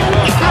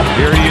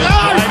 Here he is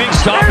driving,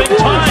 stopping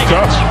time.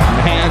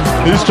 Man.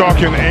 He's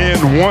talking and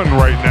one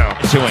right now.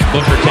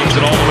 Booker takes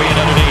it all the way in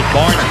underneath.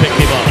 Barnes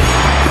picked him up.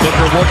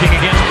 Booker working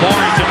against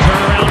Barnes. A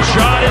turnaround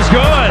shot is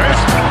good.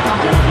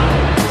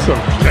 It's a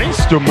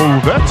gangster move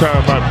that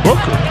time by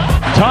Booker.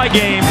 Tie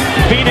game.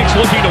 Phoenix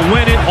looking to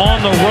win it on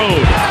the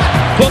road.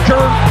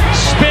 Booker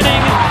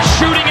spinning,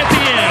 shooting at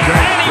the end,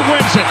 and he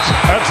wins it.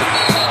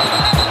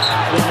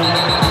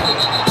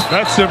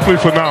 That's simply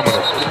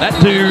phenomenal. That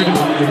dude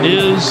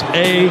is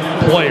a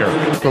player.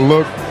 To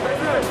look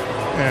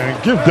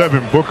and give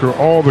Devin Booker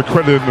all the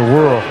credit in the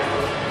world.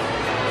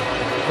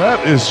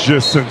 That is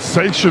just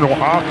sensational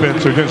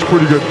offense against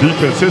pretty good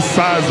defense. His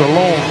size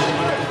alone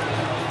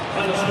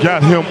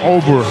got him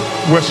over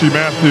Wesley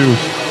Matthews.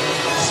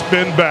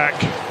 Spin back,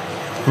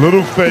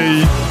 little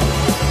fade.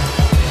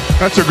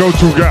 That's a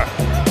go-to guy.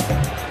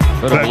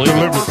 That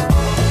delivers.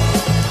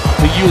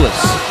 To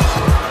Ulis.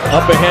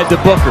 Up ahead to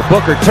Booker.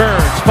 Booker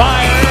turns,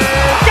 fires,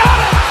 got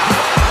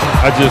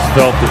it! I just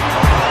felt it.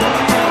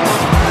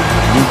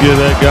 You give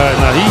that guy,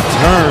 now he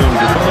turned.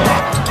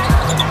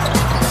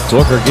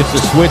 Booker gets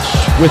the switch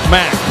with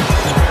Mack.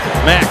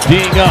 Mack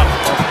D'ing up.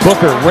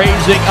 Booker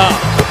raising up.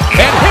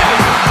 And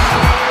hitting!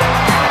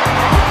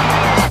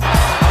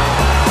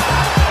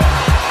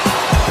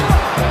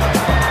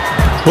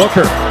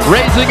 Booker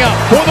raising up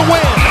for the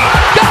win.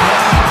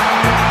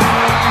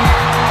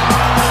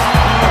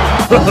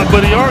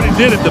 But he already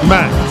did it to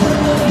Mack.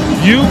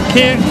 You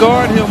can't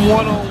guard him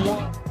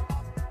one-on-one.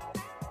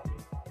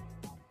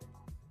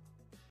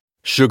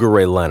 Sugar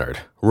Ray Leonard,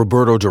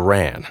 Roberto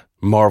Duran,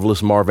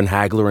 Marvelous Marvin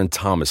Hagler, and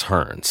Thomas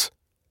Hearns.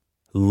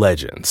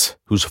 Legends,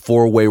 whose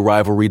four-way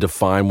rivalry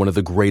defined one of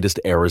the greatest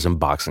eras in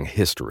boxing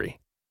history.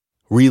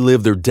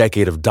 Relive their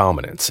decade of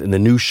dominance in the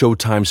new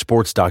Showtime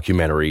sports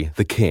documentary,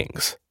 The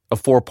Kings, a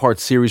 4-part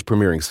series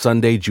premiering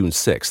Sunday, June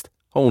 6th,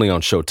 only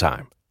on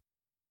Showtime.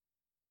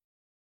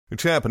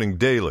 It's happening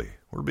daily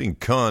We're being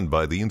conned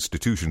by the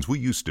institutions we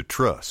used to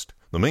trust.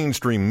 The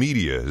mainstream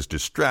media is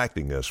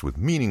distracting us with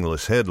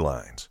meaningless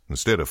headlines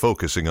instead of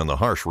focusing on the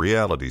harsh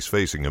realities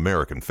facing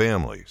American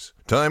families.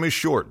 Time is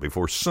short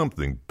before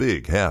something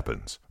big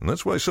happens, and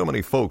that's why so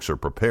many folks are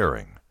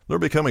preparing. They're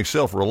becoming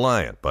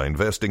self-reliant by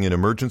investing in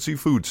emergency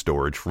food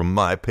storage from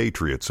My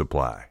Patriot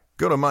Supply.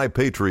 Go to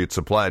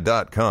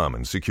MyPatriotSupply.com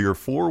and secure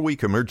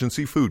 4-week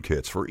emergency food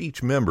kits for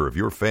each member of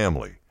your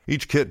family.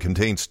 Each kit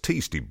contains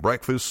tasty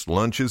breakfasts,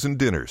 lunches, and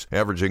dinners,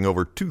 averaging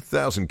over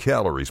 2,000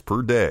 calories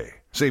per day.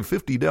 Save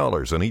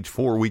 $50 on each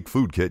 4-week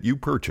food kit you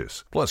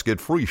purchase, plus get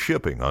free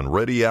shipping on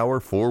Ready Hour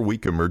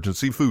 4-week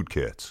emergency food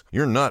kits.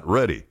 You're not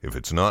ready if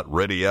it's not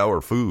Ready Hour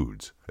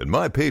foods. At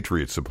My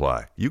Patriot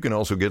Supply, you can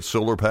also get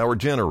solar power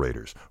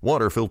generators,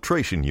 water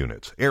filtration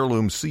units,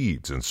 heirloom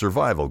seeds, and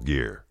survival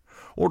gear.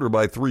 Order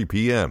by 3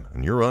 p.m.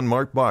 and your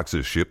unmarked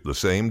boxes ship the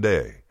same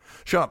day.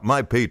 Shop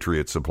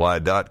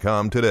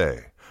MyPatriotSupply.com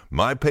today.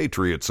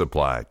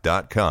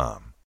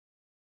 MyPatriotSupply.com.